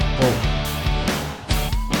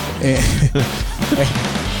 And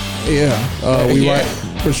we write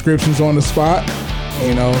prescriptions on the spot.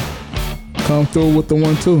 You know, come through with the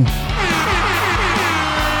 1-2.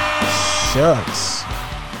 Shucks.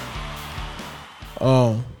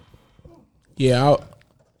 Yeah,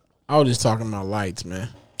 I was just talking about lights, man.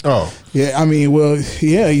 Oh. Yeah, I mean, well,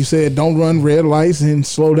 yeah, you said don't run red lights and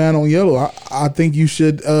slow down on yellow. I think you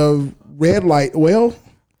should red light. Well,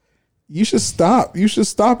 you should stop. You should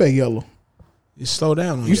stop at yellow. You slow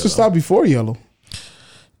down on You yellow. should stop before yellow.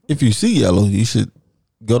 If you see yellow, you should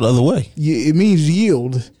go the other way. It means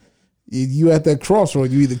yield. You at that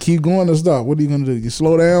crossroad. You either keep going or stop. What are you gonna do? You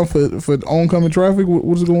slow down for oncoming traffic?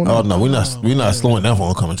 What is going on? Oh no, we're not slowing down for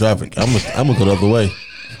oncoming traffic. I'm gonna go the other way.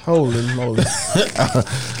 Holy moly! I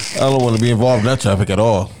don't want to be involved in that traffic at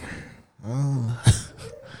all.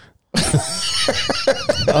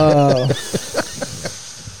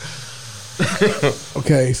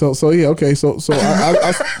 Okay, so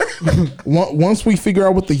I once we figure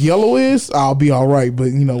out what the yellow is, I'll be all right. But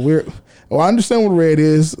you know, I understand what red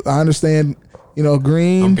is. I understand, you know,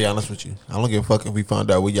 green. I'm gonna be honest with you. I don't give a fuck if we found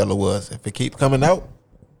out what yellow was. If it keep coming out,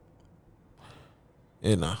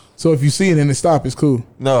 no. So if you see it and it stop, it's cool.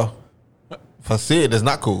 No, if I see it, it's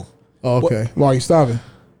not cool. Oh, okay. Why are you stopping?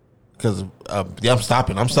 Because I'm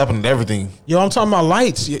stopping. I'm stopping at everything. Yo, I'm talking about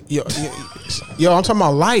lights. Yo, I'm talking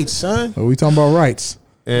about lights, son. Are we talking about rights?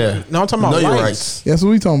 Yeah. No, I'm talking about Know your lights. That's what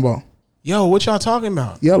we talking about. Yo, what y'all talking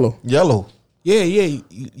about? Yellow. Yeah.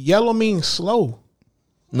 Yellow means slow.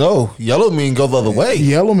 No, yellow mean go the other way.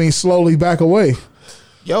 Yellow means slowly back away.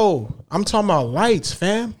 Yo, I'm talking about lights,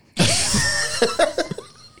 fam.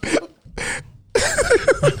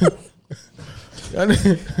 I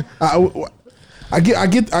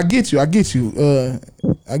get you.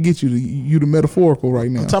 You the metaphorical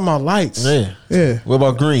right now. I'm talking about lights. Yeah. What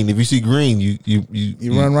about green? If you see green, you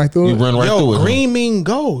run right through it. You run right through it. Green mean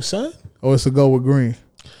go, son. Oh, it's a go with green.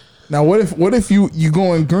 Now, what if you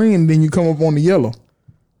going green and then you come up on the yellow?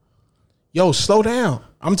 Yo, slow down.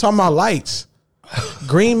 I'm talking about lights.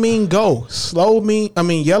 Green mean go.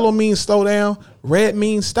 Yellow means slow down. Red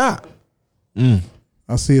means stop.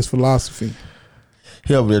 I see his philosophy.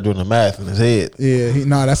 He over there doing the math in his head. Yeah,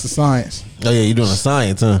 that's the science. Oh yeah, you doing the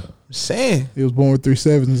science, huh? I'm saying. He was born with 3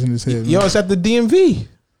 sevens in his head. Yo, it's at the DMV.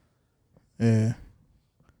 Yeah.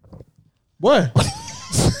 What?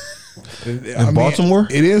 In Baltimore?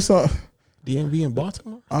 It is DMV in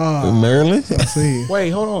Baltimore? Maryland? I see. Wait,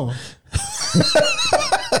 hold on.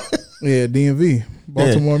 Yeah, DMV.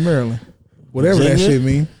 Baltimore, Maryland. Whatever Virginia? that shit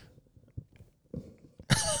mean.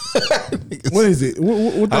 What is it?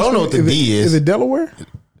 What I don't know what the D is. Is it Delaware?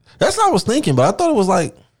 That's what I was thinking, but I thought it was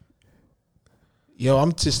like. Yo,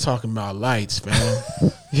 I'm just talking about lights, man.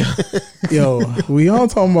 Yo, we all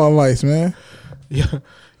talking about lights, man. Yeah.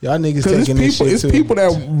 Y'all niggas Because taking this shit it's too. people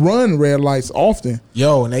that run red lights often.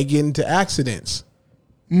 Yo, and they get into accidents.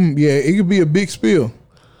 Yeah, it could be a big spill.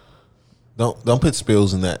 Don't put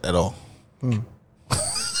spills in that at all.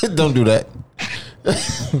 Don't do that.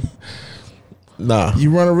 Nah. You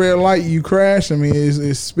run a red light, you crash. I mean,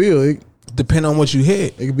 it's spill. It depend on what you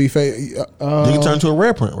hit. It could be fake. You can turn to a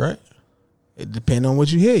red print, right? It depends on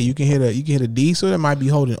what you hit. You can hit a diesel that might be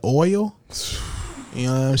holding oil. You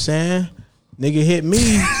know what I'm saying? Nigga hit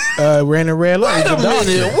me, ran a red light. He's a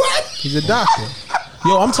doctor. What? He's a doctor.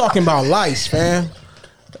 Yo, I'm talking about lights, fam.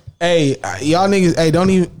 Hey, y'all niggas, hey,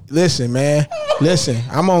 don't even listen, man. Listen,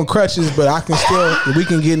 I'm on crutches, but we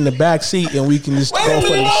can get in the back seat and we can just go for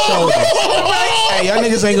the shoulder. Hey, y'all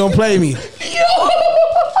niggas ain't gonna play me.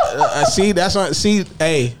 See, that's what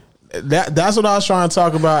I was trying to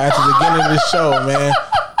talk about at the beginning of the show, man.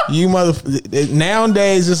 You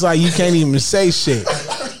nowadays it's like you can't even say shit.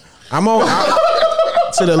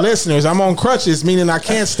 To the listeners, I'm on crutches, meaning I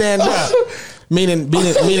can't stand up. Meaning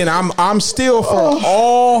I'm still for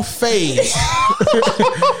all phase.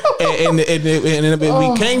 and if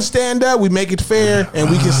we can't stand up, we make it fair, and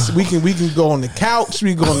we can go on the couch,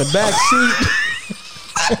 we can go on the back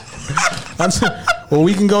seat. Well,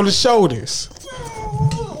 we can go to shoulders.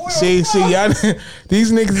 See, y'all,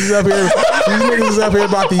 these niggas is up here. These niggas is up here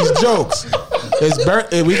about these jokes. It's burnt.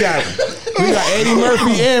 We got Eddie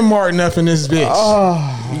Murphy and Martin up in this bitch.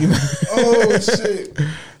 Oh shit!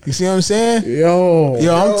 You see what I'm saying? Yo,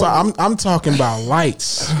 I'm talking about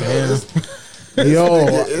lights, man. Yo,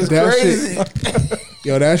 it's crazy.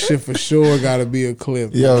 Yo, that shit for sure got to be a clip.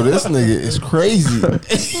 Yo, this nigga is crazy.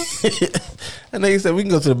 That nigga said we can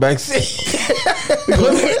go to the back seat.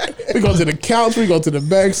 We go to the couch. We go to the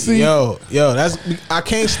back seat. Yo, I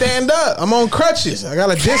can't stand up. I'm on crutches. I got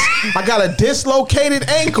a dislocated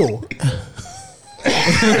ankle.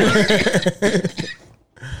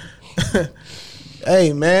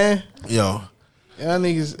 Hey, man. Yo, y'all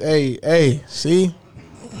niggas. Hey. See,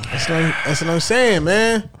 that's what I'm saying,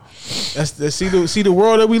 man. See the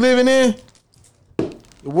world that we living in.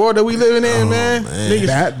 The world that we living in, man.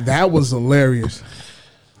 Niggas, that was hilarious.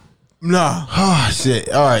 Nah. Oh shit.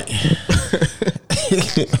 All right.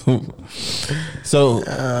 So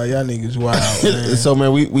y'all niggas wild, man. So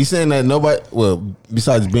man, we saying that nobody, well,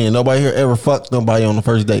 besides being, nobody here ever fucked nobody on the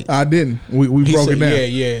first date. I didn't. We broke it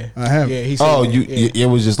down. Yeah. I haven't. Yeah, he said it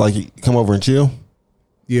was just like you come over and chill.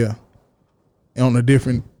 Yeah. On a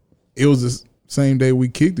different. It was the same day we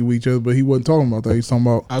kicked it with each other, but he wasn't talking about that. He was talking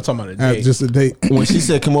about. I was talking about a date. Just a date. When she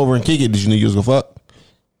said come over and kick it, did you know you was gonna fuck?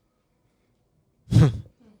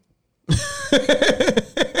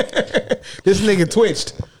 This nigga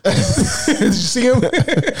twitched. Did you see him?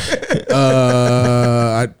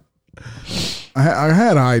 I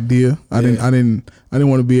had an idea. I didn't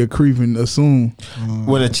want to be a creep and assume.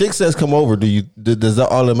 When a chick says come over, does that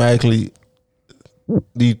automatically?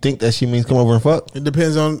 Do you think that she means come over and fuck? It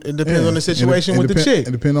depends on the situation with the chick.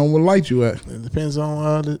 It depends on what light you at. It depends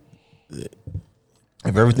on if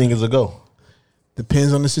everything is a go.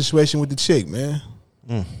 Depends on the situation with the chick, man.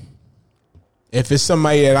 If it's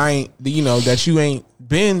somebody that I ain't, that you ain't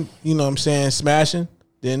been, you know what I'm saying, smashing,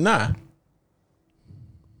 then nah.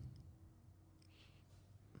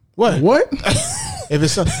 What? If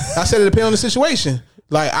it's I said it depends on the situation.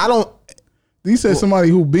 Like I don't. You said somebody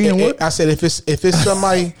who been what? I said if it's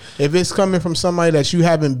somebody, if it's coming from somebody that you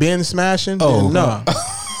haven't been smashing, then nah.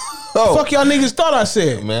 Fuck y'all niggas thought I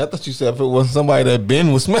said. Man, I thought you said if it was somebody that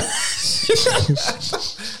been was smashing.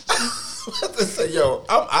 I said, yo,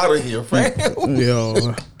 I'm out of here, fam. Yo.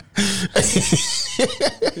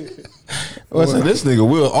 Listen, this nigga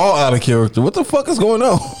Will all out of character. What the fuck is going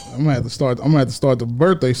on? I'm gonna have to start the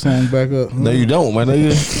birthday song back up. No, you don't, my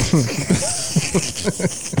nigga.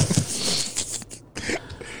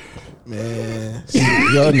 Man,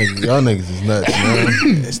 y'all niggas is nuts, man.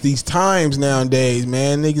 It's these times nowadays,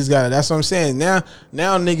 man. Niggas got it. That's what I'm saying. Now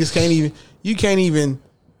niggas can't even. You can't even.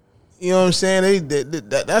 You know what I'm saying?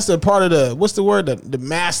 That's a part of the. What's the word? The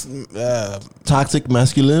mass. Toxic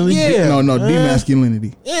masculinity. Yeah. No,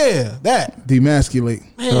 demasculinity. Yeah, that. Demasculate.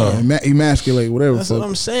 Emasculate. Whatever. That's what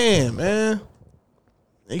I'm saying, man.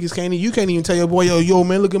 Niggas can't. You can't even tell your boy, yo,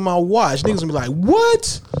 man, look at my watch. Niggas gonna be like,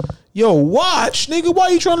 what? yo, watch, nigga. Why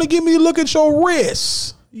you trying to get me to look at your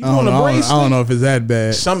wrist? You I want a don't bracelet? know if it's that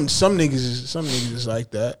bad. Some niggas is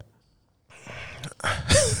like that.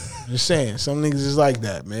 Just saying, some niggas is like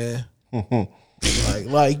that, man.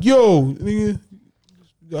 like, yo, nigga,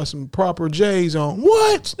 you got some proper J's on.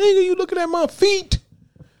 What, nigga? You looking at my feet?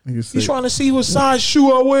 You trying to see what size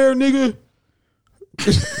shoe I wear, nigga?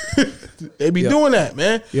 They be doing that,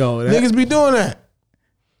 man. Niggas be doing that.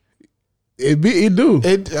 It do.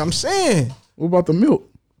 I'm saying. What about the milk?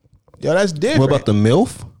 Yo, that's different. What about the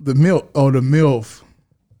MILF? The milk. Oh, the MILF.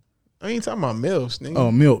 I ain't talking about MILFs, nigga.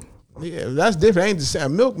 Oh, milk. Yeah, that's different. I ain't the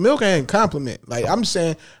same. Milk ain't compliment. Like, I'm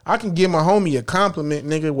saying, I can give my homie a compliment,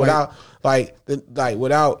 nigga, without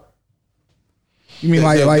without. You mean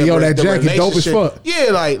yo, that jacket dope as fuck? Yeah,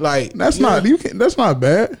 like that's not that's not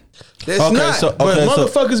bad. That's not. But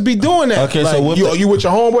motherfuckers be doing that. Okay, like, so you with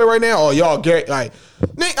your homeboy right now, or y'all get like,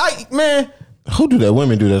 man. Who do that?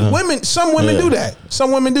 Women do that, huh? Some women do that.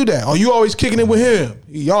 Some women do that. Oh, you always kicking it with him.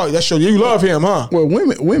 Y'all, that show you love him, huh? Well,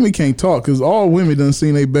 women can't talk because all women done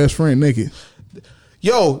seen their best friend naked.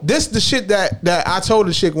 Yo, this the shit that I told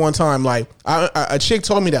a chick one time. Like, a chick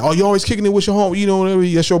told me that. Oh, you always kicking it with your home. You know,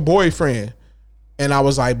 that's your boyfriend. And I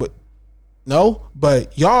was like, but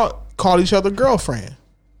y'all call each other girlfriend.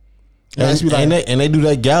 And they do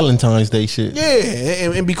that Galentine's Day shit.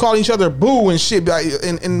 Yeah, and be calling each other boo and shit, like,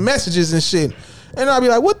 and messages and shit. And I'll be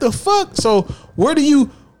like, what the fuck? So what did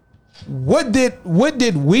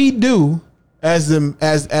we do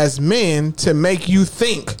as men to make you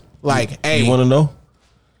think like, hey, you want to know?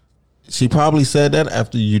 She probably said that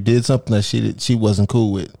after you did something that she wasn't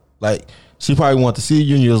cool with. Like, she probably wanted to see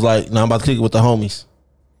you and you was like, no, I'm about to kick it with the homies.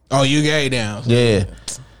 Oh, you gay now. Yeah.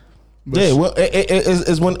 Yeah, well,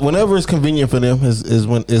 it's whenever it's convenient for them is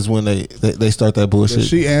when they start that bullshit.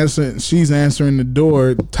 She's answering the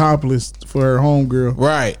door topless for her homegirl,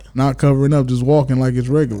 right? Not covering up, just walking like it's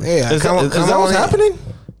regular. Yeah, is that what's happening?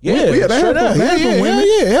 Yeah, that happens.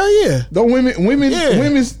 Hell yeah. Don't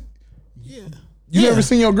women's. You never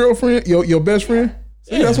seen your girlfriend, your best friend?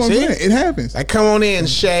 See, that's what I'm saying. It happens. Like, come on in,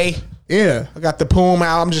 Shay. Yeah, I got the poom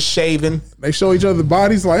out. I'm just shaving. They show each other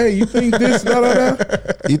bodies like, hey, you think this? da, da, da.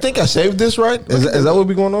 You think I shaved this right? Is that what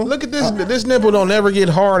be going on? Look at this. This nipple don't ever get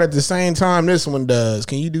hard at the same time this one does.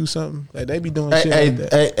 Can you do something? Like, they be doing shit like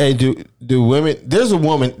that. Hey, do women? There's a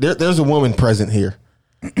woman. There's a woman present here.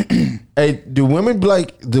 Hey, do women be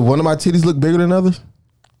like, do one of my titties look bigger than others?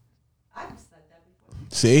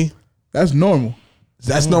 See, that's normal.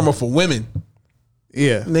 That's normal for women.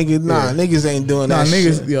 Yeah, niggas ain't doing that.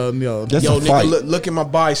 Niggas, shit. yo, that's yo, a nigga, fight. look at my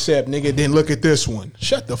bicep, nigga. Then look at this one.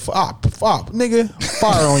 Shut the fuck up, nigga.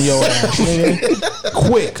 Fire on your ass, nigga.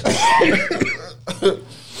 Quick.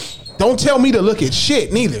 Don't tell me to look at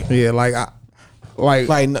shit, neither. Yeah, like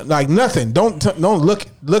nothing. Don't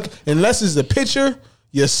look unless it's a picture.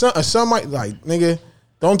 Your son or somebody, like, nigga.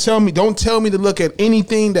 Don't tell me to look at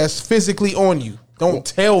anything that's physically on you. Don't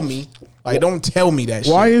tell me. Like, don't tell me that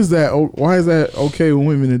shit. Why is that okay with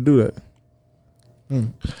women to do that?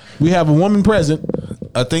 We have a woman present.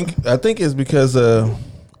 I think it's because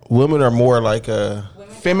women are more like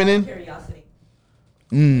feminine. Curiosity.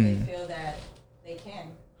 They feel that they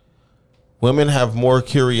can. Women have more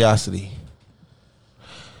curiosity.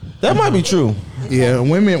 That might be true. Yeah,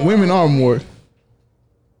 women are more.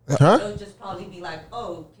 Huh? They'll just probably be like,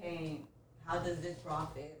 oh, how does this bra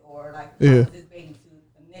fit? Or like, how Yeah. does this bathing suit,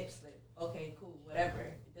 a nip slip? Okay, cool, whatever.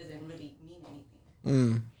 It doesn't really mean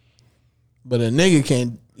anything. But a nigga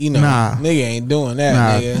can't, nigga ain't doing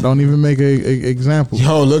that, nigga. Don't even make a example.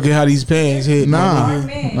 Yo, look at how these pants hit.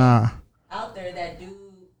 Nah. Out there that do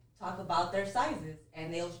talk about their sizes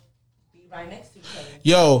and they'll be right next to each other.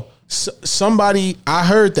 Yo, somebody, I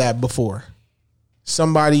heard that before.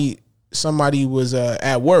 Somebody was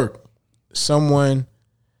at work. Someone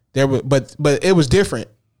there was, but it was different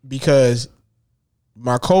because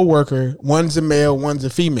my coworker, one's a male, one's a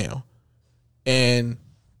female, and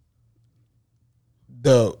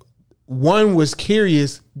the one was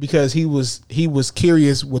curious because he was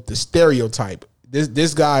curious with the stereotype.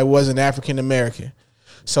 This guy wasn't African American,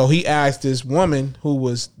 so he asked this woman who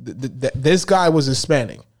was this guy was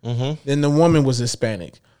Hispanic. Mm-hmm. Then the woman was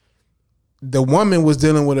Hispanic. The woman was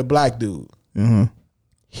dealing with a black dude. Mm-hmm.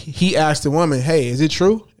 He asked the woman, "Hey, is it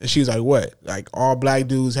true?" And she was like, "What? Like, all black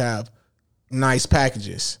dudes have nice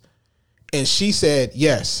packages?" And she said,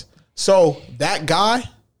 "Yes." So that guy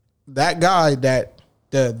that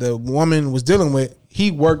the woman was dealing with, he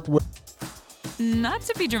worked with. Not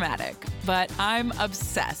to be dramatic, but I'm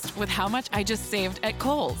obsessed with how much I just saved at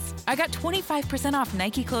Kohl's. I got 25% off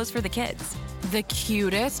Nike clothes for the kids, the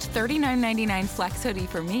cutest $39.99 flex hoodie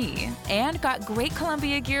for me, and got great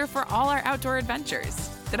Columbia gear for all our outdoor adventures.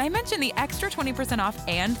 Did I mention the extra 20% off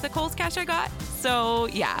and the Kohl's cash I got? So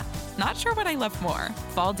yeah, not sure what I love more,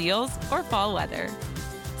 fall deals or fall weather.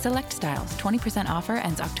 Select styles, 20% offer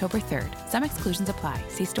ends October 3rd. Some exclusions apply.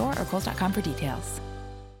 See store or Kohl's.com for details.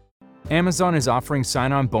 Amazon is offering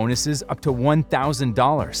sign-on bonuses up to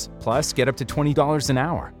 $1,000, plus get up to $20 an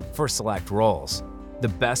hour for select roles. The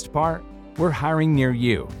best part? We're hiring near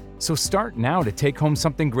you. So start now to take home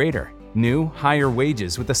something greater. New, higher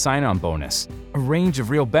wages with a sign-on bonus, a range of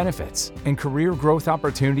real benefits, and career growth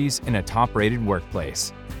opportunities in a top-rated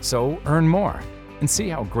workplace. So earn more and see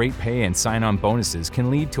how great pay and sign-on bonuses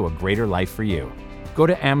can lead to a greater life for you. Go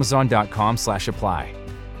to amazon.com/apply.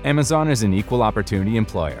 Amazon is an equal opportunity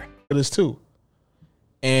employer. This too.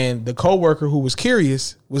 And the coworker who was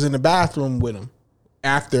curious was in the bathroom with him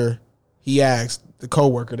after he asked the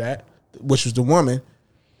coworker that, which was the woman,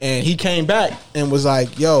 and he came back and was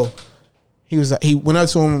like, "Yo," he went up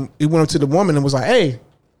to him. He went up to the woman and was like, "Hey,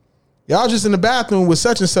 y'all just in the bathroom with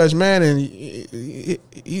such and such, man, and his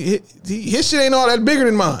shit ain't all that bigger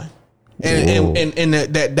than mine." And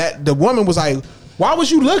that the woman was like, "Why was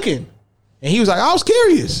you looking?" And he was like, "I was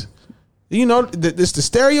curious." You know, it's the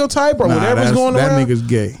stereotype or whatever's going that around. That nigga's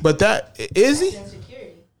gay. But that is he?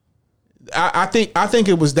 I think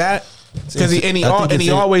it was that because he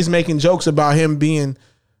always making jokes about him being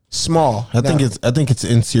small. I think it's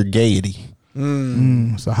insecure gaiety.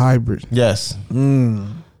 It's a hybrid. Yes. I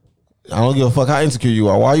don't give a fuck how insecure you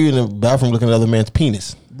are. Why are you in the bathroom looking at another man's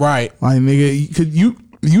penis? Right. Like nigga,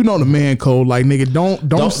 you know the man code. Like nigga,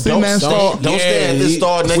 don't sit in that stall. Don't stand in this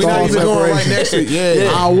stall next to we not even going right next to it.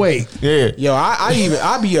 Yeah. I'll wait. Yeah. Yo,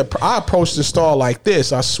 I approach the stall like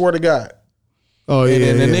this. I swear to God. Oh yeah.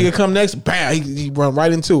 And the nigga come next, bam, he run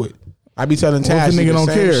right into it. I be telling Tash the nigga don't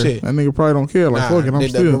care. Shit. That nigga probably don't care. Like fuck it, I'm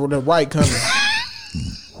still the right coming.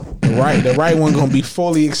 The right one gonna be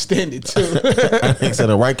fully extended too. I think so.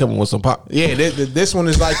 The right coming with some pop. Yeah, this one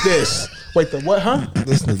is like this. Wait, the what? Huh?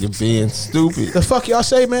 This nigga being stupid. The fuck y'all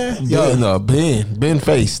say, man? Ben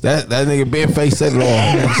Face. That nigga Ben Face said it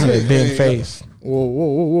all. Ben Face.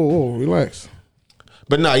 Whoa, relax.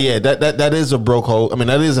 But no, yeah, that is a broke hole. I mean,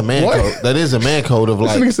 that is a man code. That is a man code of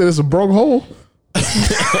like. This nigga said it's a broke hole.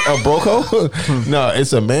 A broke hole? No,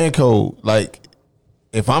 it's a man code. Like,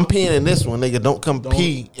 if I'm peeing in this one, nigga, don't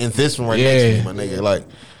pee in this one next to me, my nigga.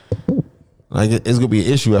 Like it's gonna be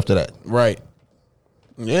an issue after that. Right.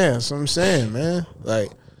 Yeah, that's what I'm saying, man.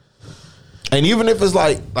 Like, and even if it's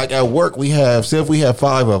like at work, say if we have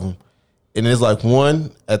 5 of them, and there's like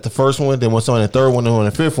one at the first one, then one's on the third one, and on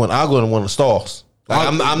the fifth one, I'll go to one of the stalls. Like,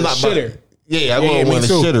 I'm not shitter. I go to one of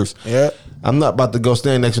the shitters. Yeah, I'm not about to go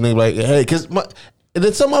stand next to nigga like, hey, because and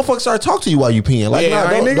then some motherfuckers start talking to you while you peeing. Like,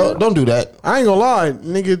 don't do that. I ain't gonna lie,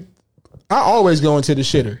 nigga. I always go into the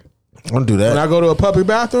shitter. Don't do that. When I go to a public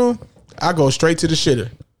bathroom, I go straight to the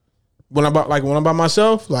shitter. When I'm by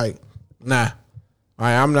myself, like, nah.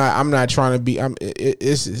 I'm not trying to be.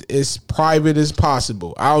 It's private as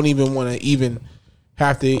possible. I don't even want to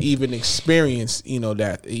have to experience,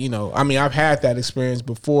 that. I mean, I've had that experience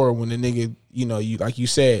before when the nigga, you like you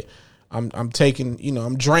said, I'm taking,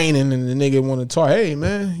 I'm draining, and the nigga want to talk. Hey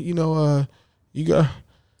man, you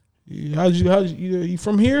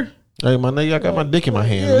from here? Hey, my nigga, I got my dick in my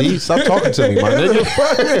hand. Lee, stop talking to me, my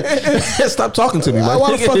nigga. Stop talking to me, my nigga.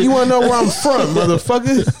 Why the fuck you want to know where I'm from,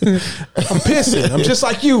 motherfucker? I'm pissing. I'm just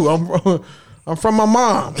like you. I'm from my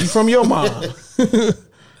mom. You from your mom.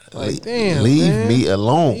 Like, damn, leave me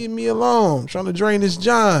alone. Leave me alone. I'm trying to drain this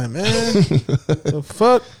John, man. The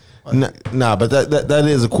fuck? Nah, but that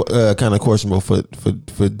is a kind of questionable for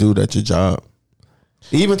dude at your job.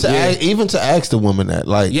 Even to ask the woman that,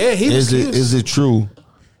 like, is it true?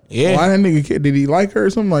 Yeah. Why that nigga? Did he like her or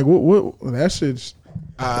something? Like what? That shit's.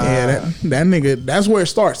 That nigga. That's where it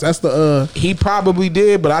starts. That's the. He probably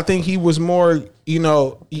did, but I think he was more.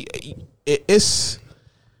 It's.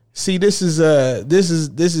 See, this is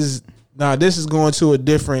going to a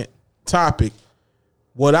different topic.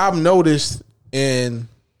 What I've noticed, and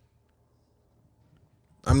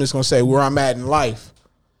I'm just gonna say where I'm at in life.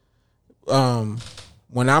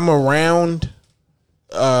 When I'm around,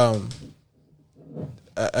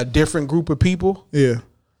 a different group of people, you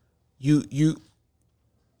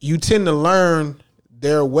tend to learn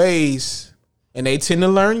their ways, and they tend to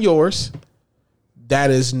learn yours.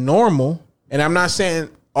 That is normal, and I'm not saying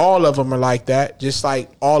all of them are like that. Just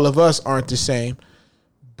like all of us aren't the same,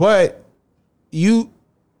 but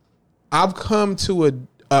I've come to a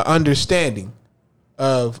understanding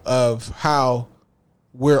of how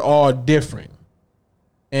we're all different,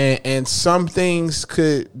 and some things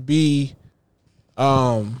could be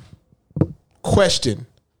questioned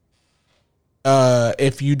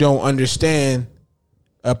if you don't understand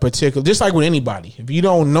a particular. Just like with anybody, if you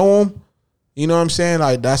don't know them, you know what I'm saying.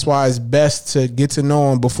 Like that's why it's best to get to know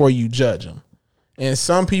them before you judge them. And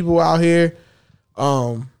some people out here,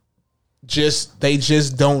 they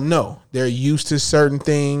just don't know. They're used to certain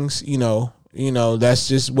things, you know, that's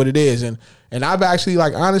just what it is. And I've actually,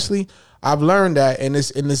 like, honestly, I've learned that, and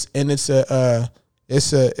it's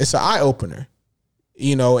an eye opener,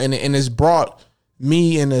 you know, and it's brought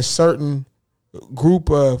me in a certain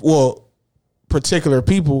group of, particular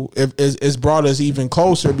people. It's brought us even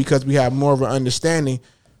closer because we have more of an understanding.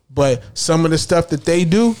 But some of the stuff that they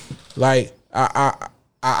do, like,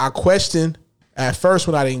 I questioned at first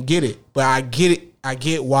when I didn't get it, but I get it. I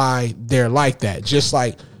get why they're like that. Just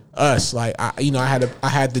like us, like I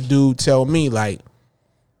had the dude tell me like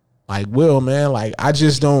Will, man, like I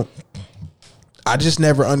just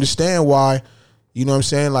never understand why, you know what I'm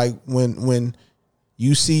saying? Like when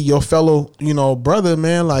you see your fellow, you know, brother,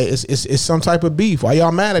 man, like it's some type of beef. Why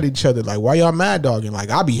y'all mad at each other? Like why y'all mad dogging? Like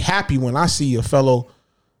I'll be happy when I see a fellow,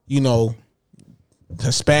 you know,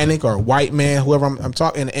 Hispanic or white man, whoever I'm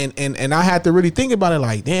talking, and I had to really think about it.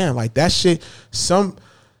 Like, damn, like that shit.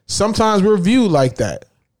 Sometimes we're viewed like that.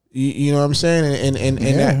 You know what I'm saying?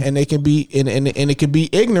 And it can be and it can be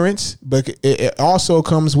ignorance, but it also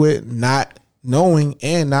comes with not knowing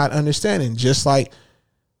and not understanding. Just like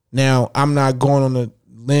now, I'm not going on a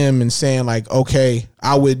limb and saying like, okay,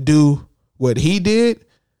 I would do what he did,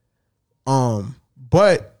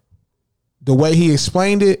 but the way he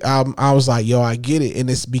explained it, I was like, yo, I get it. And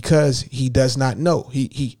it's because he does not know.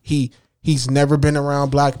 He's never been around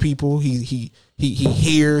black people. He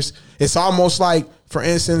hears. It's almost like, for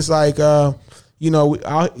instance, like we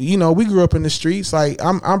grew up in the streets. Like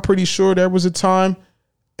I'm pretty sure there was a time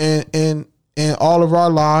in all of our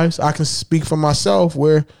lives, I can speak for myself,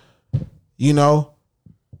 where, you know,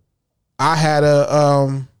 I had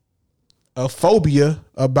a phobia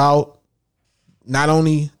about not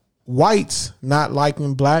only whites not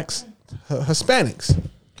liking blacks, Hispanics.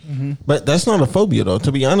 Mm-hmm. But that's not a phobia, though.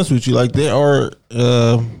 To be honest with you, like there are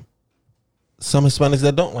some Hispanics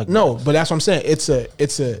that don't like. No, blacks. But that's what I'm saying.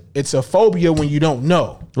 It's a phobia when you don't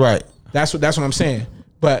know. Right. That's what I'm saying.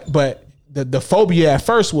 But the phobia at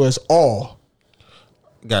first was all.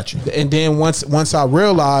 Got you. And then once I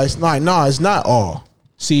realized, like, no, it's not all.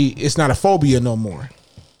 See, it's not a phobia no more.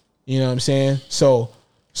 You know what I'm saying? So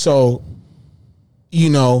you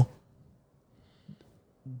know,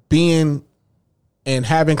 being and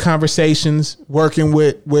having conversations, working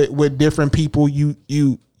with different people, you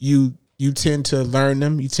tend to learn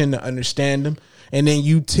them, you tend to understand them, and then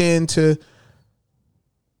you tend to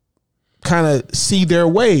kind of see their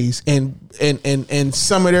ways, and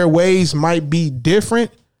some of their ways might be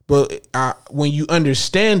different, but when you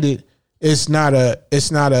understand it, it's not a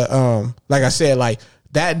like I said, like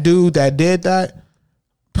that dude that did that,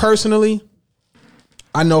 personally,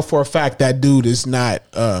 I know for a fact that dude is not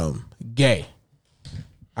gay.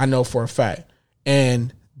 I know for a fact.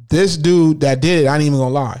 And this dude that did it, I ain't even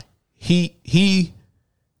gonna lie. He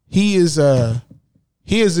is a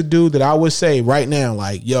dude that I would say right now,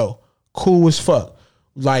 like, yo, cool as fuck.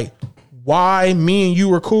 Like, why me and you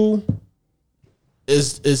were cool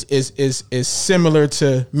is similar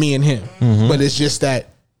to me and him. Mm-hmm. But it's just that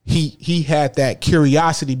he had that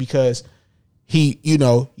curiosity because he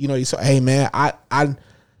said, hey man, I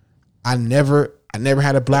never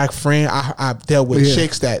had a black friend. I dealt with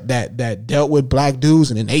chicks that dealt with black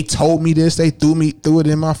dudes, and then they told me this. They threw it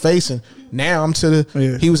in my face, and now I'm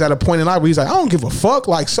he was at a point in life where he's like, I don't give a fuck.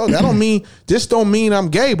 Like, so that don't mean I'm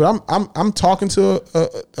gay, but I'm talking to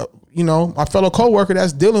my fellow coworker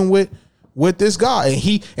that's dealing with this guy, and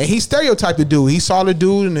he stereotyped the dude. He saw the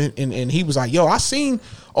dude, and he was like, yo, I seen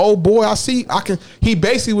old boy. He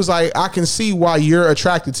basically was like, I can see why you're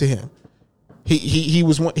attracted to him. He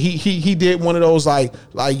did one of those like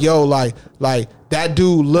that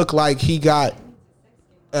dude looked like he got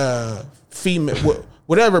female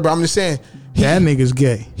whatever, but I'm just saying that nigga's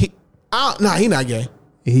gay. He not gay.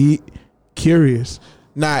 He curious.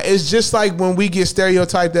 Nah, it's just like when we get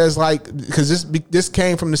stereotyped as like, because this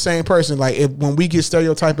came from the same person. Like when we get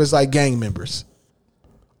stereotyped as like gang members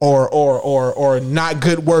or not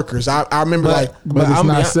good workers. I remember but it's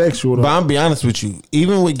not sexual though. But I'm be honest with you,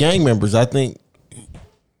 even with gang members, I think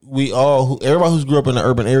everybody who's grew up in the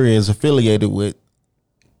urban area is affiliated with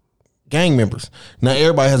gang members. Now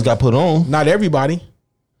everybody has got put on. Not everybody.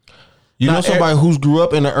 You know somebody who's grew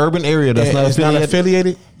up in an urban area that's not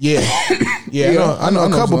affiliated? Yeah. I know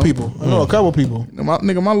a couple people. I know a couple people. My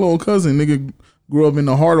little cousin, grew up in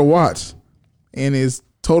the heart of Watts, and is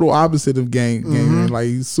total opposite of gamer. Like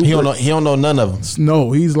he's super. He don't know none of them.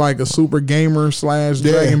 No, he's like a super gamer /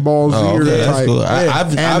 Dragon Ball Z type cool.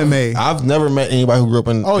 anime. I've never met anybody who grew up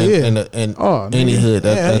in any hood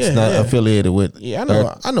that's not affiliated with. Yeah,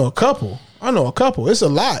 I know a couple. It's a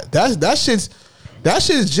lot. That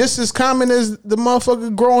shit's just as common as the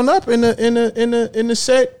motherfucker growing up in the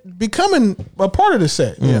set becoming a part of the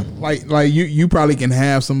set. Yeah, like you probably can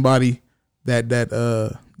have somebody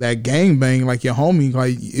that gang bang like your homie,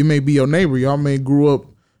 like it may be your neighbor. Y'all may grew up,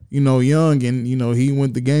 young, and he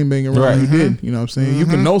went to gang banging around. You did, you know what I'm saying? You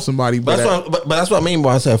can know somebody, but that's what I mean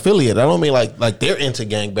when I say affiliate. I don't mean like they're into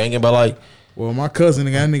gang banging, but like, well, my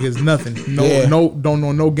cousin, that nigga is nothing. Don't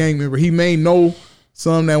know no gang member. He may know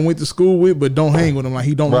some that went to school with, but don't hang with him. Like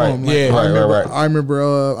he don't know him. Like, I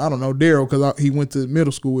remember, I don't know Daryl because he went to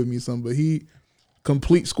middle school with me or something, but he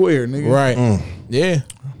complete square, nigga. Right? Yeah.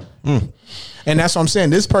 And that's what I'm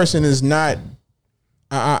saying. This person is not.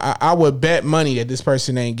 I would bet money that this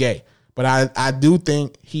person ain't gay, but I do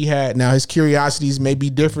think he had. Now his curiosities may be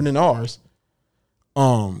different than ours.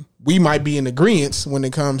 We might be in agreement when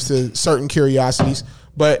it comes to certain curiosities,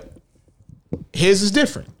 but his is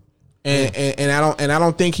different. And I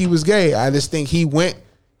don't think he was gay. I just think he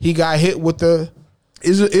got hit with the.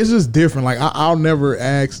 It's just different. Like I'll never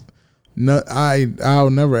ask.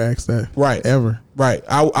 I'll never ask that. Right. Ever. Right.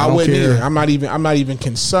 I wouldn't either. I'm not even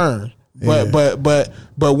concerned. But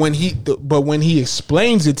when he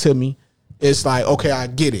explains it to me, it's like, okay, I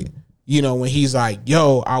get it. When he's like,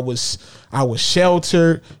 yo, I was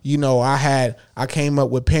sheltered. I came up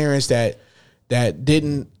with parents that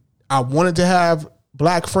didn't. I wanted to have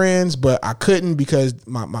black friends, but I couldn't because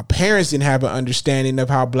my parents didn't have an understanding of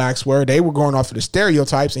how blacks were. They were going off of the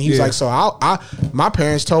stereotypes, and he was like, so my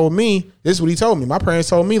parents told me, this is what he told me. My parents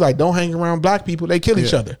told me, like, don't hang around black people. They kill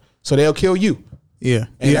each other, so they'll kill you. Yeah,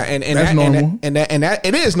 and that's normal. And that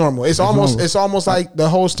it is normal. It's almost like the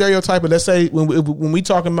whole stereotype. But let's say when we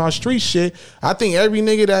talking about street shit, I think every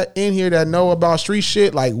nigga that in here that know about street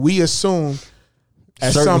shit, like we assume.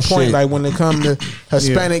 At certain some point, shit. Like when it comes to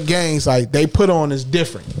Hispanic gangs, like they put on is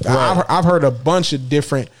different. Right. I've heard a bunch of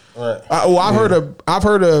different. Right. I've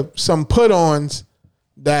heard of some put-ons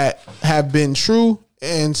that have been true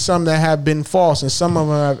and some that have been false, and some of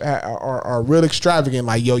them are real extravagant.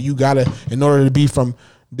 Like, yo, you gotta, in order to be from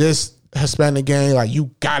this Hispanic gang, like you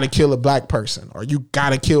gotta kill a black person or you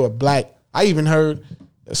gotta kill a black. I even heard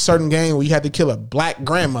a certain gang where you had to kill a black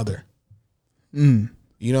grandmother.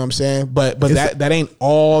 You know what I'm saying? But that ain't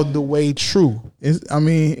all the way true.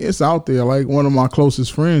 It's out there. Like one of my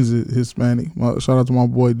closest friends is Hispanic. Shout out to my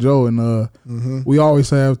boy Joe, and we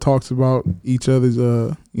always have talks about each other's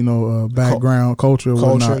background, culture,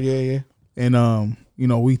 whatnot. Yeah. And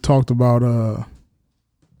we talked about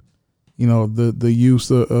the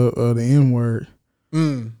use of the N-word.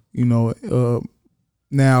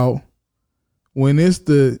 Now when it's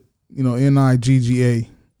the NIGGA.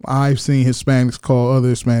 I've seen Hispanics call other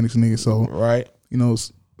Hispanics niggas. So right,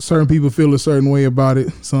 certain people feel a certain way about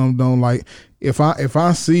it. Some don't. Like if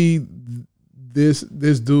I see this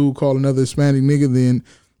dude call another Hispanic nigga, then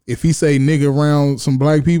if he say nigga around some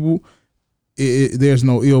black people, there's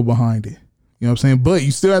no ill behind it. You know what I'm saying? But you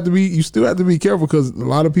still have to be careful because a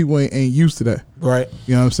lot of people ain't used to that. Right.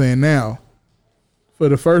 You know what I'm saying? Now, for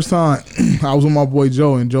the first time, I was with my boy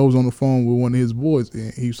Joe, and Joe was on the phone with one of his boys,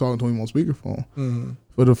 and he was talking to him on speakerphone. Mm-hmm.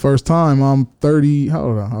 For the first time, I'm 30. How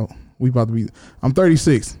old am I? I'm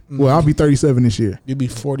 36. Mm-hmm. Well, I'll be 37 this year. You'll be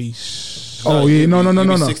 40. Oh, yeah.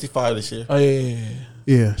 No. 65 this year. Oh, yeah.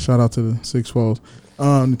 Yeah, shout out to the 6-4s.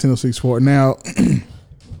 Nintendo 64. Now,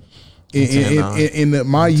 in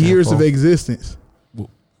my years of existence,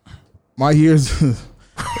 this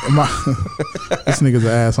nigga's an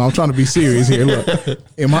ass. I'm trying to be serious here. Look,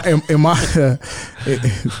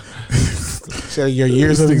 your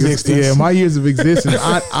years of existence. Yeah, my years of existence.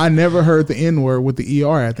 I never heard the N-word with the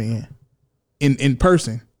ER at the end. In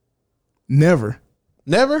person. Never.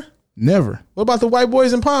 Never? Never. What about the white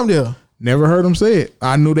boys in Palmdale? Never heard them say it.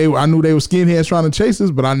 I knew they were skinheads trying to chase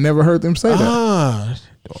us, but I never heard them say that.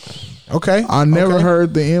 Okay. I never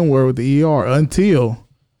heard the N-word with the ER until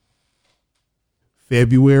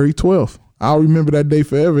February 12th. I'll remember that day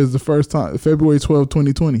forever. It's the first time. February 12th,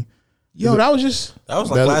 2020. Yo, that was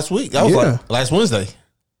like last week. That was like last Wednesday.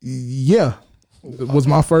 Yeah. It was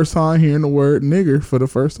my first time hearing the word nigger for the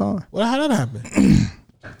first time. Well, how did that happen?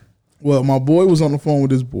 Well, my boy was on the phone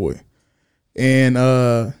with his boy. And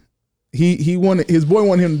he wanted his boy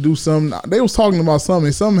wanted him to do something. They was talking about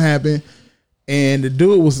something. Something happened, and the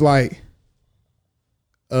dude was like,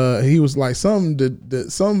 he was like, some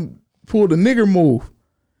pulled a nigger move,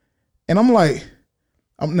 and I'm like,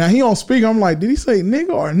 now he on speaker. I'm like, did he say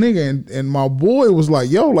nigga or nigga? And my boy was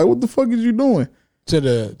like, yo, like, what the fuck is you doing? To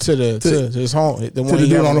his home, the one to the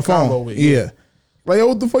dude on the phone. with. Yeah. Like, yo,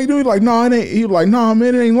 what the fuck you doing? Like, nah, it ain't. He was like, nah,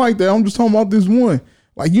 man, it ain't like that. I'm just talking about this one.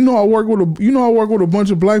 Like, I work with a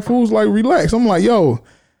bunch of black fools. Like, relax. I'm like, yo,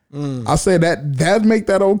 I said that make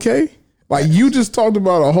that okay? Like, you just talked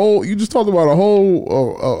about a whole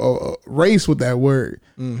race with that word,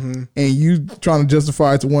 and you trying to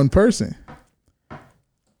justify it to one person.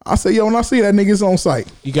 I say, yo, when I see that nigga's on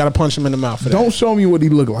site, you gotta punch him in the mouth. For that. Don't show me what he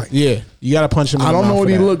look like. Yeah, you gotta punch him in the mouth. I don't know what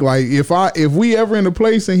he look like. If we ever in a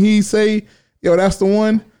place and he say, yo, that's the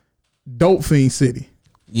one, Dope Fiend City.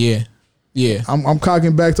 Yeah. I'm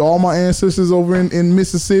cocking back to all my ancestors over in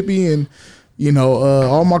Mississippi, and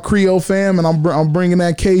all my Creole fam, and I'm bringing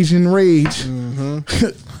that Cajun rage.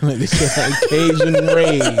 Cajun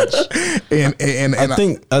rage. And I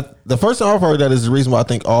think the first time I've heard that is the reason why I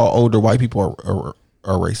think all older white people are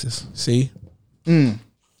racist. See,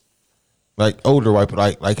 like older white people,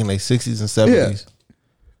 like in their 60s and 70s. Yeah.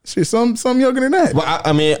 Shit, some younger than that. But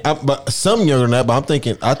but some younger than that. But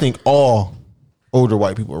I think all older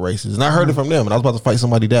white people are racist, and I heard it from them. And I was about to fight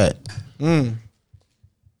somebody's dad.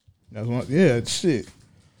 That's one. Yeah, shit.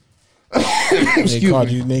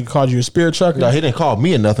 They called you a spirit trucker. No, he didn't call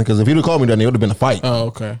me or nothing. Because if he'd have called me, then it would have been a fight. Oh,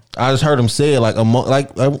 okay. I just heard him say it like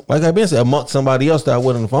I've been saying amongst somebody else that I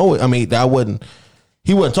wasn't on the phone with. I mean, that I wasn't.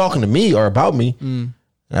 He wasn't talking to me or about me. And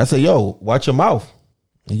I said, "Yo, watch your mouth.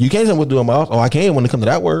 You can't say what to do in my mouth. Oh, I can when it comes to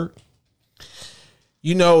that word."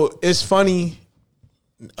 It's funny.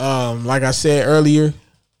 Like I said earlier,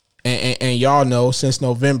 and y'all know since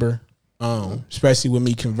November, especially with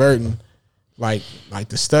me converting, like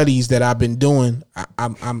the studies that I've been doing,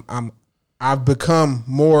 I've become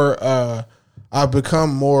more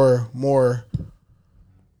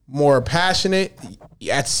passionate,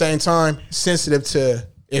 at the same time sensitive to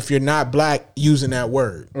if you're not black using that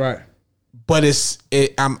word. Right. But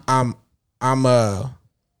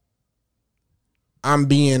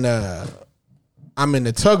I'm in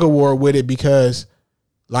the tug of war with it because,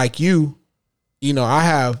 like I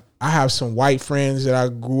have some white friends that I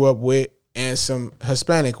grew up with and some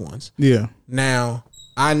Hispanic ones. Yeah. Now,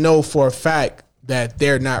 I know for a fact that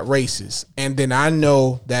they're not racist. And then I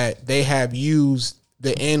know that they have used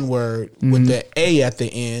the N-word with the A at the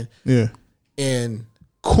end in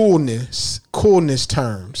coolness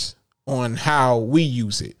terms on how we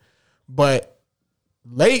use it. But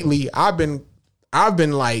lately I've been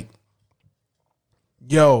like,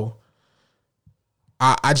 yo,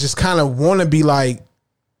 I just kind of want to be like,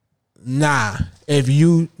 nah, if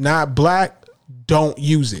you not black, don't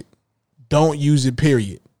use it. Don't use it,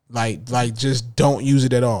 period. Like just don't use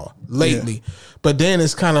it at all lately. Yeah. But then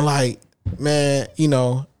it's kind of like, man,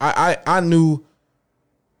 I knew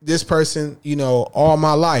this person, all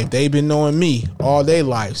my life. They've been knowing me all their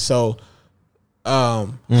life. So how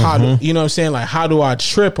do, you know what I'm saying? Like, how do I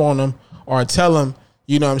trip on them or tell them,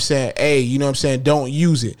 you know what I'm saying? Hey, you know what I'm saying? Don't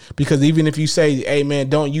use it. Because even if you say, hey, man,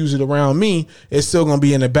 don't use it around me, it's still going to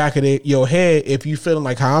be in the back of your head. If you feeling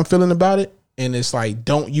like how I'm feeling about it, and it's like,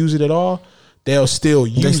 don't use it at all, they'll still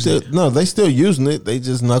use it. No, they still using it. They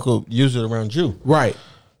just not going to use it around you. Right.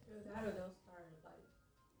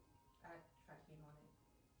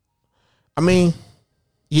 I mean,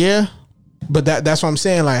 yeah, but that's what I'm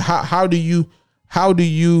saying. Like, how do you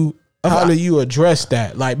address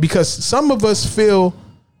that? Like, because some of us feel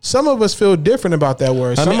different about that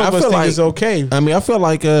word. Some of us think it's okay. I mean, I feel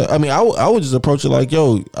like I would just approach it like,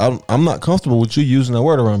 yo, I'm not comfortable with you using that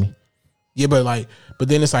word around me. Yeah, but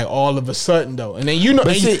then it's like all of a sudden though, and then you know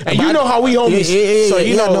how we homies. So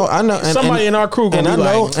I know somebody in our crew gonna be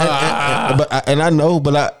like, I know,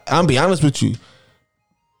 but I'm be honest with you.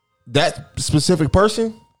 That specific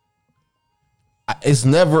person, it's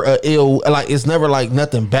never it's never like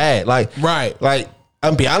nothing bad. Like, right. Like,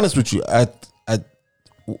 I'm be honest with you. I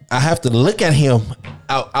have to look at him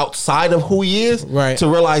outside of who he is, right, to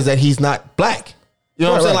realize that he's not black. You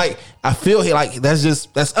know what I'm saying? Like, I feel like that's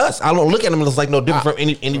us. I don't look at him as like no different from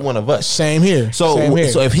any one of us. Same here. So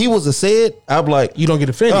if he was to say it, I'd be like, you don't get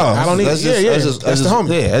offended. I don't need. That's the homie.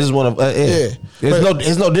 Yeah, I just want to.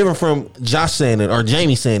 It's no different from Josh saying it or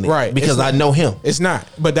Jamie saying it, right? Because I know him. It's not.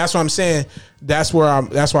 But that's what I'm saying. That's why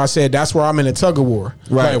I said that's where I'm in a tug of war.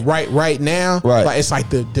 Right. Like right now. Right. Like, it's like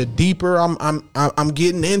the deeper I'm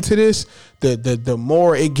getting into this, the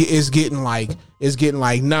more it's getting like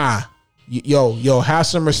nah. yo, have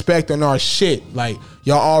some respect on our shit. Like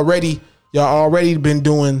y'all already been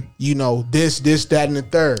doing, this, that, and the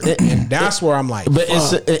third, and that's where I'm like, but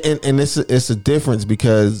it's a difference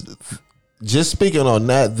because just speaking on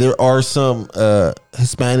that, there are some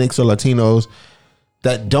Hispanics or Latinos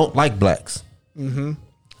that don't like blacks,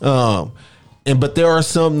 but there are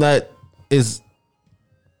some that is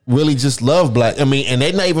really just love black. I mean, and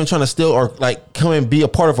they're not even trying to steal or like come and be a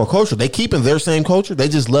part of our culture. They keep in their same culture. They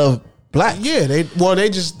just love black. Yeah, they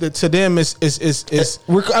just to them it's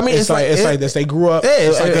like this. They grew up. Yeah,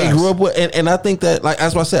 it's like they us. grew up with, and I think that, like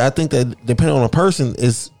as I said, I think that depending on a person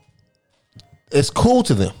it's cool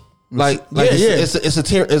to them.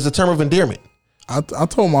 It's a term of endearment. I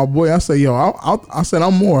told my boy, I said, yo, I said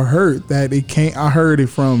I'm more hurt that I heard it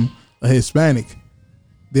from a Hispanic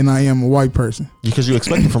than I am a white person. Because you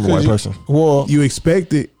expect it from a white person. Well, you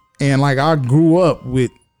expect it, and like I grew up with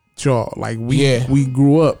y'all. Like we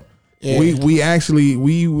grew up. Yeah. We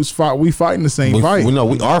fighting the same fight.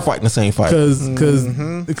 We are fighting the same fight because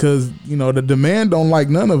the demand don't like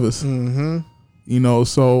none of us.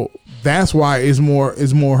 So that's why it's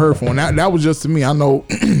more hurtful. And that was just to me. I know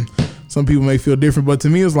some people may feel different, but to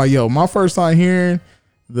me it's like, yo, my first time hearing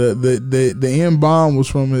the M-bomb was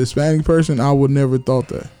from a Hispanic person, I would never thought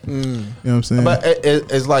that. You know what I'm saying? But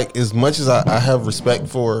it's like, as much as I have respect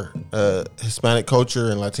for Hispanic culture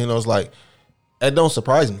and Latinos, like it don't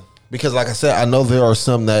surprise me. Because like I said, I know there are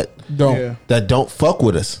some that don't fuck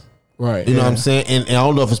with us. Right. You know what I'm saying? And I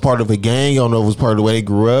don't know if it's part of a gang. I don't know if it's part of the way they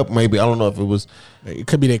grew up. Maybe, I don't know if it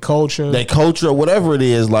could be their culture. Or whatever it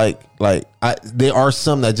is. There are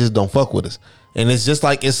some that just don't fuck with us. And it's just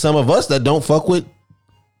like, it's some of us that don't fuck with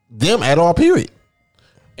them at all, period.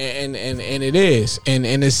 And it is. And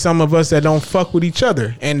it's some of us that don't fuck with each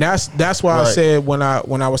other. And that's why I said when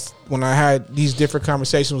I had these different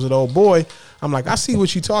conversations with old boy, I'm like, I see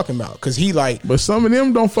what you talking about, because he like. But some of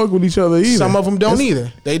them don't fuck with each other either. Some of them don't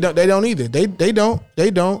either. They don't either. They don't.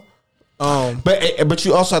 But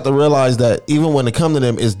you also have to realize that even when it comes to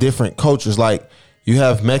them, it's different cultures. Like you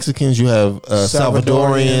have Mexicans, you have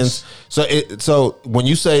Salvadorians. So when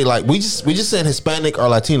you say like we just said Hispanic or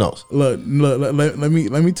Latinos. Look,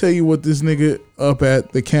 let me tell you what this nigga up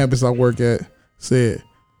at the campus I work at said.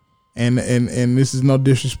 And this is no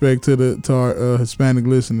disrespect to our Hispanic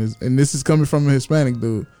listeners, and this is coming from a Hispanic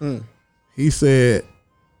dude. He said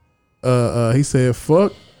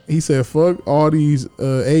fuck all these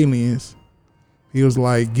aliens. He was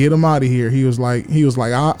like, get them out of here. He was like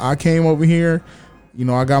I came over here,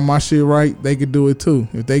 I got my shit right. They could do it too.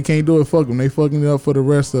 If they can't do it, fuck them. They fucking it up for the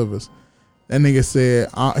rest of us. That nigga said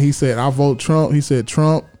I vote Trump. He said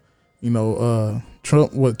Trump,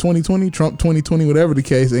 Trump, what, 2020? Trump 2020, whatever the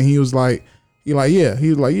case. And he was like, yeah,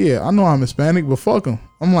 I know I'm Hispanic, but fuck them.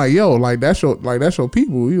 I'm like, yo, like that's your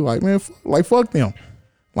people. He like, man, fuck them.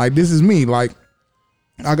 Like, this is me. Like,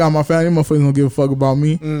 I got my family. Motherfuckers don't give a fuck about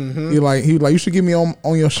me. He like, you should get me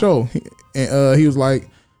on your show. And he was like,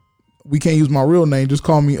 we can't use my real name. Just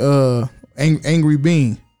call me Angry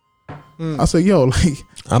Bean. I said, yo, like,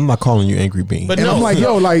 I'm not calling you Angry Bean. But I'm like,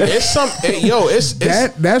 yo, like, it's some, it's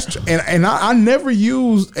that's and I never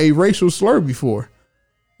used a racial slur before.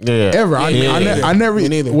 Yeah, ever. I never,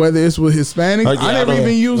 whether it's with Hispanic, I never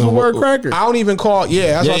even used the word cracker. I don't even call.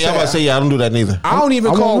 Yeah, that's what I'm about to say. Yeah, I don't do that neither. I don't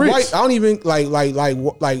even call white. I don't even like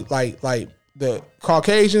the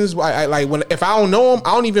Caucasians. Like when if I don't know them,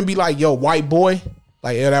 I don't even be like, yo, white boy.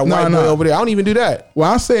 Like that white boy over there. I don't even do that.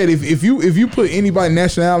 Well, I said if you put anybody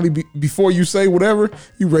nationality before you say whatever,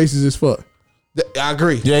 you racist as fuck. I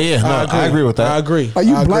agree. Yeah. No, I agree with that. I agree. Like,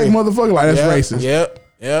 you black motherfucker, like, that's racist. Yep.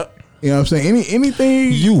 You know what I'm saying?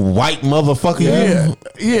 Anything. You white motherfucker.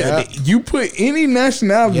 Yeah. You put any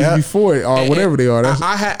nationality before it or whatever they are.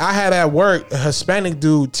 I had at work a Hispanic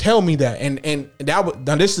dude tell me that, and that was,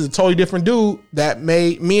 now this is a totally different dude that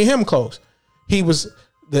made me and him close. He was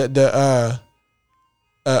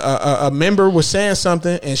a member was saying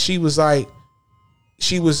something, and she was like,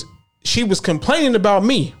 she was complaining about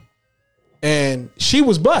me, and she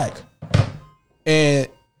was black, and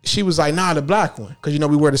she was like, nah, the black one, because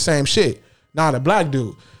we wear the same shit. Nah, the black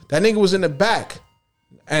dude. That nigga was in the back,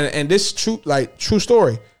 and this true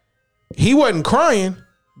story. He wasn't crying,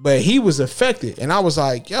 but he was affected, and I was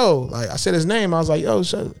like, yo, like I said his name. I was like, yo,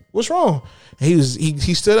 what's wrong? And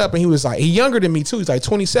he stood up, and he was like, he younger than me too. He's like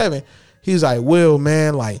 27. He's like, Will,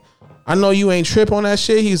 man, like, I know you ain't trip on that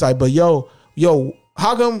shit. He's like, but yo,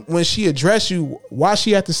 how come when she address you, why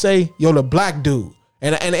she have to say, yo, the black dude?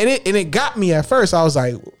 And it got me at first. I was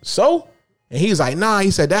like, so? And he's like, nah.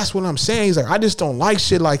 He said, that's what I'm saying. He's like, I just don't like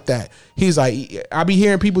shit like that. He's like, I be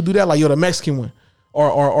hearing people do that, like, yo, the Mexican one.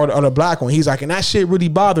 or the black one. He's like, and that shit really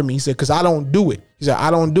bothered me. He said, because I don't do it. He said,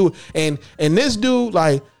 I don't do it. And this dude,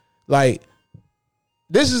 like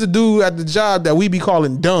this is a dude at the job that we be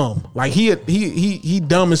calling dumb. Like he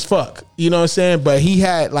dumb as fuck. You know what I'm saying? But he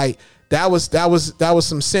had like that was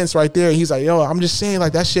some sense right there. He's like, yo, I'm just saying,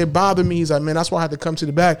 like, that shit bothered me. He's like, man, that's why I had to come to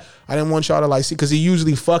the back. I didn't want y'all to like see, because he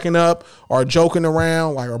usually fucking up or joking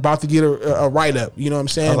around, like, or about to get a write up. You know what I'm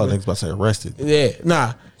saying? I thought niggas about to say arrested. Yeah,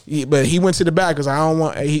 nah. But he went to the back because I don't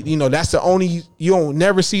want. That's the only, you don't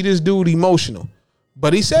never see this dude emotional.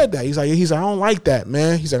 But he said that he's like I don't like that,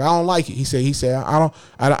 man. He's like, I don't like it. He said I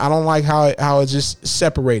don't like how it's just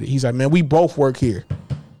separated. He's like, man, we both work here.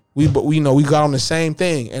 We got on the same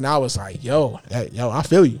thing. And I was like, yo, I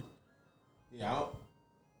feel you. Yeah,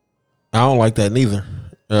 I don't like that neither.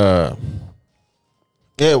 Yeah,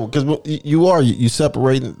 because you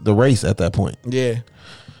separating the race at that point. Yeah.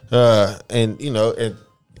 And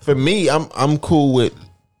for me, I'm cool with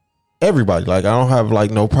everybody. Like, I don't have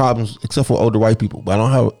like no problems except for older white people, but I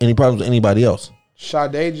don't have any problems with anybody else.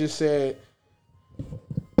 Sade just said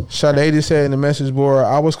in the message board,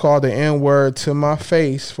 I was called the N-word to my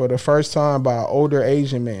face for the first time by an older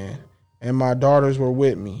Asian man, and my daughters were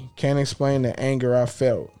with me. Can't explain the anger I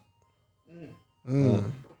felt.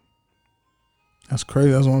 That's crazy.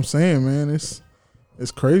 That's what I'm saying, man. It's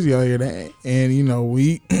crazy out here. And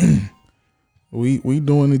we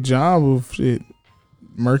doing the job of shit,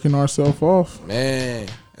 murking ourselves off, man.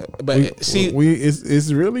 But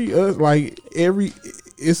it's really like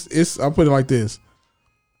it's I'll put it like this.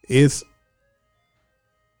 It's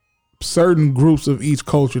certain groups of each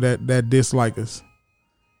culture that dislike us,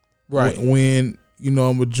 right? When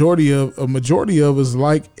a majority of us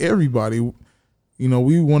like everybody.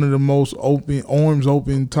 We one of the most arms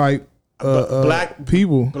open type black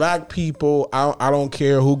people. Black people, I don't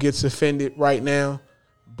care who gets offended right now.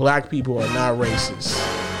 Black people are not racist.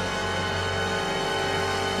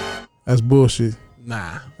 That's bullshit.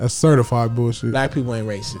 Nah, that's certified bullshit. Black people ain't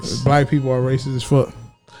racist. Black people are racist as fuck.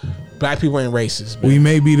 Black people ain't racist, man. We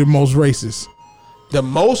may be the most racist. The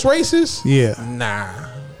most racist? Yeah. Nah.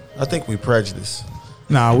 I think we prejudiced.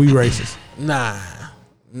 Nah, we racist. Nah.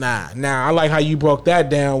 Now, I like how you broke that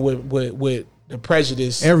down with the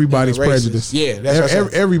prejudice. Everybody's prejudiced. Yeah, that's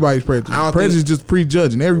what everybody's prejudiced. Prejudice just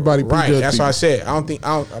prejudging. Everybody prejudging. Right, that's what I said. I don't think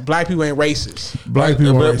black people ain't racist. Black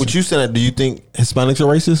people are racist. But you said, do you think Hispanics are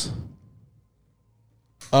racist?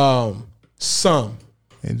 Some.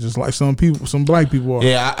 And just like some black people are.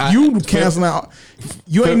 Yeah, you canceling out.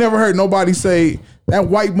 You ain't never heard nobody say that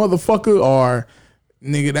white motherfucker or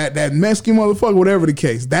nigga that Mexican motherfucker, whatever the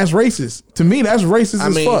case. That's racist. To me, that's racist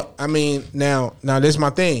as fuck. I mean, now this is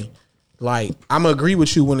my thing. Like, I'm gonna agree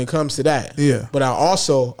with you when it comes to that. Yeah. But I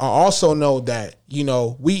also know that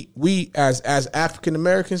we as African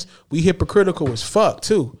Americans, we hypocritical as fuck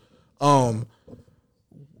too.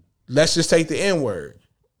 Let's just take the N-word.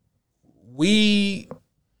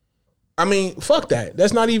 Fuck that.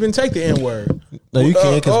 Let's not even take the N-word. No, you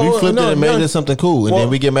can't, because we flipped it and made it something cool, and then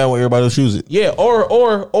we get mad when everybody else use it. Yeah,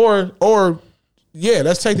 or yeah,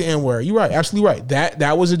 let's take the N-word. You're right, absolutely right.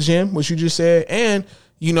 That was a gem, what you just said, and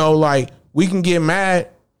like, we can get mad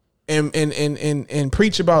and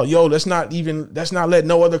preach about, yo, let's not let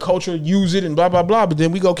no other culture use it and blah blah blah, but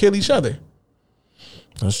then we go kill each other.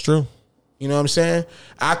 That's true. You know what I'm saying?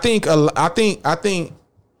 I think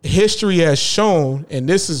history has shown, and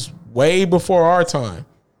this is way before our time.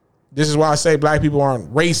 This is why I say black people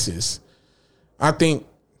aren't racist. I think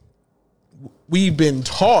we've been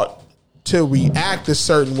taught to react a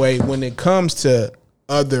certain way when it comes to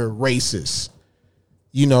other races.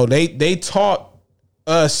 They taught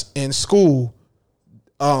us in school,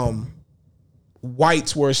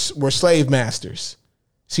 whites were slave masters.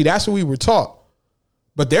 See, that's what we were taught.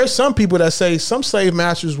 But there's some people that say some slave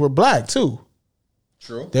masters were black too.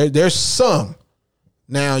 True. There's some.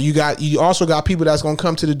 Now you also got people that's gonna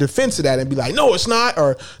come to the defense of that and be like, no, it's not,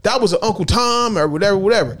 or that was an Uncle Tom, or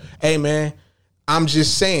whatever. Hey man, I'm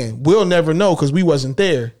just saying, we'll never know because we wasn't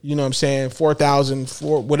there. You know what I'm saying? 4,000,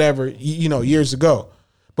 whatever, years ago.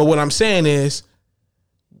 But what I'm saying is,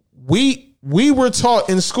 we were taught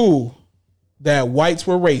in school that whites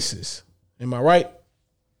were racist. Am I right?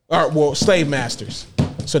 Slave masters.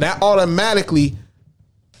 So that automatically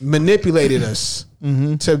manipulated us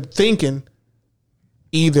to thinking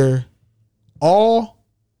either all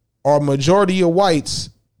or majority of whites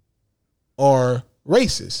are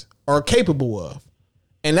racist or capable of.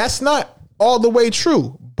 And that's not all the way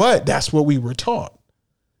true, but that's what we were taught.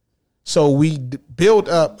 So we build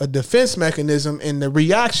up a defense mechanism in the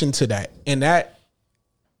reaction to that. And that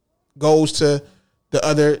goes to the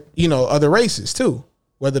other races too.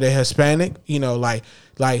 whether they're Hispanic,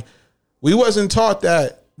 like we wasn't taught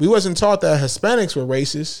that Hispanics were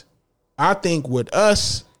racist. I think with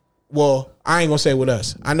us, well, I ain't gonna say with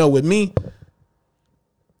us. I know with me,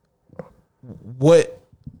 what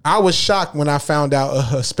I was shocked when I found out a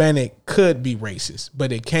Hispanic could be racist,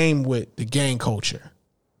 but it came with the gang culture.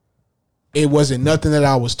 It wasn't nothing that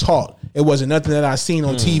I was taught. It wasn't nothing that I seen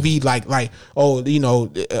on TV like a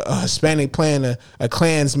Hispanic playing a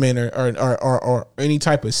Klansman or any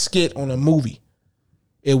type of skit on a movie.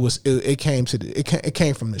 It came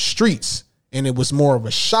from the streets, and it was more of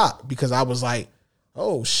a shock because I was like,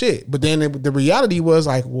 oh shit. But then the reality was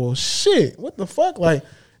like, well shit, what the fuck? Like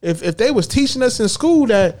if they was teaching us in school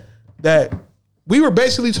that we were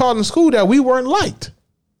basically taught in school that we weren't liked.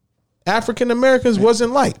 African Americans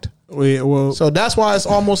wasn't liked. Well, so that's why it's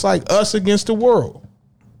almost like us against the world.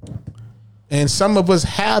 And some of us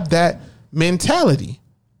have that mentality.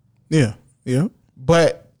 Yeah. Yeah.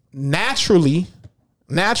 But naturally,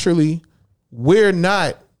 we're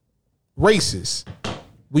not racist.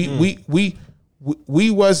 We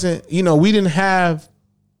wasn't, we didn't have,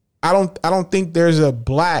 I don't think there's a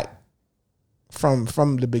black from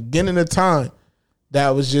the beginning of time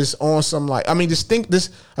that was just on some just think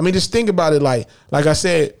about it like I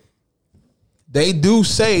said. They do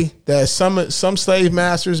say that some slave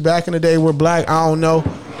masters back in the day were black. I don't know.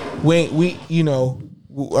 We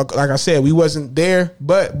like I said, we wasn't there,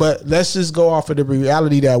 but let's just go off of the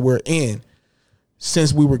reality that we're in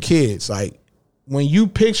since we were kids. Like when you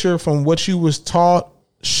picture from what you was taught,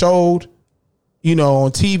 showed,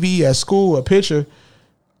 on TV at school, a picture,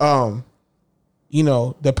 the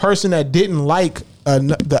person that didn't like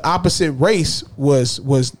the opposite race was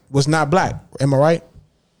not black. Am I right?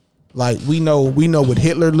 Like we know what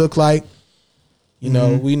Hitler looked like. We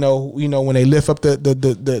know when they lift up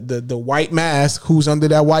the white mask, who's under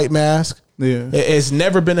that white mask. Yeah. It's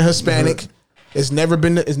never been a Hispanic. It's never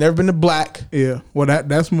been a black. Yeah. Well,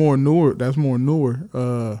 that's more newer. That's more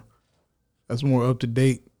up to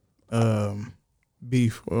date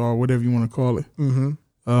beef or whatever you want to call it.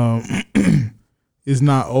 Mm-hmm. It's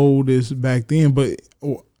not old as back then, but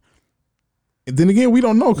then again, we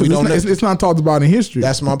don't know because it's not talked about in history.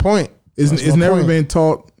 That's my point. It's never been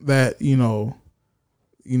taught that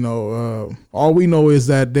all we know is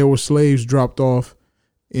that there were slaves dropped off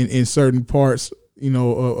in certain parts,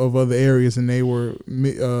 of other areas, and they were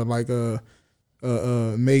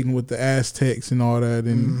mating with the Aztecs and all that,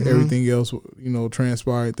 and everything else,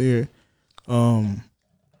 transpired there.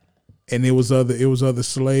 And it was other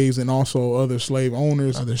slaves and also other slave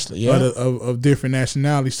owners, of different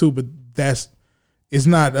nationalities too. But it's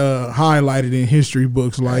not highlighted in history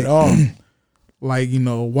books like white and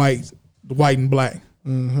black.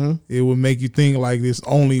 Mm-hmm. It would make you think like this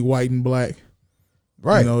only white and black.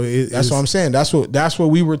 Right. That's what I'm saying. That's what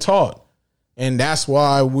we were taught, and that's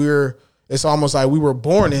why it's almost like we were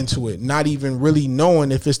born into it, not even really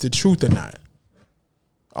knowing if it's the truth or not.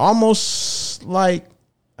 Almost like,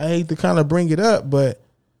 I hate to kind of bring it up, but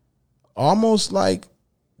almost like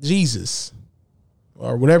Jesus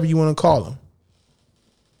or whatever you want to call him,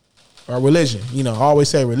 or religion. I always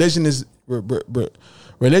say religion is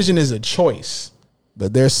a choice,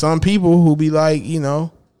 but there's some people who be like, nah,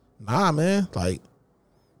 man, like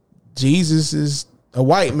Jesus is a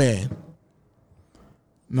white man.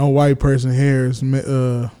 No white person hairs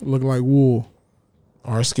look like wool.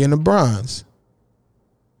 Our skin of bronze.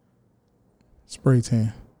 Spray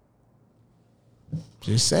tan.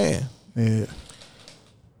 Just saying. Yeah.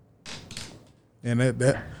 And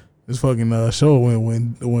that this fucking show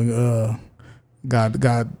when got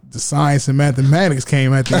the science and mathematics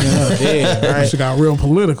came at the end. Yeah, right. She got real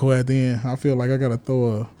political at the end. I feel like I gotta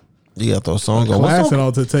throw a song on. Class and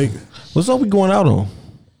all to take. What's up we going out on?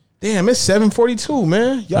 Damn, it's 7:42,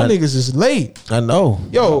 man. Y'all niggas is late. I know.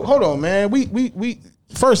 Yo, hold on, man. We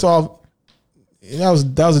first off, that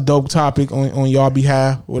was a dope topic on y'all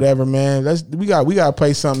behalf, whatever, man. We gotta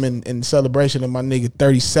play something in celebration of my nigga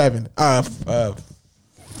 37.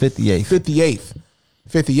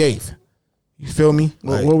 58th. You feel me?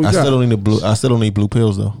 What we got? I still don't need blue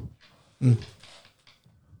pills though. What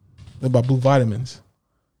about blue vitamins?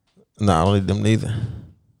 Nah, I don't need them neither.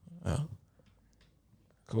 Oh.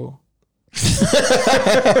 Cool.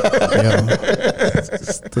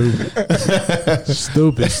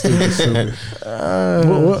 Stupid.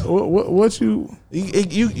 What you?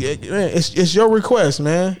 It's your request,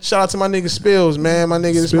 man. Shout out to my nigga Spills, man. My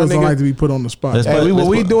nigga, Spills don't like to be put on the spot. Hey,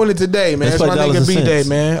 we doing it today, man. It's my nigga B-Day,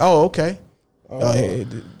 man. Oh, okay.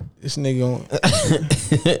 This nigga on.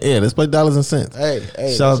 Yeah, let's play dollars and cents. Hey.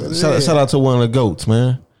 Shout out to one of the goats,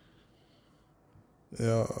 man.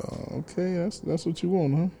 Yeah. Okay. That's what you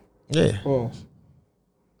want, huh? Yeah. Pause.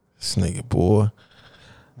 This nigga, boy.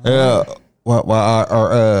 Our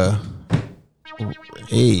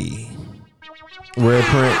Red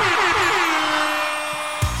Print.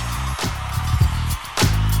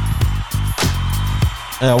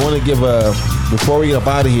 And I want to give before we get up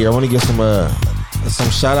out of here, I want to give some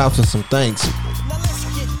shout outs and some thanks.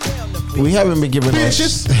 We haven't been giving no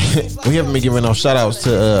shout outs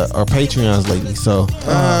to our Patreons lately, so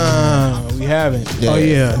we haven't.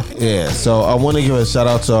 Yeah, yeah. So I want to give a shout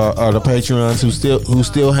out to the Patreons who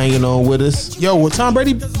still hanging on with us. Yo, will Tom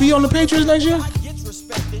Brady be on the Patriots next year?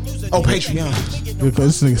 Oh, Patreon.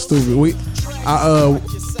 Because this nigga stupid.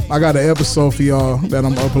 I got an episode for y'all that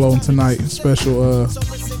I'm uploading tonight. Special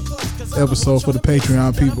episode for the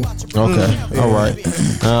Patreon people. Okay, all right.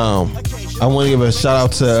 I want to give a shout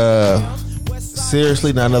out to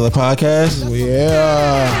Seriously Not Another Podcast.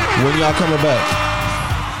 Yeah. When y'all coming back?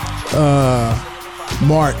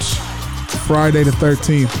 March, Friday the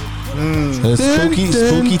 13th. It's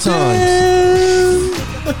spooky times.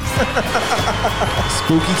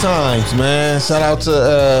 Spooky times, man. Shout out to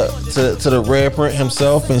the Red Print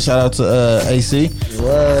himself, and shout out to AC.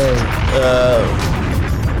 Word.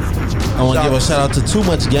 I want to give a shout out to Too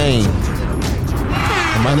Much Game.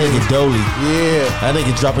 And my nigga Dolly. Yeah. That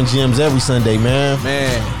nigga dropping gems every Sunday, man.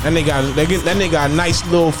 Man, that nigga got a nice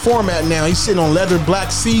little format now. He's sitting on leather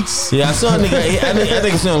black seats. Yeah, I saw a nigga. That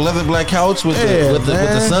nigga sitting on a leather black couch with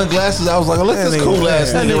the sunglasses. I was like, look at this cool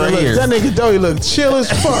ass nigga right here. That nigga Dolly look chill as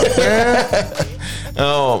fuck, man.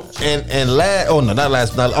 Not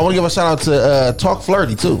last. I want to give a shout out to Talk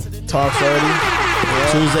Flirty too. Talk Flirty.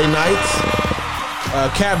 Yeah. Tuesday nights.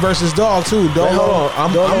 Cat versus dog too. Wait, hold on.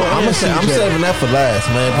 I'm saving that for last,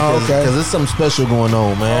 man. Because there's something special going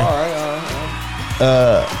on, man. All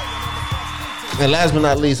right. And last but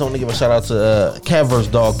not least, I want to give a shout out to Cat vs.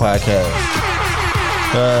 Dog podcast.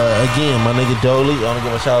 Again, my nigga Dolly. I want to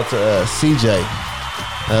give a shout out to CJ.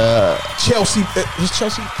 Chelsea. Is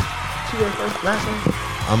Chelsea? She went first last name?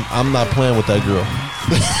 I'm not playing with that girl.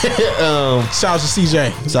 Shout out to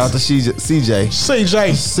CJ. Shout out to CJ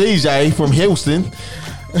from Houston.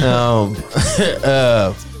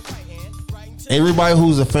 Everybody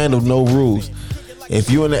who's a fan of No Rules, if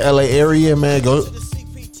you're in the LA area, man, go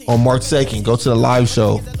on March 2nd. Go to the live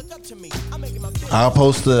show. I'll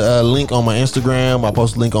post a link on my Instagram. I'll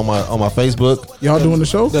post a link on my Facebook. Y'all doing the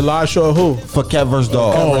show? The live show of who? For Cat vs.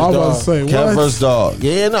 Dog. Oh, I was about to say, Cat what? vs. Dog.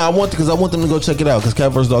 Yeah, no, I want them to go check it out because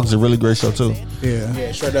Cat vs. Dog is a really great show too.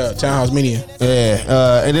 Yeah, straight up. Townhouse Media.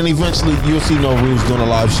 Yeah, and then eventually you'll see No Rules doing a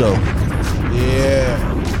live show. Yeah.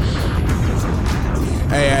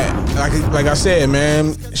 Hey, like I said,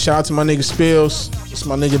 man, shout out to my nigga Spills. It's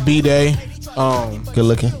my nigga B-Day. Good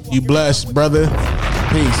looking. You blessed, brother.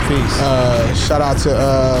 Peace. Shout out to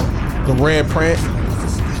the Red Print.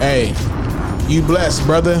 Hey, you blessed,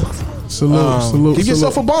 brother. Salute. Give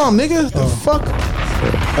yourself a bomb, nigga. The fuck?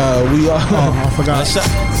 We are. I forgot.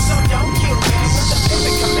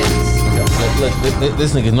 Look,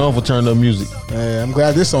 this nigga known for turning up music. Hey, I'm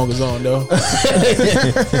glad this song is on though.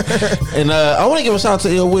 And I want to give a shout out to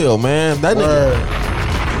Ill Will, man. That nigga.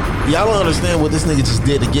 Y'all don't understand what this nigga just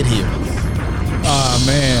did to get here.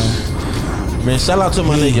 Man, shout out to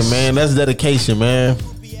my nigga, man. That's dedication, man.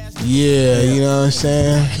 Yeah, you know what I'm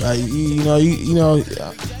saying? Like, you know.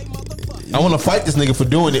 I want to fight this nigga for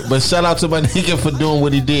doing it, but shout out to my nigga for doing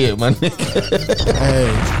what he did, my nigga.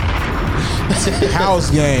 Hey,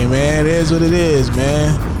 house game, man. It is what it is,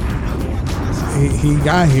 man. He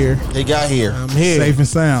got here. He got here. I'm here. Safe and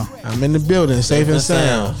sound. I'm in the building. Safe and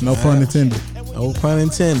sound. No pun intended. No pun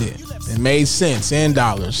intended. It made sense and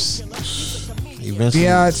dollars.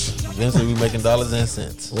 Eventually we making dollars and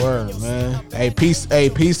cents. Word, man. Hey, peace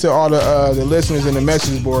to all the listeners in the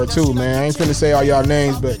message board too, man. I ain't finna say all y'all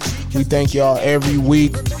names, but we thank y'all every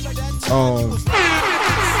week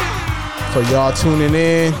for y'all tuning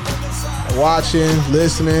in, watching,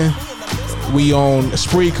 listening. We on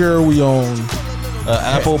Spreaker, we on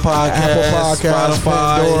Apple Podcasts,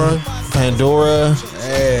 Spotify, Pandora.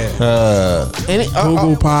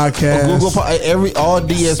 Google Podcasts, all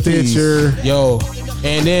DSPs. Stitcher. Yo,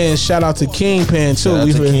 and then shout out to Kingpin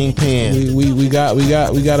too. Kingpin. We gotta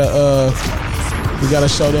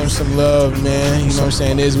show them some love, man. You know what I'm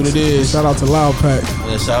saying? It is what it is. Shout out to Loud Pack.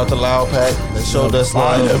 Yeah, shout out to Loud Pack. They showed us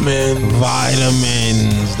vitamins.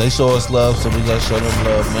 They show us love, so we gotta show them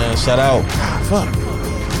love, man. Shout out. Fuck.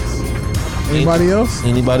 Anybody else?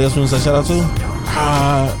 Anybody else want to say shout out to?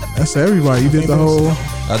 That's everybody. You did the whole.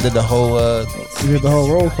 I did the whole. You did the whole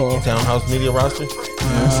roll call. Townhouse Media roster.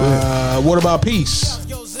 What about Peace?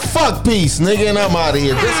 fuck peace, nigga, and I'm out of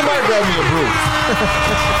here. Just somebody grab me a brew.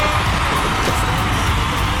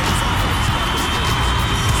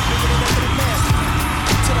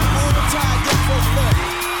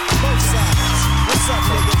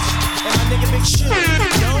 Nigga Big Shit,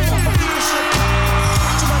 yo, keep the shit pop.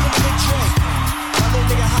 To my nigga Big Drake, my little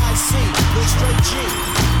nigga High C, little straight G,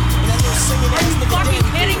 and that little singing ass nigga. Are you fucking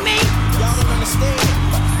kidding me? Y'all don't understand.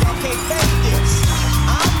 Y'all can't fake this.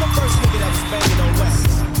 I'm the first nigga that was banging on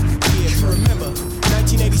West. Yeah, if you remember,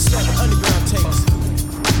 1987 underground tapes,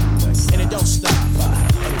 and it don't stop.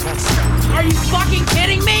 Are you fucking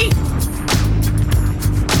kidding me?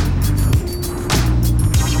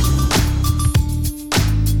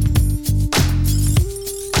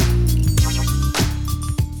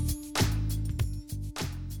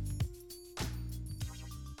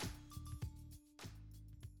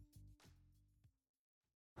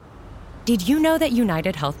 Did you know that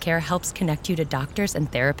United Healthcare helps connect you to doctors and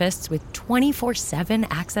therapists with 24/7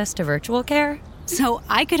 access to virtual care? So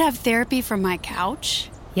I could have therapy from my couch?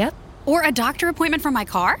 Yep. Or a doctor appointment from my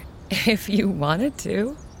car? If you wanted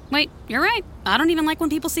to. Wait, you're right. I don't even like when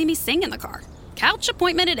people see me sing in the car. Couch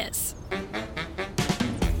appointment it is.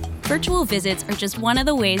 Virtual visits are just one of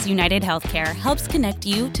the ways United Healthcare helps connect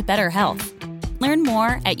you to better health. Learn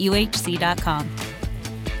more at uhc.com.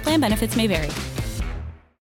 Plan benefits may vary.